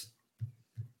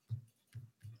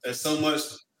there's so much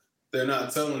they're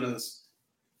not telling us.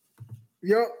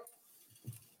 Yep.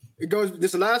 It goes. This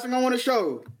is the last thing I want to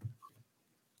show.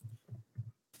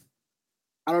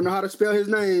 I don't know how to spell his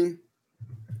name.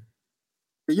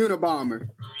 The Unabomber.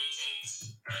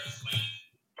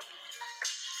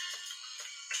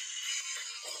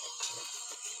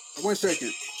 1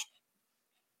 second.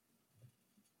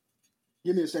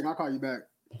 Give me a second. I'll call you back.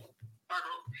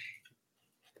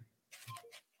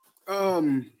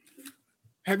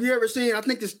 Have you ever seen? I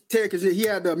think this Ted, because he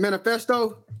had the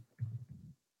manifesto.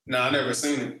 No, I never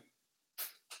seen it,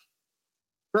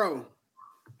 bro.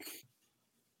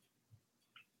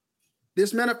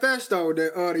 This manifesto,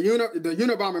 the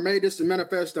Unabomber made this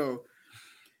manifesto.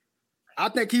 I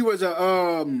think he was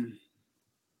a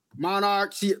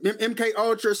monarch, MK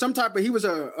Ultra, some type of. He was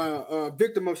a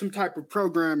victim of some type of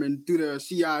programming through the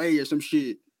CIA or some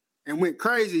shit, and went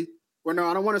crazy. Well, no,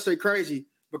 I don't want to say crazy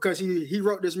because he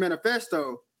wrote this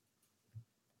manifesto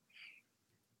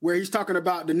where he's talking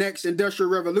about the next industrial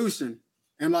revolution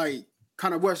and like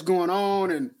kind of what's going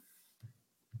on and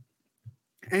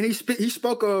he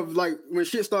spoke of like when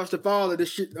shit starts to fall of this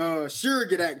shit,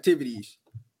 surrogate activities,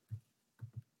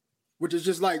 which is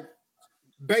just like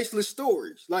baseless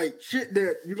stories, like shit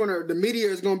that the media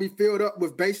is gonna be filled up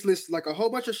with baseless, like a whole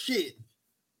bunch of shit,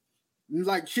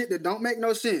 like shit that don't make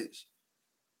no sense,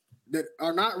 that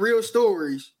are not real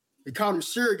stories. They call them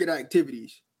surrogate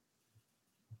activities.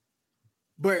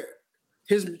 But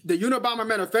the Unabomber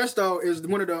Manifesto is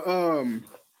one of the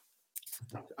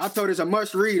I thought it's a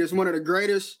must read. It's one of the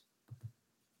greatest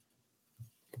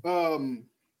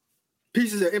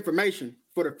pieces of information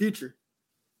for the future.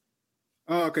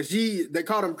 Cause they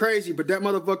called him crazy, but that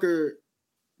motherfucker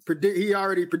he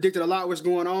already predicted a lot what's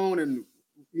going on, and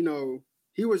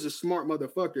he was a smart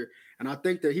motherfucker. And I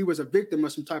think that he was a victim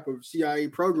of some type of CIA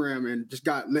program and just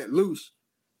got let loose.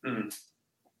 Mm-hmm.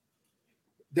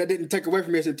 That didn't take away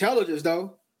from his intelligence,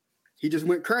 though. He just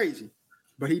went crazy,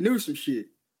 but he knew some shit.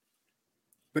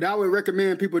 But I would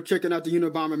recommend people checking out the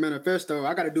Unabomber Manifesto.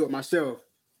 I got to do it myself.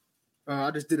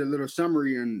 I just did a little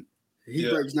summary, and he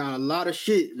breaks down a lot of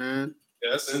shit, man.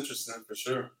 Yeah, that's interesting for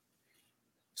sure.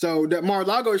 So that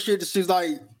Mar-a-Lago shit just is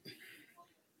like,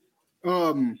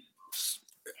 one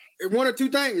or two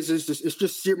things. It's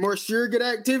just more surrogate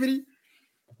activity.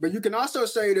 But you can also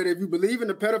say that if you believe in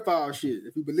the pedophile shit,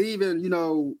 if you believe in,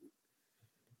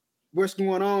 what's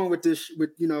going on with this,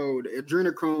 with, the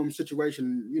adrenochrome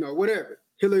situation, whatever,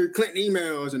 Hillary Clinton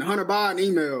emails and Hunter Biden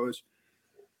emails,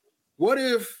 what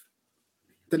if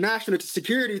the national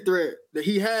security threat that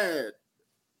he had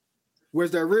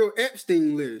was the real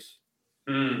Epstein list?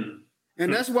 Mm.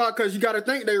 And that's why, because you got to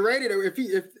think they raided it.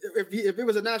 If it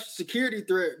was a national security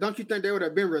threat, don't you think they would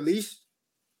have been released?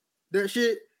 That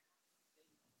shit.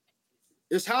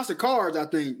 It's House of Cards, I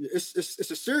think. It's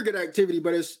a surrogate activity,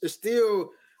 but it's still,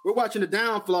 we're watching the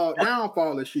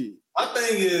downfall of shit. My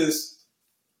thing is,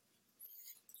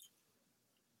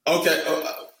 okay,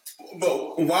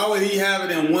 but why would he have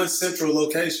it in one central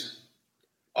location?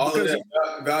 All of that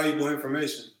valuable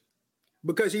information.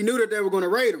 Because he knew that they were going to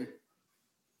raid him.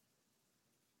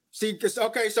 See,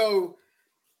 okay, so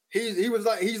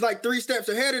he's like 3 steps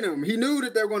ahead of them. He knew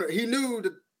that they were going to. He knew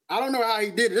that. I don't know how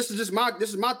he did it. This is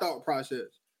my thought process.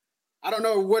 I don't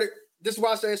know what it. This is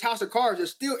why I say it's House of Cards. They're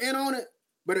still in on it,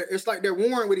 but it's like they're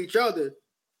warring with each other.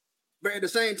 But at the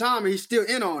same time, he's still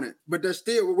in on it. But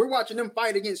we're watching them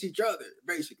fight against each other,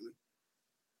 basically.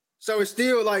 So it's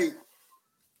still like,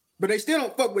 but they still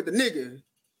don't fuck with the nigga.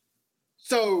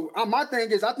 So my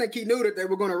thing is, I think he knew that they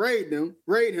were going to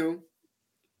raid him.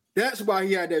 That's why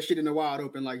he had that shit in the wild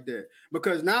open like that.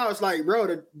 Because now it's like,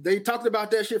 bro, they talked about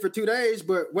that shit for 2 days,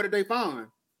 but what did they find?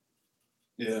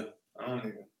 Yeah, I don't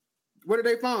even. What did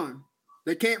they find?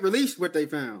 They can't release what they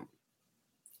found.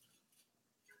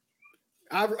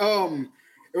 There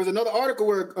was another article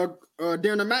where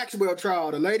during the Maxwell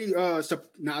trial, the lady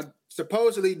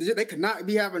supposedly they could not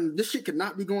be having this shit could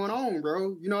not be going on,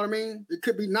 bro. You know what I mean? It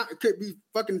could be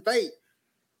fucking fake.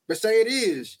 But say it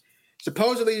is.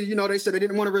 Supposedly, they said they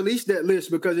didn't want to release that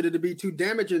list because it'd be too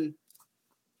damaging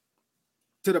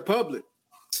to the public.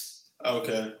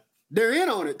 Okay. They're in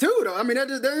on it too, though. I mean,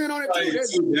 they're in on it too. Like,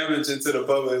 too damaging to the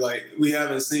public. Like, we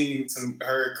haven't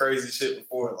heard crazy shit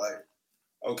before. Like,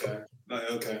 okay.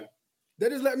 They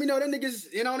just let me know that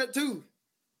niggas in on it too.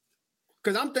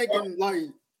 Because I'm thinking, like...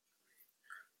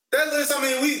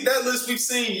 That list we've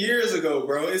seen years ago,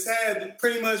 bro. It's had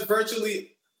pretty much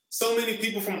virtually... so many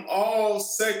people from all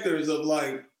sectors of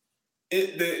like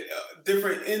the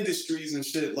different industries and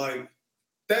shit like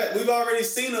that. We've already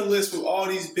seen a list with all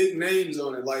these big names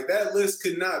on it. Like that list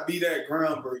could not be that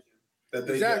groundbreaking that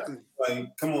they got.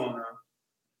 Like, come on now.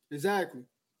 Exactly.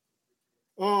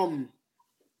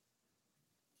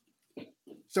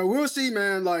 So we'll see,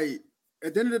 man. Like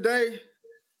at the end of the day,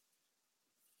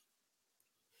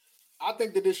 I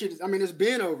think that this shit is, it's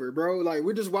been over, bro. Like,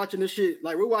 we're just watching this shit.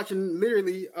 Like, we're watching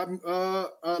literally a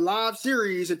live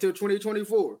series until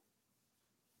 2024.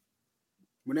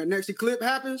 when that next eclipse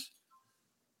happens,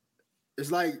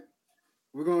 it's like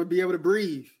we're gonna be able to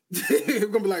breathe. We're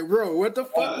gonna be like, bro, what the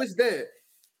fuck was that?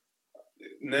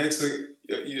 Next,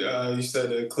 you said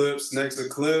the eclipse. Next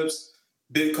eclipse,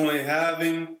 Bitcoin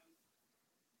halving.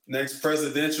 Next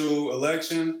presidential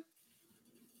election.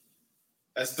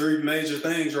 That's 3 major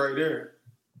things right there.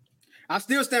 I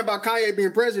still stand by Kanye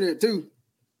being president too,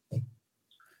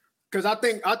 because I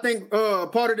think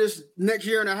part of this next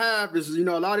year and a half is, you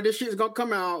know, a lot of this shit is gonna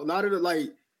come out. A lot of the like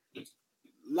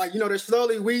you know, they're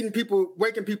slowly waking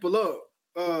people up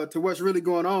to what's really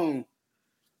going on.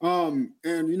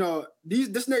 And you know,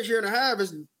 this next year and a half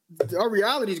is our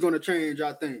reality is going to change,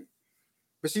 I think.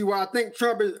 But see, where I think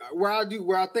Trump is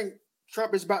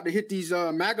about to hit these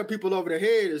MAGA people over the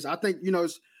head is, I think, you know,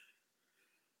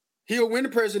 he'll win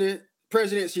the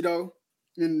presidency though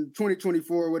in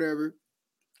 2024 or whatever.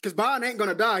 Because Biden ain't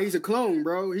gonna die. He's a clone,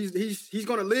 bro. He's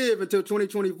gonna live until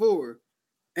 2024.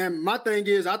 And my thing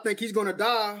is, I think he's gonna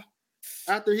die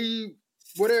after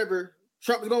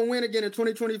Trump is gonna win again in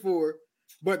 2024.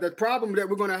 But the problem that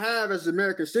we're gonna have as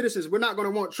American citizens, we're not gonna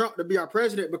want Trump to be our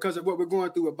president because of what we're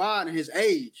going through with Biden and his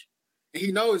age. And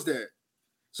he knows that.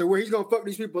 So where he's gonna fuck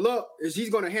these people up is he's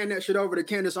gonna hand that shit over to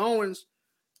Candace Owens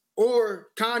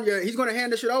or Kanye. He's gonna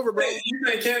hand this shit over, bro. You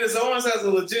think Candace Owens has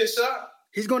a legit shot?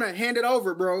 He's gonna hand it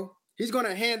over, bro. He's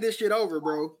gonna hand this shit over,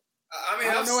 bro. I mean,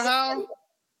 I don't know how.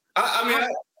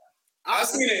 I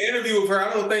seen an interview with her.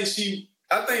 I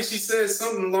think she said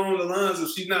something along the lines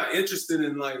of she's not interested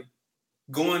in like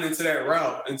going into that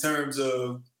route in terms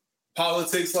of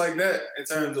politics like that, in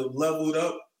terms of leveled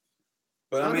up.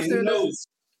 But I mean, who knows?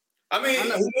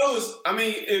 Who knows? I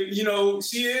mean, if, you know,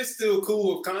 she is still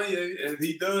cool with Kanye, and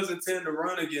he does intend to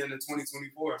run again in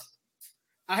 2024.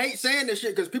 I hate saying this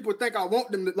shit because people think I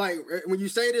want them to, like, when you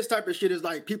say this type of shit, it's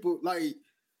like people like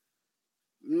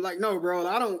no, bro.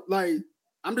 I don't like.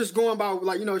 I'm just going by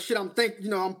like, you know, shit. I'm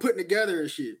putting together and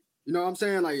shit. You know what I'm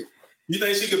saying? Like, you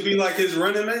think she could be like his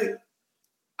running mate?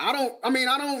 I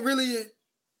don't really.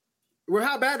 With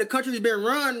how bad the country's been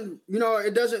run, you know,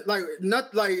 it doesn't like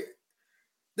not like.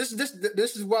 This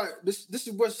is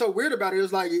what's so weird about it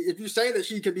is like, if you say that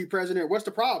she could be president, what's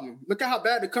the problem? Look at how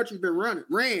bad the country's been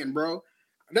ran, bro.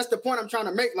 That's the point I'm trying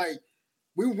to make. Like,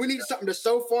 we need something that's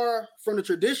so far from the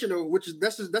traditional, which is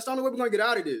that's the only way we're gonna get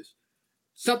out of this.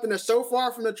 Something that's so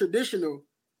far from the traditional,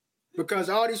 because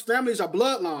all these families are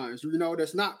bloodlines, you know,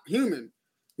 that's not human.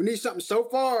 We need something so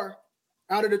far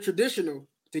out of the traditional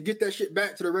to get that shit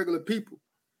back to the regular people.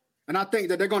 And I think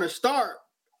that they're gonna start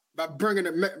by bringing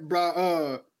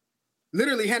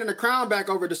literally handing the crown back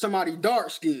over to somebody dark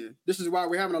skinned. This is why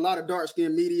we're having a lot of dark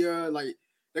skinned media. Like,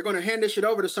 they're gonna hand this shit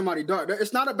over to somebody dark.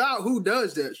 It's not about who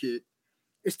does that shit.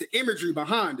 It's the imagery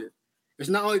behind it. It's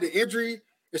not only the imagery,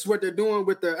 it's what they're doing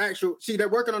with the actual. See, they're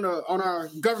working on our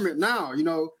government now. You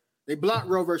know, they blocked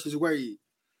Roe versus Wade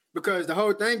because the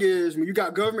whole thing is when you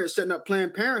got government setting up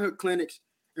Planned Parenthood clinics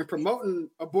and promoting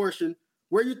abortion,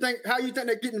 how you think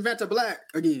they're getting Vanta Black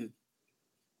again?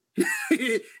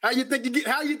 How you think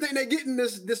they're getting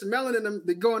this melanin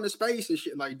to go into space and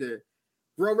shit like that?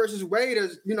 Roe versus Wade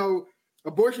is, you know,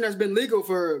 abortion has been legal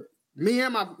for me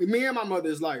and my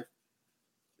mother's life.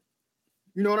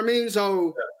 You know what I mean?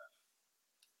 So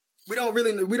we don't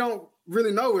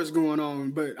really know what's going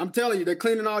on, but I'm telling you, they're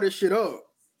cleaning all this shit up.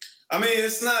 I mean,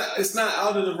 it's not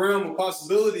out of the realm of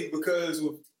possibility because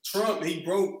with Trump, he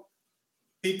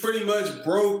pretty much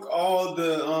broke all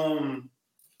the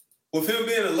with him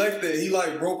being elected, he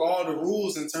like broke all the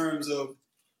rules in terms of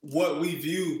what we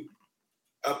view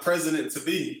a president to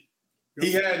be.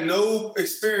 He had no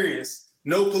experience,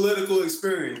 no political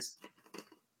experience.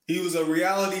 He was a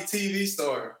reality TV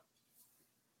star.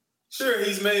 Sure,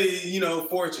 he's made, you know,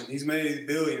 fortune. He's made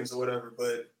billions or whatever,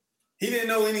 but he didn't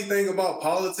know anything about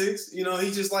politics. You know,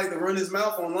 he just liked to run his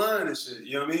mouth online and shit.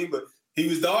 You know what I mean? But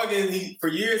for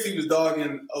years he was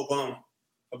dogging Obama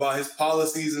about his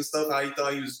policies and stuff, how he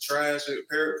thought he was trash at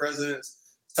presidents.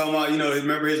 Talking about, you know,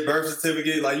 remember his birth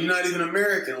certificate, like, you're not even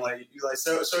American. Like, you like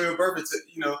show your birth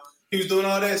certificate, you know. He was doing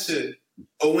all that shit.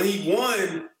 But when he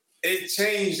won, it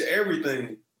changed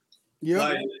everything. Yeah.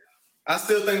 Like, I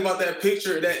still think about that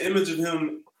picture, that image of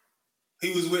him.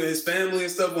 He was with his family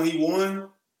and stuff when he won. And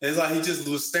it's like he just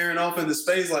was staring off into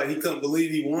space like he couldn't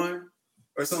believe he won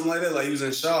or something like that. Like he was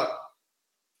in shock.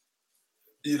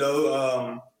 You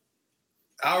know,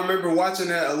 I remember watching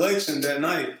that election that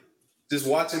night, just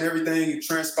watching everything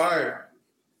transpire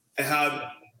and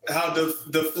how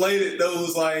deflated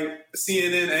those like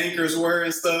CNN anchors were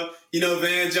and stuff. You know,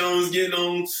 Van Jones getting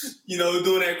on, you know,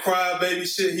 doing that cry baby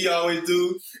shit he always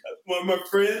do. My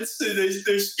friends,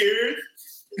 they're scared.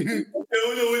 They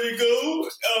don't know where to go.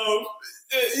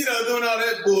 Doing all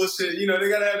that bullshit. You know, they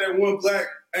gotta have that one black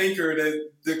anchor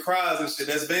that cries and shit.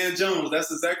 That's Van Jones.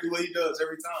 That's exactly what he does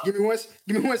every time. Give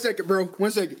me 1 second, bro.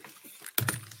 1 second.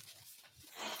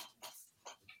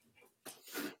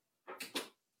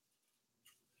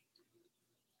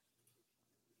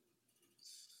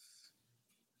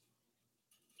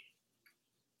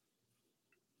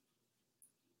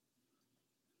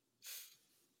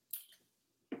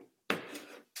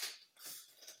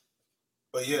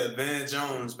 But yeah, Van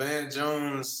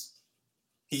Jones,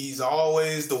 he's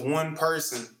always the one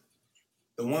person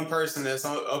that's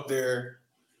up there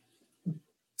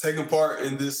taking part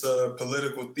in this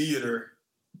political theater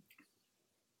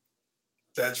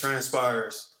that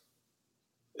transpires.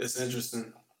 It's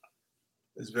interesting.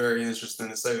 It's very interesting,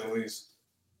 to say the least.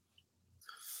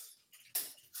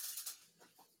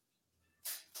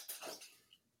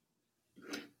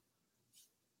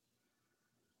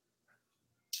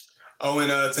 Oh,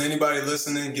 and to anybody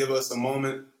listening, give us a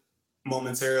moment.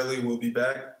 Momentarily, we'll be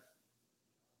back.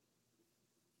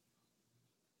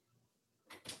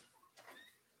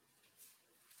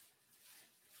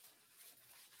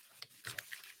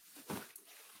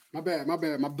 My bad.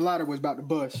 My bladder was about to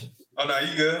bust. Oh, no,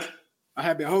 you good? I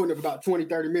had been holding it for about 20,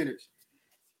 30 minutes.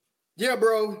 Yeah,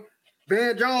 bro.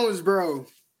 Van Jones, bro.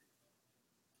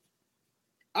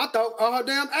 I thought a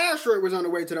damn asteroid was on the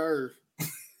way to the Earth.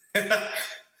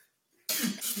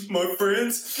 My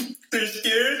friends, they're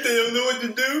scared. They don't know what to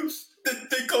do.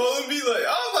 They calling me like, I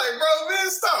was like, bro, man,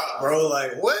 stop, bro.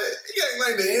 Like, what? You act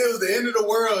like it was the end of the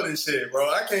world and shit, bro.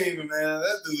 I can't even, man.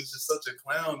 That dude's just such a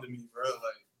clown to me, bro.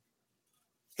 Like,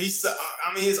 it's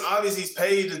obvious he's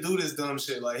paid to do this dumb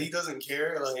shit. Like, he doesn't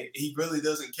care. Like, he really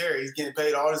doesn't care. He's getting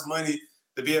paid all this money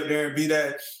to be up there and be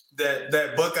that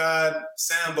buck-eyed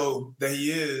Sambo that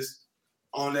he is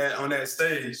on that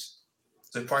stage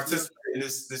to participate in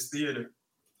this theater.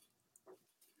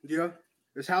 Yeah,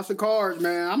 it's House of Cards,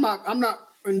 man. I'm not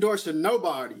endorsing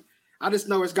nobody. I just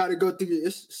know it's got to go through.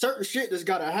 It's certain shit that's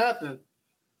got to happen,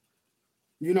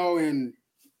 you know, and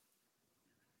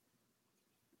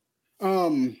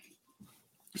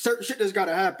certain shit that's got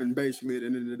to happen. Basically, at the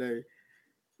end of the day,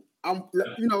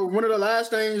 one of the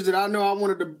last things that I know I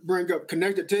wanted to bring up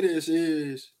connected to this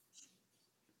is,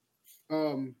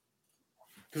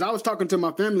 because I was talking to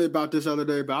my family about this the other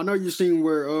day, but I know you seen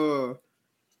where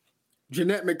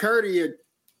Jeanette McCurdy had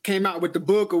came out with the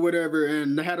book or whatever,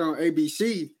 and they had it on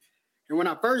ABC. And when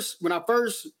I first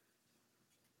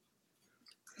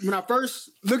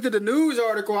looked at the news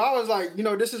article, I was like,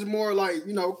 this is more like,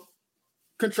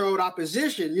 controlled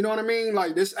opposition. You know what I mean?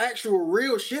 Like this actual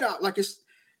real shit out. Like it's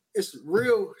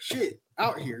real shit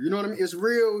out here. You know what I mean? It's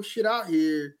real shit out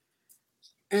here.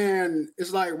 And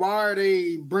it's like, why are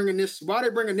they bringing this to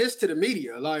the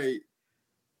media? Like,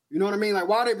 you know what I mean? Like,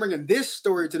 why are they bringing this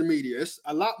story to the media? It's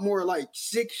a lot more like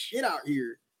sick shit out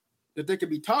here that they could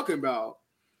be talking about.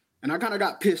 And I kind of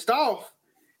got pissed off.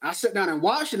 I sat down and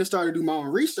watched it and started to do my own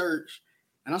research.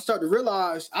 And I started to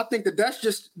realize, I think that that's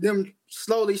just them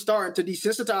slowly starting to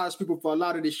desensitize people for a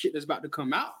lot of this shit that's about to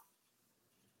come out.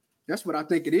 That's what I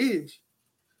think it is.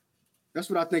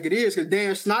 Because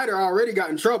Dan Snyder already got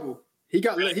in trouble. He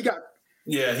got.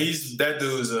 Yeah, that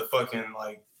dude's a fucking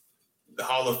like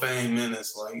Hall of Fame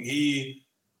menace. Like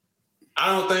I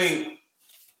don't think,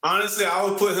 honestly, I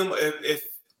would put him, if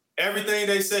everything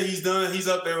they say he's done, he's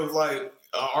up there with like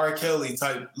R. Kelly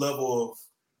type level of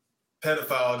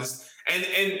pedophile.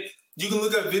 And you can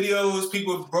look up videos,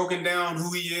 people have broken down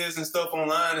who he is and stuff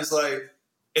online. It's like,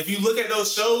 if you look at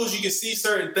those shows, you can see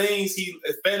certain things,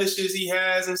 fetishes he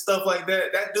has and stuff like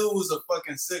that. That dude was a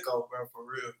fucking sicko, bro, for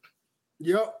real.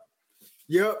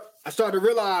 Yep. I started to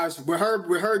realize with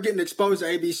her getting exposed to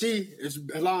ABC, it's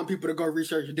allowing people to go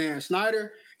research Dan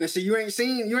Snyder. And see, you ain't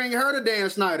heard of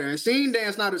Dan Snyder and seen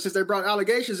Dan Snyder since they brought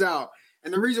allegations out.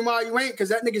 And the reason why you ain't, because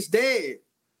that nigga's dead.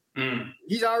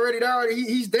 He's already there.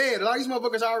 He's dead. A lot of these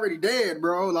motherfuckers are already dead,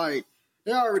 bro. Like,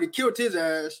 they already killed his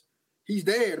ass. He's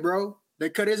dead, bro. They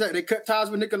cut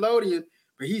ties with Nickelodeon,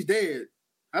 but he's dead.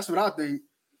 That's what I think.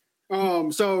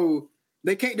 So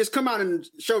they can't just come out and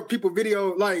show people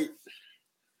video like,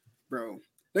 bro.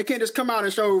 They can't just come out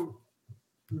and show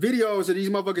videos of these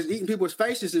motherfuckers eating people's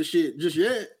faces and shit just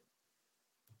yet.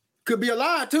 Could be a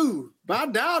lie too, but I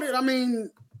doubt it. I mean,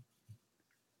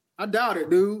 I doubt it,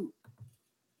 dude.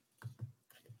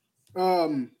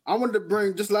 I wanted to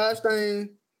bring just last thing.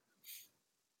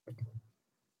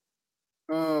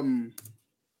 All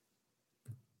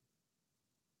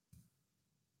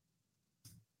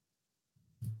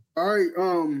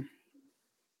right.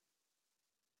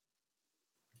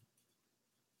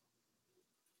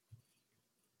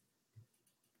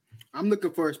 I'm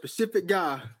looking for a specific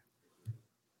guy.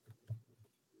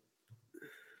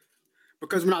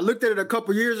 Because when I looked at it a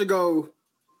couple years ago,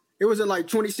 it was in like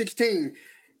 2016.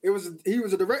 He was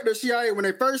a director of CIA when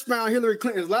they first found Hillary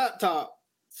Clinton's laptop,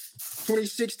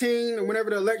 2016, or whenever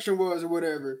the election was or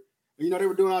whatever. You know, they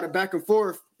were doing all the back and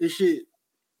forth and shit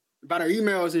about her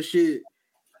emails and shit.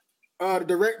 The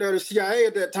director of the CIA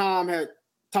at that time had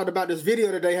talked about this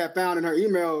video that they had found in her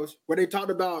emails where they talked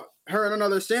about her and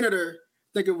another senator.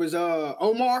 I think it was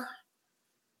Omar.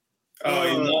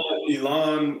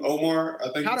 Ilhan Omar,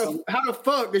 I think. How the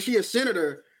fuck is she a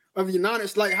senator of the United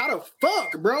States? Like, how the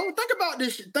fuck, bro? Think about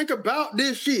this shit. Think about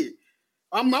this shit.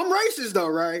 I'm racist though,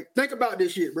 right? Think about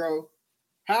this shit, bro.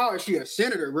 How is she a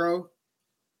senator, bro?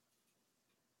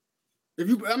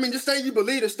 Just say you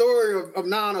believe the story of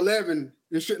 9/11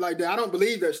 and shit like that. I don't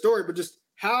believe that story, but just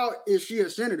how is she a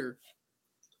senator?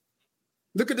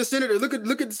 Look at the senator.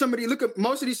 Look at somebody. Look at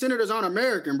most of these senators aren't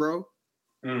American, bro.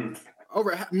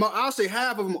 I'll say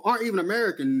half of them aren't even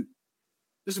American.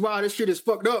 This is why this shit is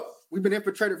fucked up. We've been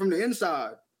infiltrated from the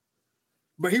inside.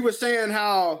 But he was saying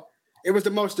how it was the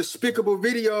most despicable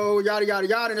video, yada, yada,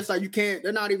 yada. And it's like,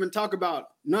 they're not even talking about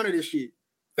none of this shit.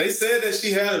 They said that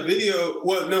she had a video.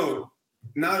 Well, no,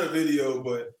 not a video,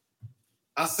 but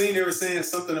I seen they were saying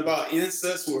something about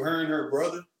incest with her and her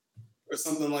brother or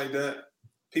something like that.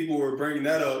 People were bringing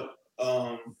that up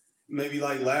maybe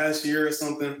like last year or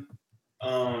something.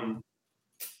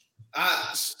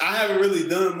 I haven't really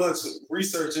done much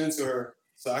research into her,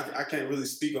 so I can't really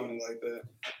speak on it like that.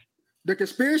 The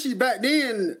conspiracy back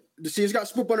then, it's got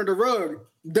swooped under the rug.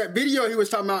 That video he was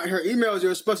talking about in her emails, it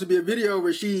was supposed to be a video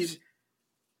where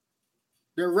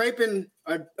they're raping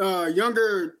a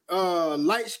younger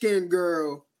light-skinned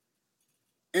girl,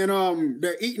 and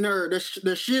they're eating her, they're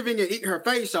shivving and eating her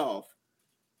face off.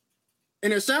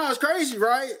 And it sounds crazy,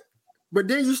 right? But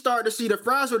then you start to see the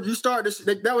frazzle.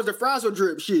 That was the frazzle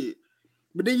drip shit.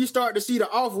 But then you start to see the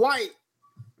off-white.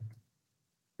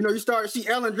 You know, you start to see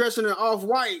Ellen dressing in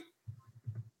off-white.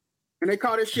 And they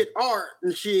call this shit art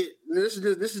and shit. And this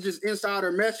is just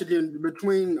insider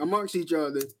messaging amongst each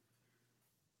other.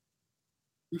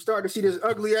 You start to see this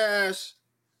ugly ass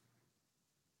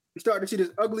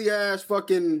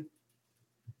fucking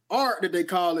art that they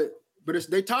call it. But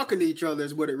they talking to each other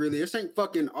is what it really is. This ain't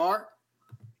fucking art.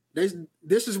 This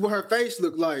is what her face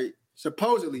looked like,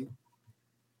 supposedly.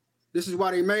 This is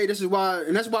why and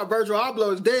that's why Virgil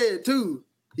Abloh is dead too.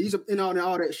 He's in all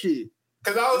that shit.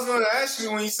 Because I was going to ask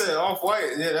you when you said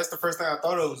off-white. Yeah, that's the first thing I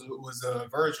thought of was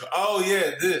Virgil. Oh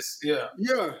yeah, yeah.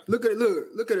 Yeah, look at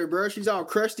her, bro. She's all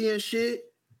crusty and shit.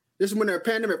 This is when the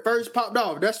pandemic first popped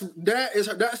off. That's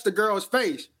the girl's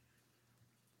face.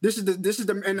 This is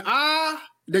the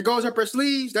that goes up her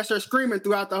sleeves. That's her screaming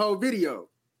throughout the whole video.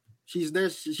 She's there.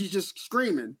 She's just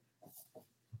screaming.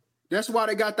 That's why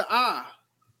they got the eye.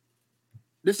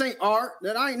 This ain't art.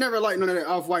 That I ain't never liked none of that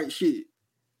off-white shit.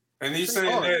 And he's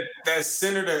saying that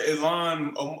Senator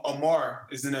Ilhan Omar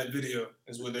is in that video,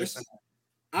 is what they're saying.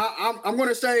 I'm going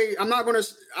to say, I'm not going to,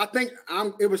 I think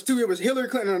it was Hillary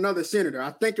Clinton and another senator.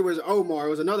 I think it was Omar.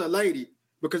 It was another lady.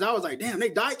 Because I was like, damn, they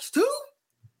dykes too?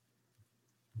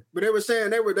 But they were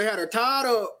saying they had her tied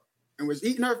up and was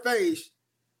eating her face.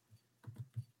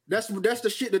 That's the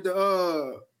shit that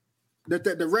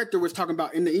the director was talking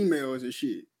about in the emails and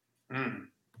shit.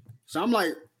 So I'm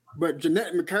like, but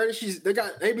Jeanette McCurdy, they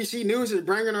got ABC News is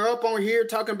bringing her up on here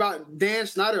talking about Dan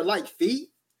Snyder like feet.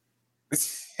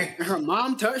 And her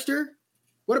mom touched her.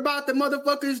 What about the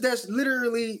motherfuckers that's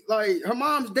literally like her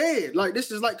mom's dead? Like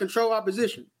this is like control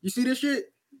opposition. You see this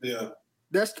shit? Yeah.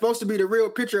 That's supposed to be the real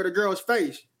picture of the girl's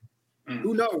face.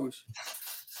 Who knows?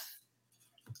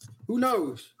 Who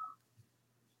knows?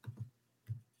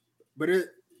 But is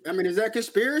that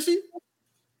conspiracy?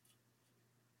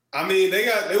 I mean, they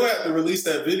would have to release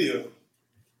that video.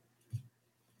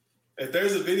 If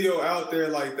there's a video out there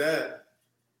like that,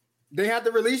 they have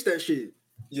to release that shit.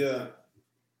 Yeah.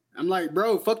 I'm like,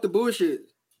 bro, fuck the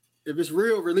bullshit. If it's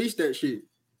real, release that shit.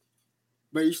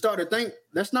 But you start to think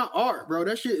that's not art, bro.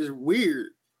 That shit is weird.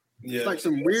 Yeah, it's like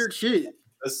some weird shit.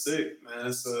 That's sick, man.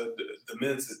 It's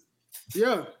demented.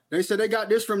 Yeah, they said they got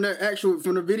this from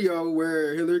the video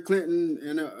where Hillary Clinton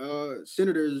and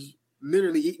senators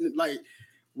literally eating. Like,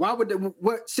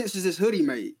 what sense is this hoodie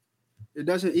made? It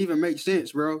doesn't even make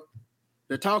sense, bro.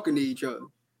 They're talking to each other.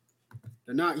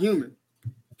 They're not human.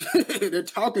 They're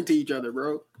talking to each other,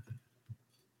 bro.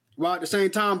 While at the same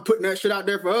time putting that shit out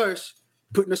there for us,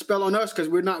 putting a spell on us because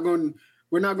we're not going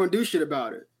to do shit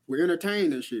about it. We're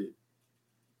entertained and shit.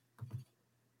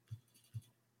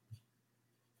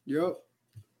 Yep.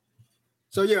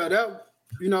 So yeah, that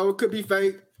it could be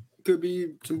fake, it could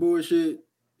be some bullshit.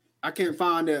 I can't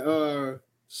find that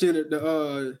Senate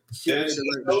the CIA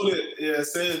director. It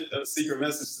said a secret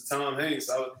message to Tom Hanks.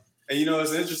 And you know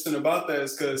what's interesting about that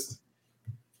is because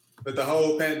with the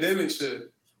whole pandemic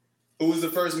shit, who was the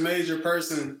first major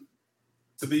person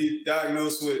to be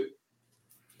diagnosed with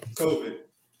COVID?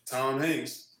 Tom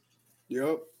Hanks.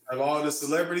 Yep. Of all the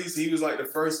celebrities, he was like the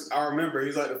first. I remember he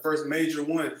was like the first major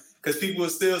one because people were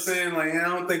still saying like, I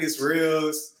don't think it's real.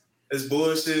 It's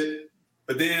bullshit.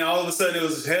 But then all of a sudden it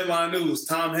was headline news: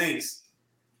 Tom Hanks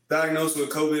diagnosed with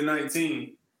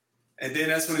COVID-19, and then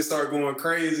that's when it started going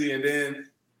crazy. And then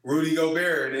Rudy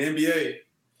Gobert in the NBA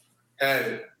had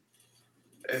it.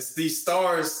 It's these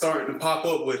stars starting to pop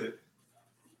up with it.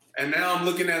 And now I'm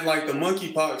looking at like the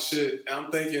monkeypox shit. And I'm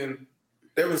thinking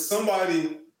there was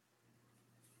somebody.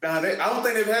 Now, I don't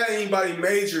think they've had anybody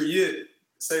major yet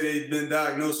say they've been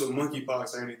diagnosed with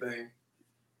monkeypox or anything.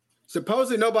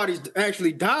 Supposedly nobody's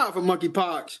actually died from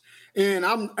monkeypox, and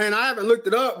I haven't looked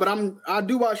it up, but I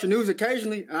do watch the news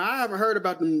occasionally, and I haven't heard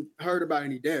about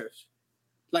any deaths,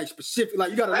 like specific.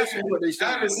 Like you got to listen to what they say.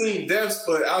 I haven't seen deaths,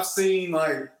 but I've seen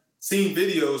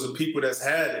videos of people that's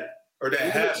had it or that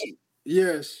have it.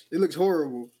 Yes, it looks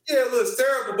horrible. Yeah, it looks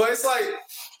terrible, but it's like.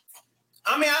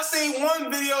 I mean, I seen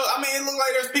one video. I mean, it looked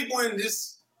like there's people in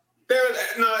just there.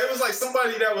 No, it was like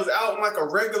somebody that was out in like a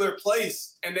regular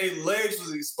place and their legs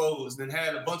was exposed and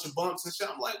had a bunch of bumps and shit.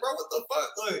 I'm like, bro, what the fuck?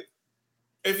 Like,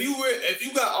 if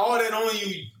you got all that on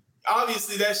you,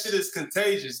 obviously that shit is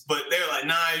contagious. But they're like,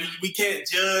 nah, we can't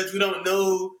judge. We don't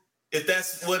know if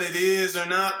that's what it is or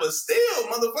not. But still,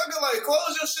 motherfucker, like,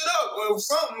 close your shit up or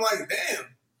something. Like,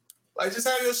 damn, like just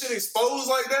have your shit exposed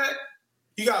like that.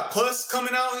 You got pus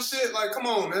coming out and shit. Like, come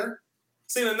on, man.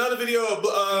 Seen another video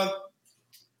of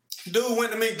dude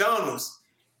went to McDonald's.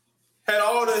 He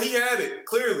had it,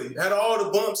 clearly. Had all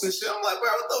the bumps and shit. I'm like, bro,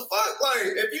 what the fuck?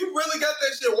 Like, if you really got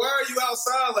that shit, why are you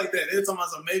outside like that? They're talking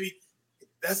about maybe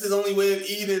that's his only way of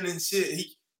eating and shit.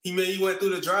 He went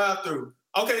through the drive-thru.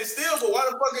 Okay, still, but why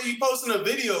the fuck are you posting a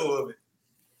video of it?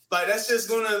 Like, that's just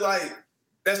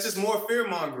more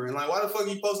fear-mongering. Like, why the fuck are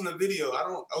you posting a video?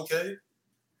 Okay.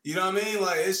 You know what I mean?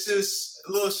 Like, it's just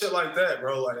a little shit like that,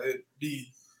 bro. Like,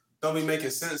 don't be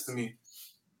making sense to me.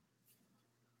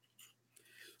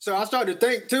 So I started to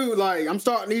think, too, like, I'm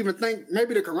starting to even think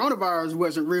maybe the coronavirus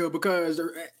wasn't real because,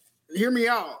 hear me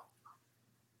out,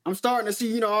 I'm starting to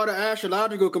see, all the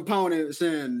astrological components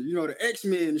and, the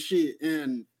X-Men shit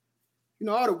and,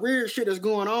 all the weird shit that's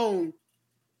going on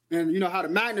and, how the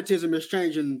magnetism is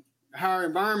changing, how our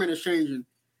environment is changing.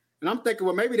 And I'm thinking,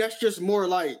 well, maybe that's just more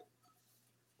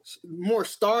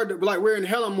we're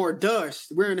inhaling more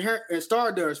dust. We're in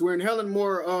stardust. We're inhaling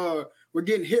more. We're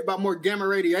getting hit by more gamma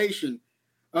radiation.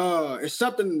 It's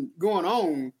something going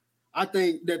on. I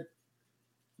think that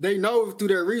they know through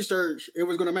their research it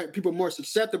was going to make people more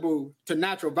susceptible to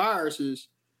natural viruses,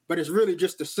 but it's really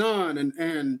just the sun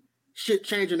and shit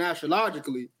changing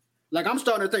astrologically. Like I'm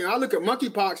starting to think. I look at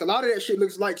monkeypox. A lot of that shit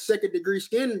looks like second-degree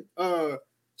skin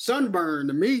sunburn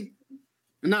to me.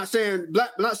 I'm not saying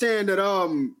that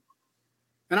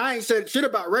and I ain't said shit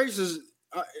about races.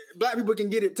 Black people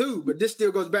can get it too, but this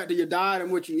still goes back to your diet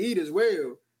and what you eat as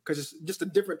well, because it's just a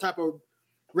different type of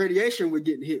radiation we're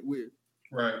getting hit with.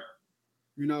 Right.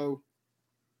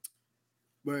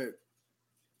 But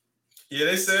yeah,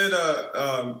 they said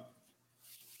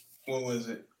what was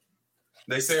it?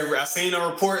 They said I seen a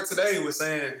report today was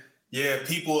saying, yeah,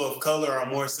 people of color are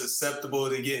more susceptible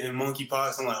to getting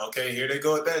monkeypox. I'm like, okay, here they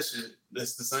go with that shit.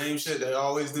 That's the same shit they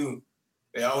always do.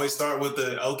 They always start with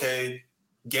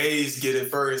gays get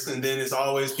it first, and then it's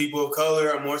always people of color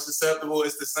are more susceptible.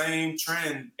 It's the same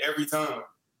trend every time.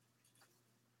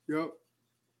 Yep.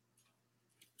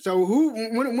 So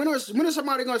when is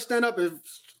somebody gonna stand up and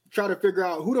try to figure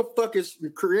out who the fuck is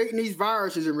creating these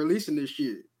viruses and releasing this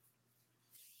shit?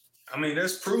 I mean,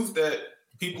 there's proof that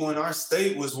people in our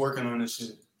state was working on this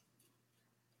shit.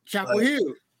 Chapel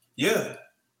Hill. Yeah.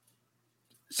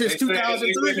 Since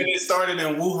 2003. It started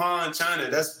in Wuhan,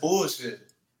 China. That's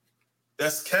bullshit.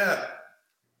 That's cap.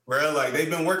 Bro, like, they've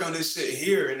been working on this shit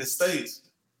here in the States.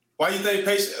 Why you think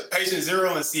Patient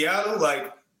Zero in Seattle?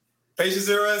 Like, Patient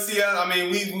Zero in Seattle? I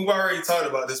mean, we've already talked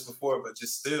about this before, but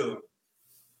just still.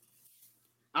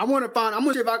 I'm gonna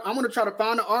try to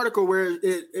find an article where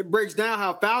it breaks down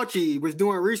how Fauci was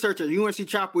doing research at UNC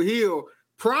Chapel Hill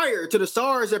prior to the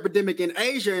SARS epidemic in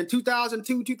Asia in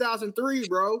 2002, 2003,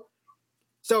 bro.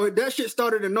 So that shit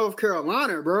started in North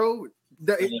Carolina, bro.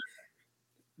 That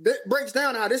breaks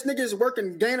down how this nigga is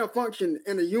working gain of function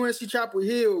in the UNC Chapel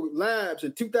Hill labs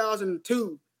in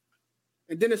 2002.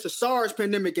 And then it's a SARS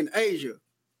pandemic in Asia.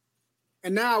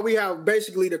 And now we have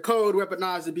basically the code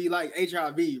weaponized to be like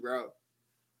HIV, bro.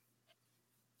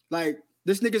 Like,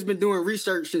 this nigga's been doing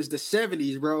research since the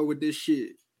 70s, bro, with this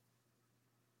shit.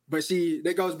 But see,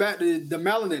 that goes back to the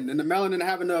melanin, and the melanin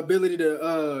having the ability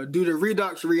to do the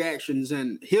redox reactions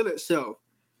and heal itself.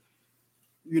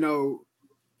 You know,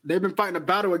 they've been fighting a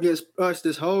battle against us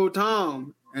this whole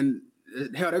time. And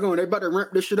hell, they about to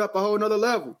ramp this shit up a whole nother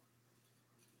level.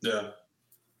 Yeah.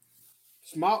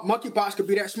 Monkeypox could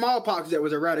be that smallpox that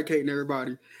was eradicating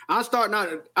everybody. I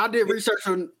did research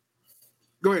on.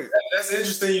 Go ahead. That's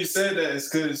interesting you said that, is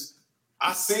because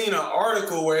I seen an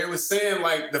article where it was saying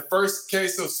like the first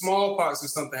case of smallpox or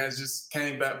something has just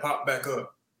popped back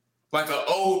up. Like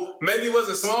maybe it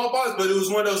wasn't smallpox, but it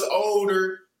was one of those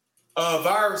older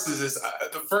viruses.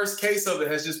 The first case of it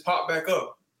has just popped back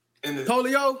up.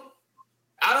 Polio?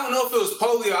 I don't know if it was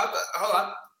polio.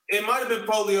 It might have been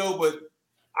polio, but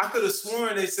I could have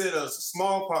sworn they said a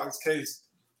smallpox case.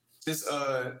 Just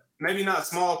maybe not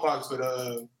smallpox, but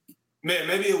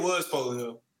maybe it was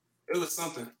polio. It was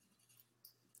something.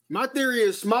 My theory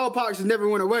is smallpox has never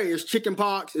went away. It's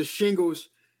chickenpox, it's shingles,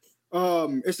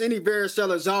 it's any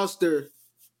varicella zoster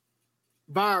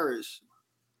virus.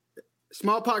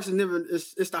 Smallpox is never.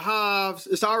 It's the hives.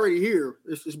 It's already here.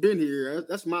 It's been here.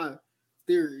 That's my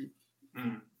theory.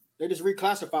 Mm. They just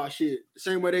reclassify shit the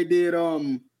same way they did.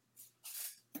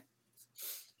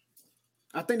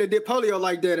 I think they did polio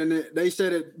like that, and they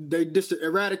said they just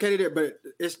eradicated it, but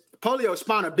it's polio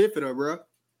spina bifida, bro.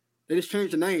 They just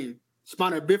changed the name.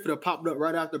 Spina bifida popped up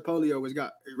right after polio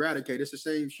got eradicated. It's the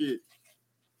same shit.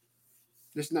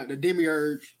 It's not the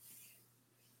demiurge.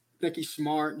 I think he's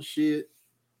smart and shit.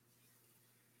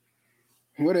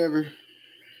 Whatever.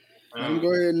 Let him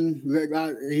go ahead and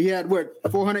he had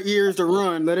 400 years to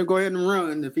run. Let him go ahead and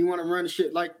run. If he want to run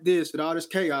shit like this with all this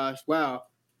chaos, wow.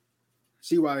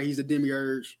 See why he's a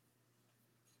demiurge.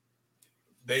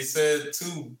 They said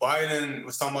too, Biden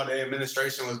was talking about the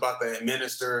administration was about to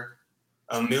administer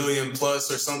 1 million plus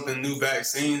or something new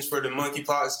vaccines for the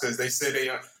monkeypox, because they said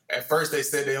at first they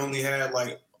said they only had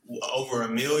like over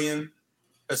 1 million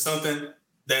or something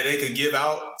that they could give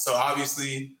out. So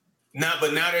obviously now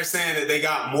they're saying that they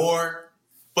got more.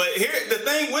 But here the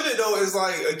thing with it though is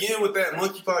like, again with that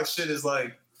monkeypox shit is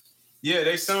like, yeah,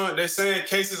 they're saying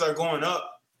cases are going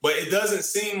up, but it doesn't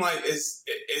seem like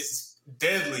it's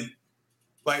deadly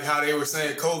like how they were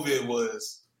saying COVID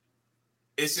was.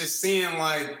 It's just seeming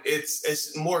like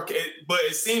it's more, but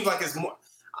it seems like it's more.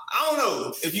 I don't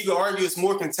know if you could argue it's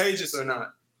more contagious or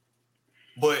not,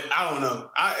 but I don't know.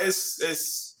 I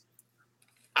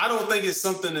don't think it's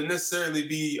something to necessarily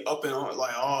be up and on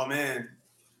like, oh man,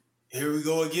 here we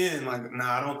go again. Like,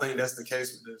 nah, I don't think that's the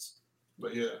case with this.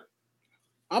 But yeah,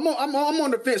 I'm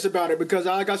on the fence about it because,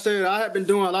 like I said, I have been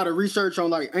doing a lot of research on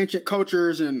like ancient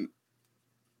cultures and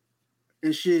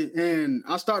shit, and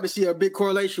I start to see a big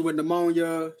correlation with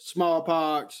pneumonia,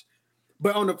 smallpox.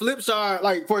 But on the flip side,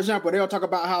 like for example, they'll talk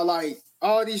about how like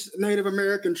all these Native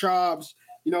American tribes,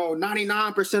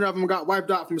 99% of them got wiped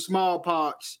out from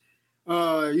smallpox.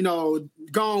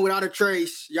 Gone without a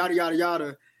trace, yada yada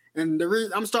yada. And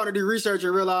I'm starting to do research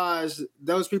and realize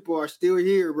those people are still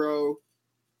here, bro.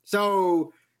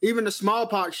 So even the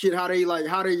smallpox shit, how they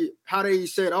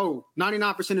said,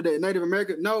 99% of the Native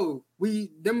American, no,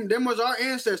 them was our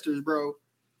ancestors, bro.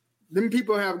 Them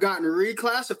people have gotten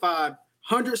reclassified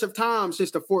hundreds of times since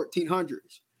the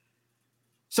 1400s.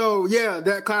 So yeah,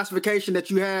 that classification that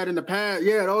you had in the past,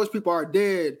 yeah, those people are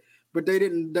dead, but they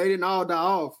didn't all die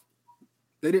off.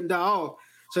 They didn't die off.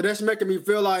 So that's making me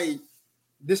feel like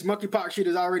this monkeypox shit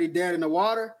is already dead in the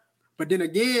water. But then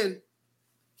again,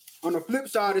 on the flip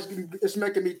side, it's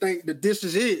making me think that this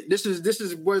is it. This is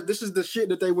the shit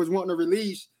that they was wanting to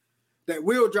release that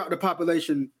will drop the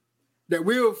population, that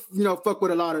will fuck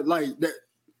with a lot of like that.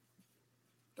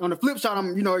 On the flip side,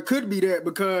 it could be that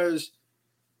because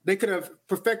they could have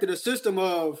perfected a system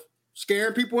of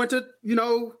scaring people into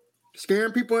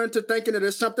thinking that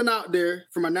there's something out there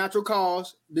from a natural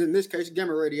cause, in this case,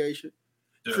 gamma radiation,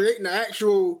 yeah. creating an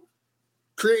actual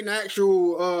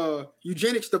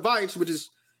eugenics device, which is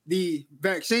the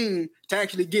vaccine, to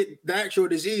actually get the actual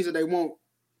disease that they want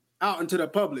out into the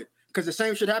public. Because the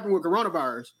same shit happened with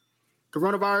coronavirus.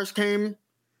 Coronavirus came,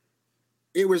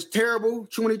 it was terrible,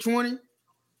 2020.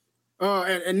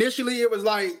 And initially it was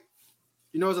like,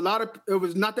 it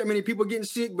was not that many people getting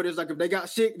sick, but it's like if they got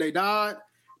sick, they died.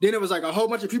 Then it was like a whole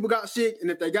bunch of people got sick, and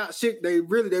if they got sick, they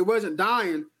wasn't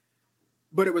dying,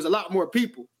 but it was a lot more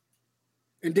people.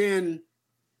 And then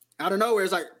out of nowhere,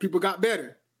 it's like people got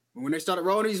better. When they started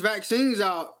rolling these vaccines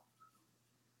out,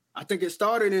 I think it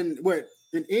started in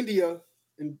India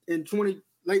in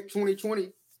late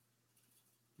 2020.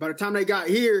 By the time they got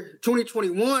here,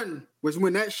 2021 was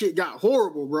when that shit got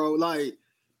horrible, bro. Like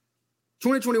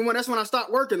 2021, that's when I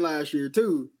stopped working last year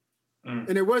too.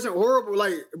 And it wasn't horrible.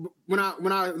 Like when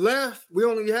I left, we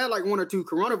only had like 1 or 2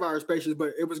 coronavirus patients,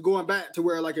 but it was going back to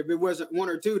where like if it wasn't 1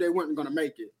 or 2, they weren't going to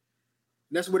make it.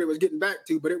 And that's what it was getting back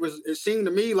to. But it seemed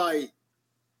to me like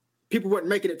people weren't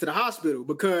making it to the hospital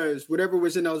because whatever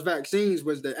was in those vaccines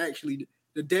was the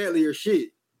deadlier shit.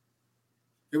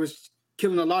 It was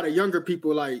killing a lot of younger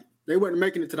people. Like they weren't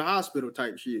making it to the hospital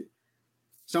type shit.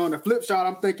 So on the flip side,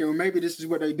 I'm thinking, well, maybe this is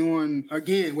what they're doing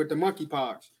again with the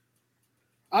monkeypox.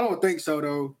 I don't think so,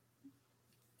 though.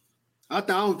 I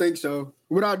don't think so.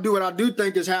 What I do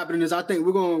think is happening is I think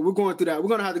we're going through that. We're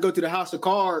gonna have to go through the house of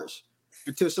cards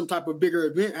until some type of bigger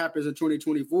event happens in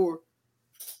 2024.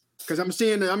 Because I'm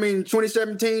seeing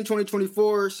 2017,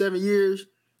 2024, 7 years,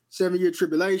 7-year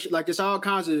tribulation. Like it's all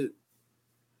kinds of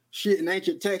shit in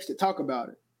ancient texts that talk about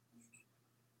it.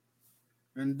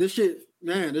 And this shit,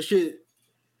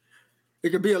 it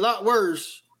could be a lot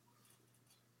worse.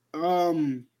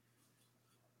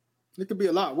 It could be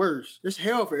a lot worse. It's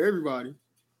hell for everybody.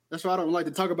 That's why I don't like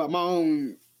to talk about my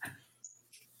own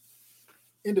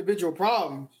individual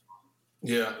problems.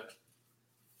 Yeah.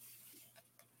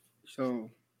 So.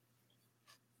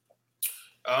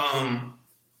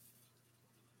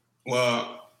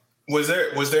 Well, was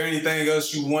there anything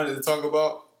else you wanted to talk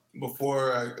about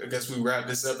before I guess we wrap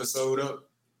this episode up?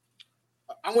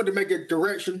 I wanted to make a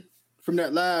correction from the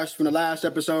last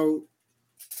episode.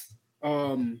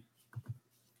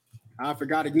 I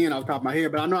forgot again off the top of my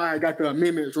head, but I know I got the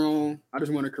amendments wrong. I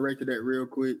just want to correct that real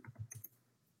quick.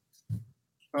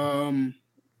 I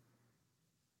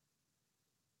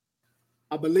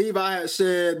believe I had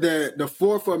said that the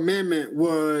 4th Amendment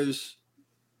was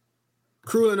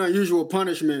cruel and unusual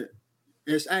punishment.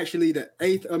 It's actually the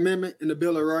 8th Amendment in the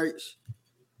Bill of Rights.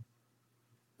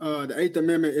 The 8th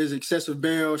Amendment is excessive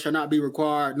bail shall not be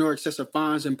required, nor excessive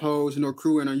fines imposed, nor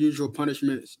cruel and unusual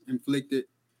punishments inflicted.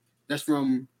 That's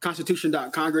from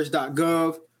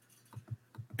constitution.congress.gov.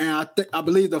 And I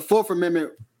believe the 4th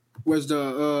Amendment was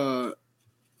the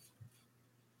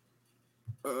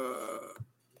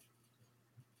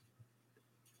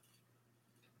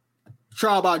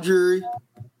trial by jury.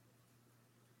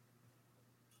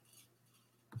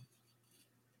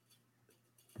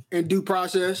 And due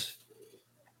process.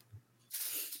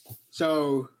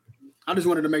 So I just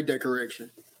wanted to make that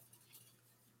correction.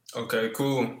 Okay,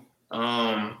 cool.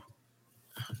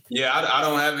 Yeah, I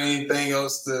don't have anything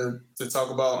else to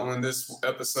talk about on this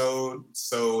episode.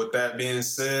 So with that being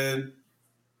said,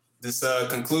 this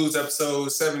concludes episode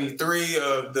 73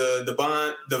 of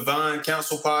the Divine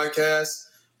Counsel podcast.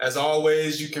 As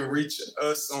always, you can reach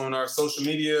us on our social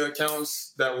media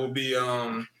accounts that will be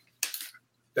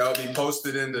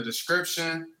posted in the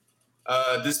description.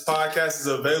 This podcast is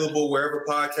available wherever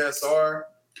podcasts are.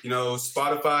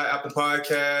 Spotify, Apple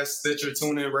Podcasts, Stitcher,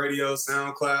 TuneIn Radio,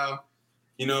 SoundCloud.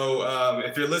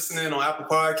 If you're listening on Apple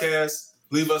Podcasts,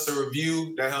 leave us a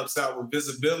review. That helps out with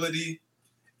visibility.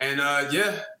 And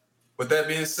with that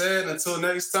being said, until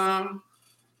next time,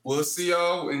 we'll see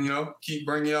y'all and, keep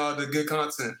bringing y'all the good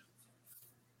content.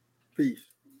 Peace.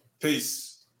 Peace.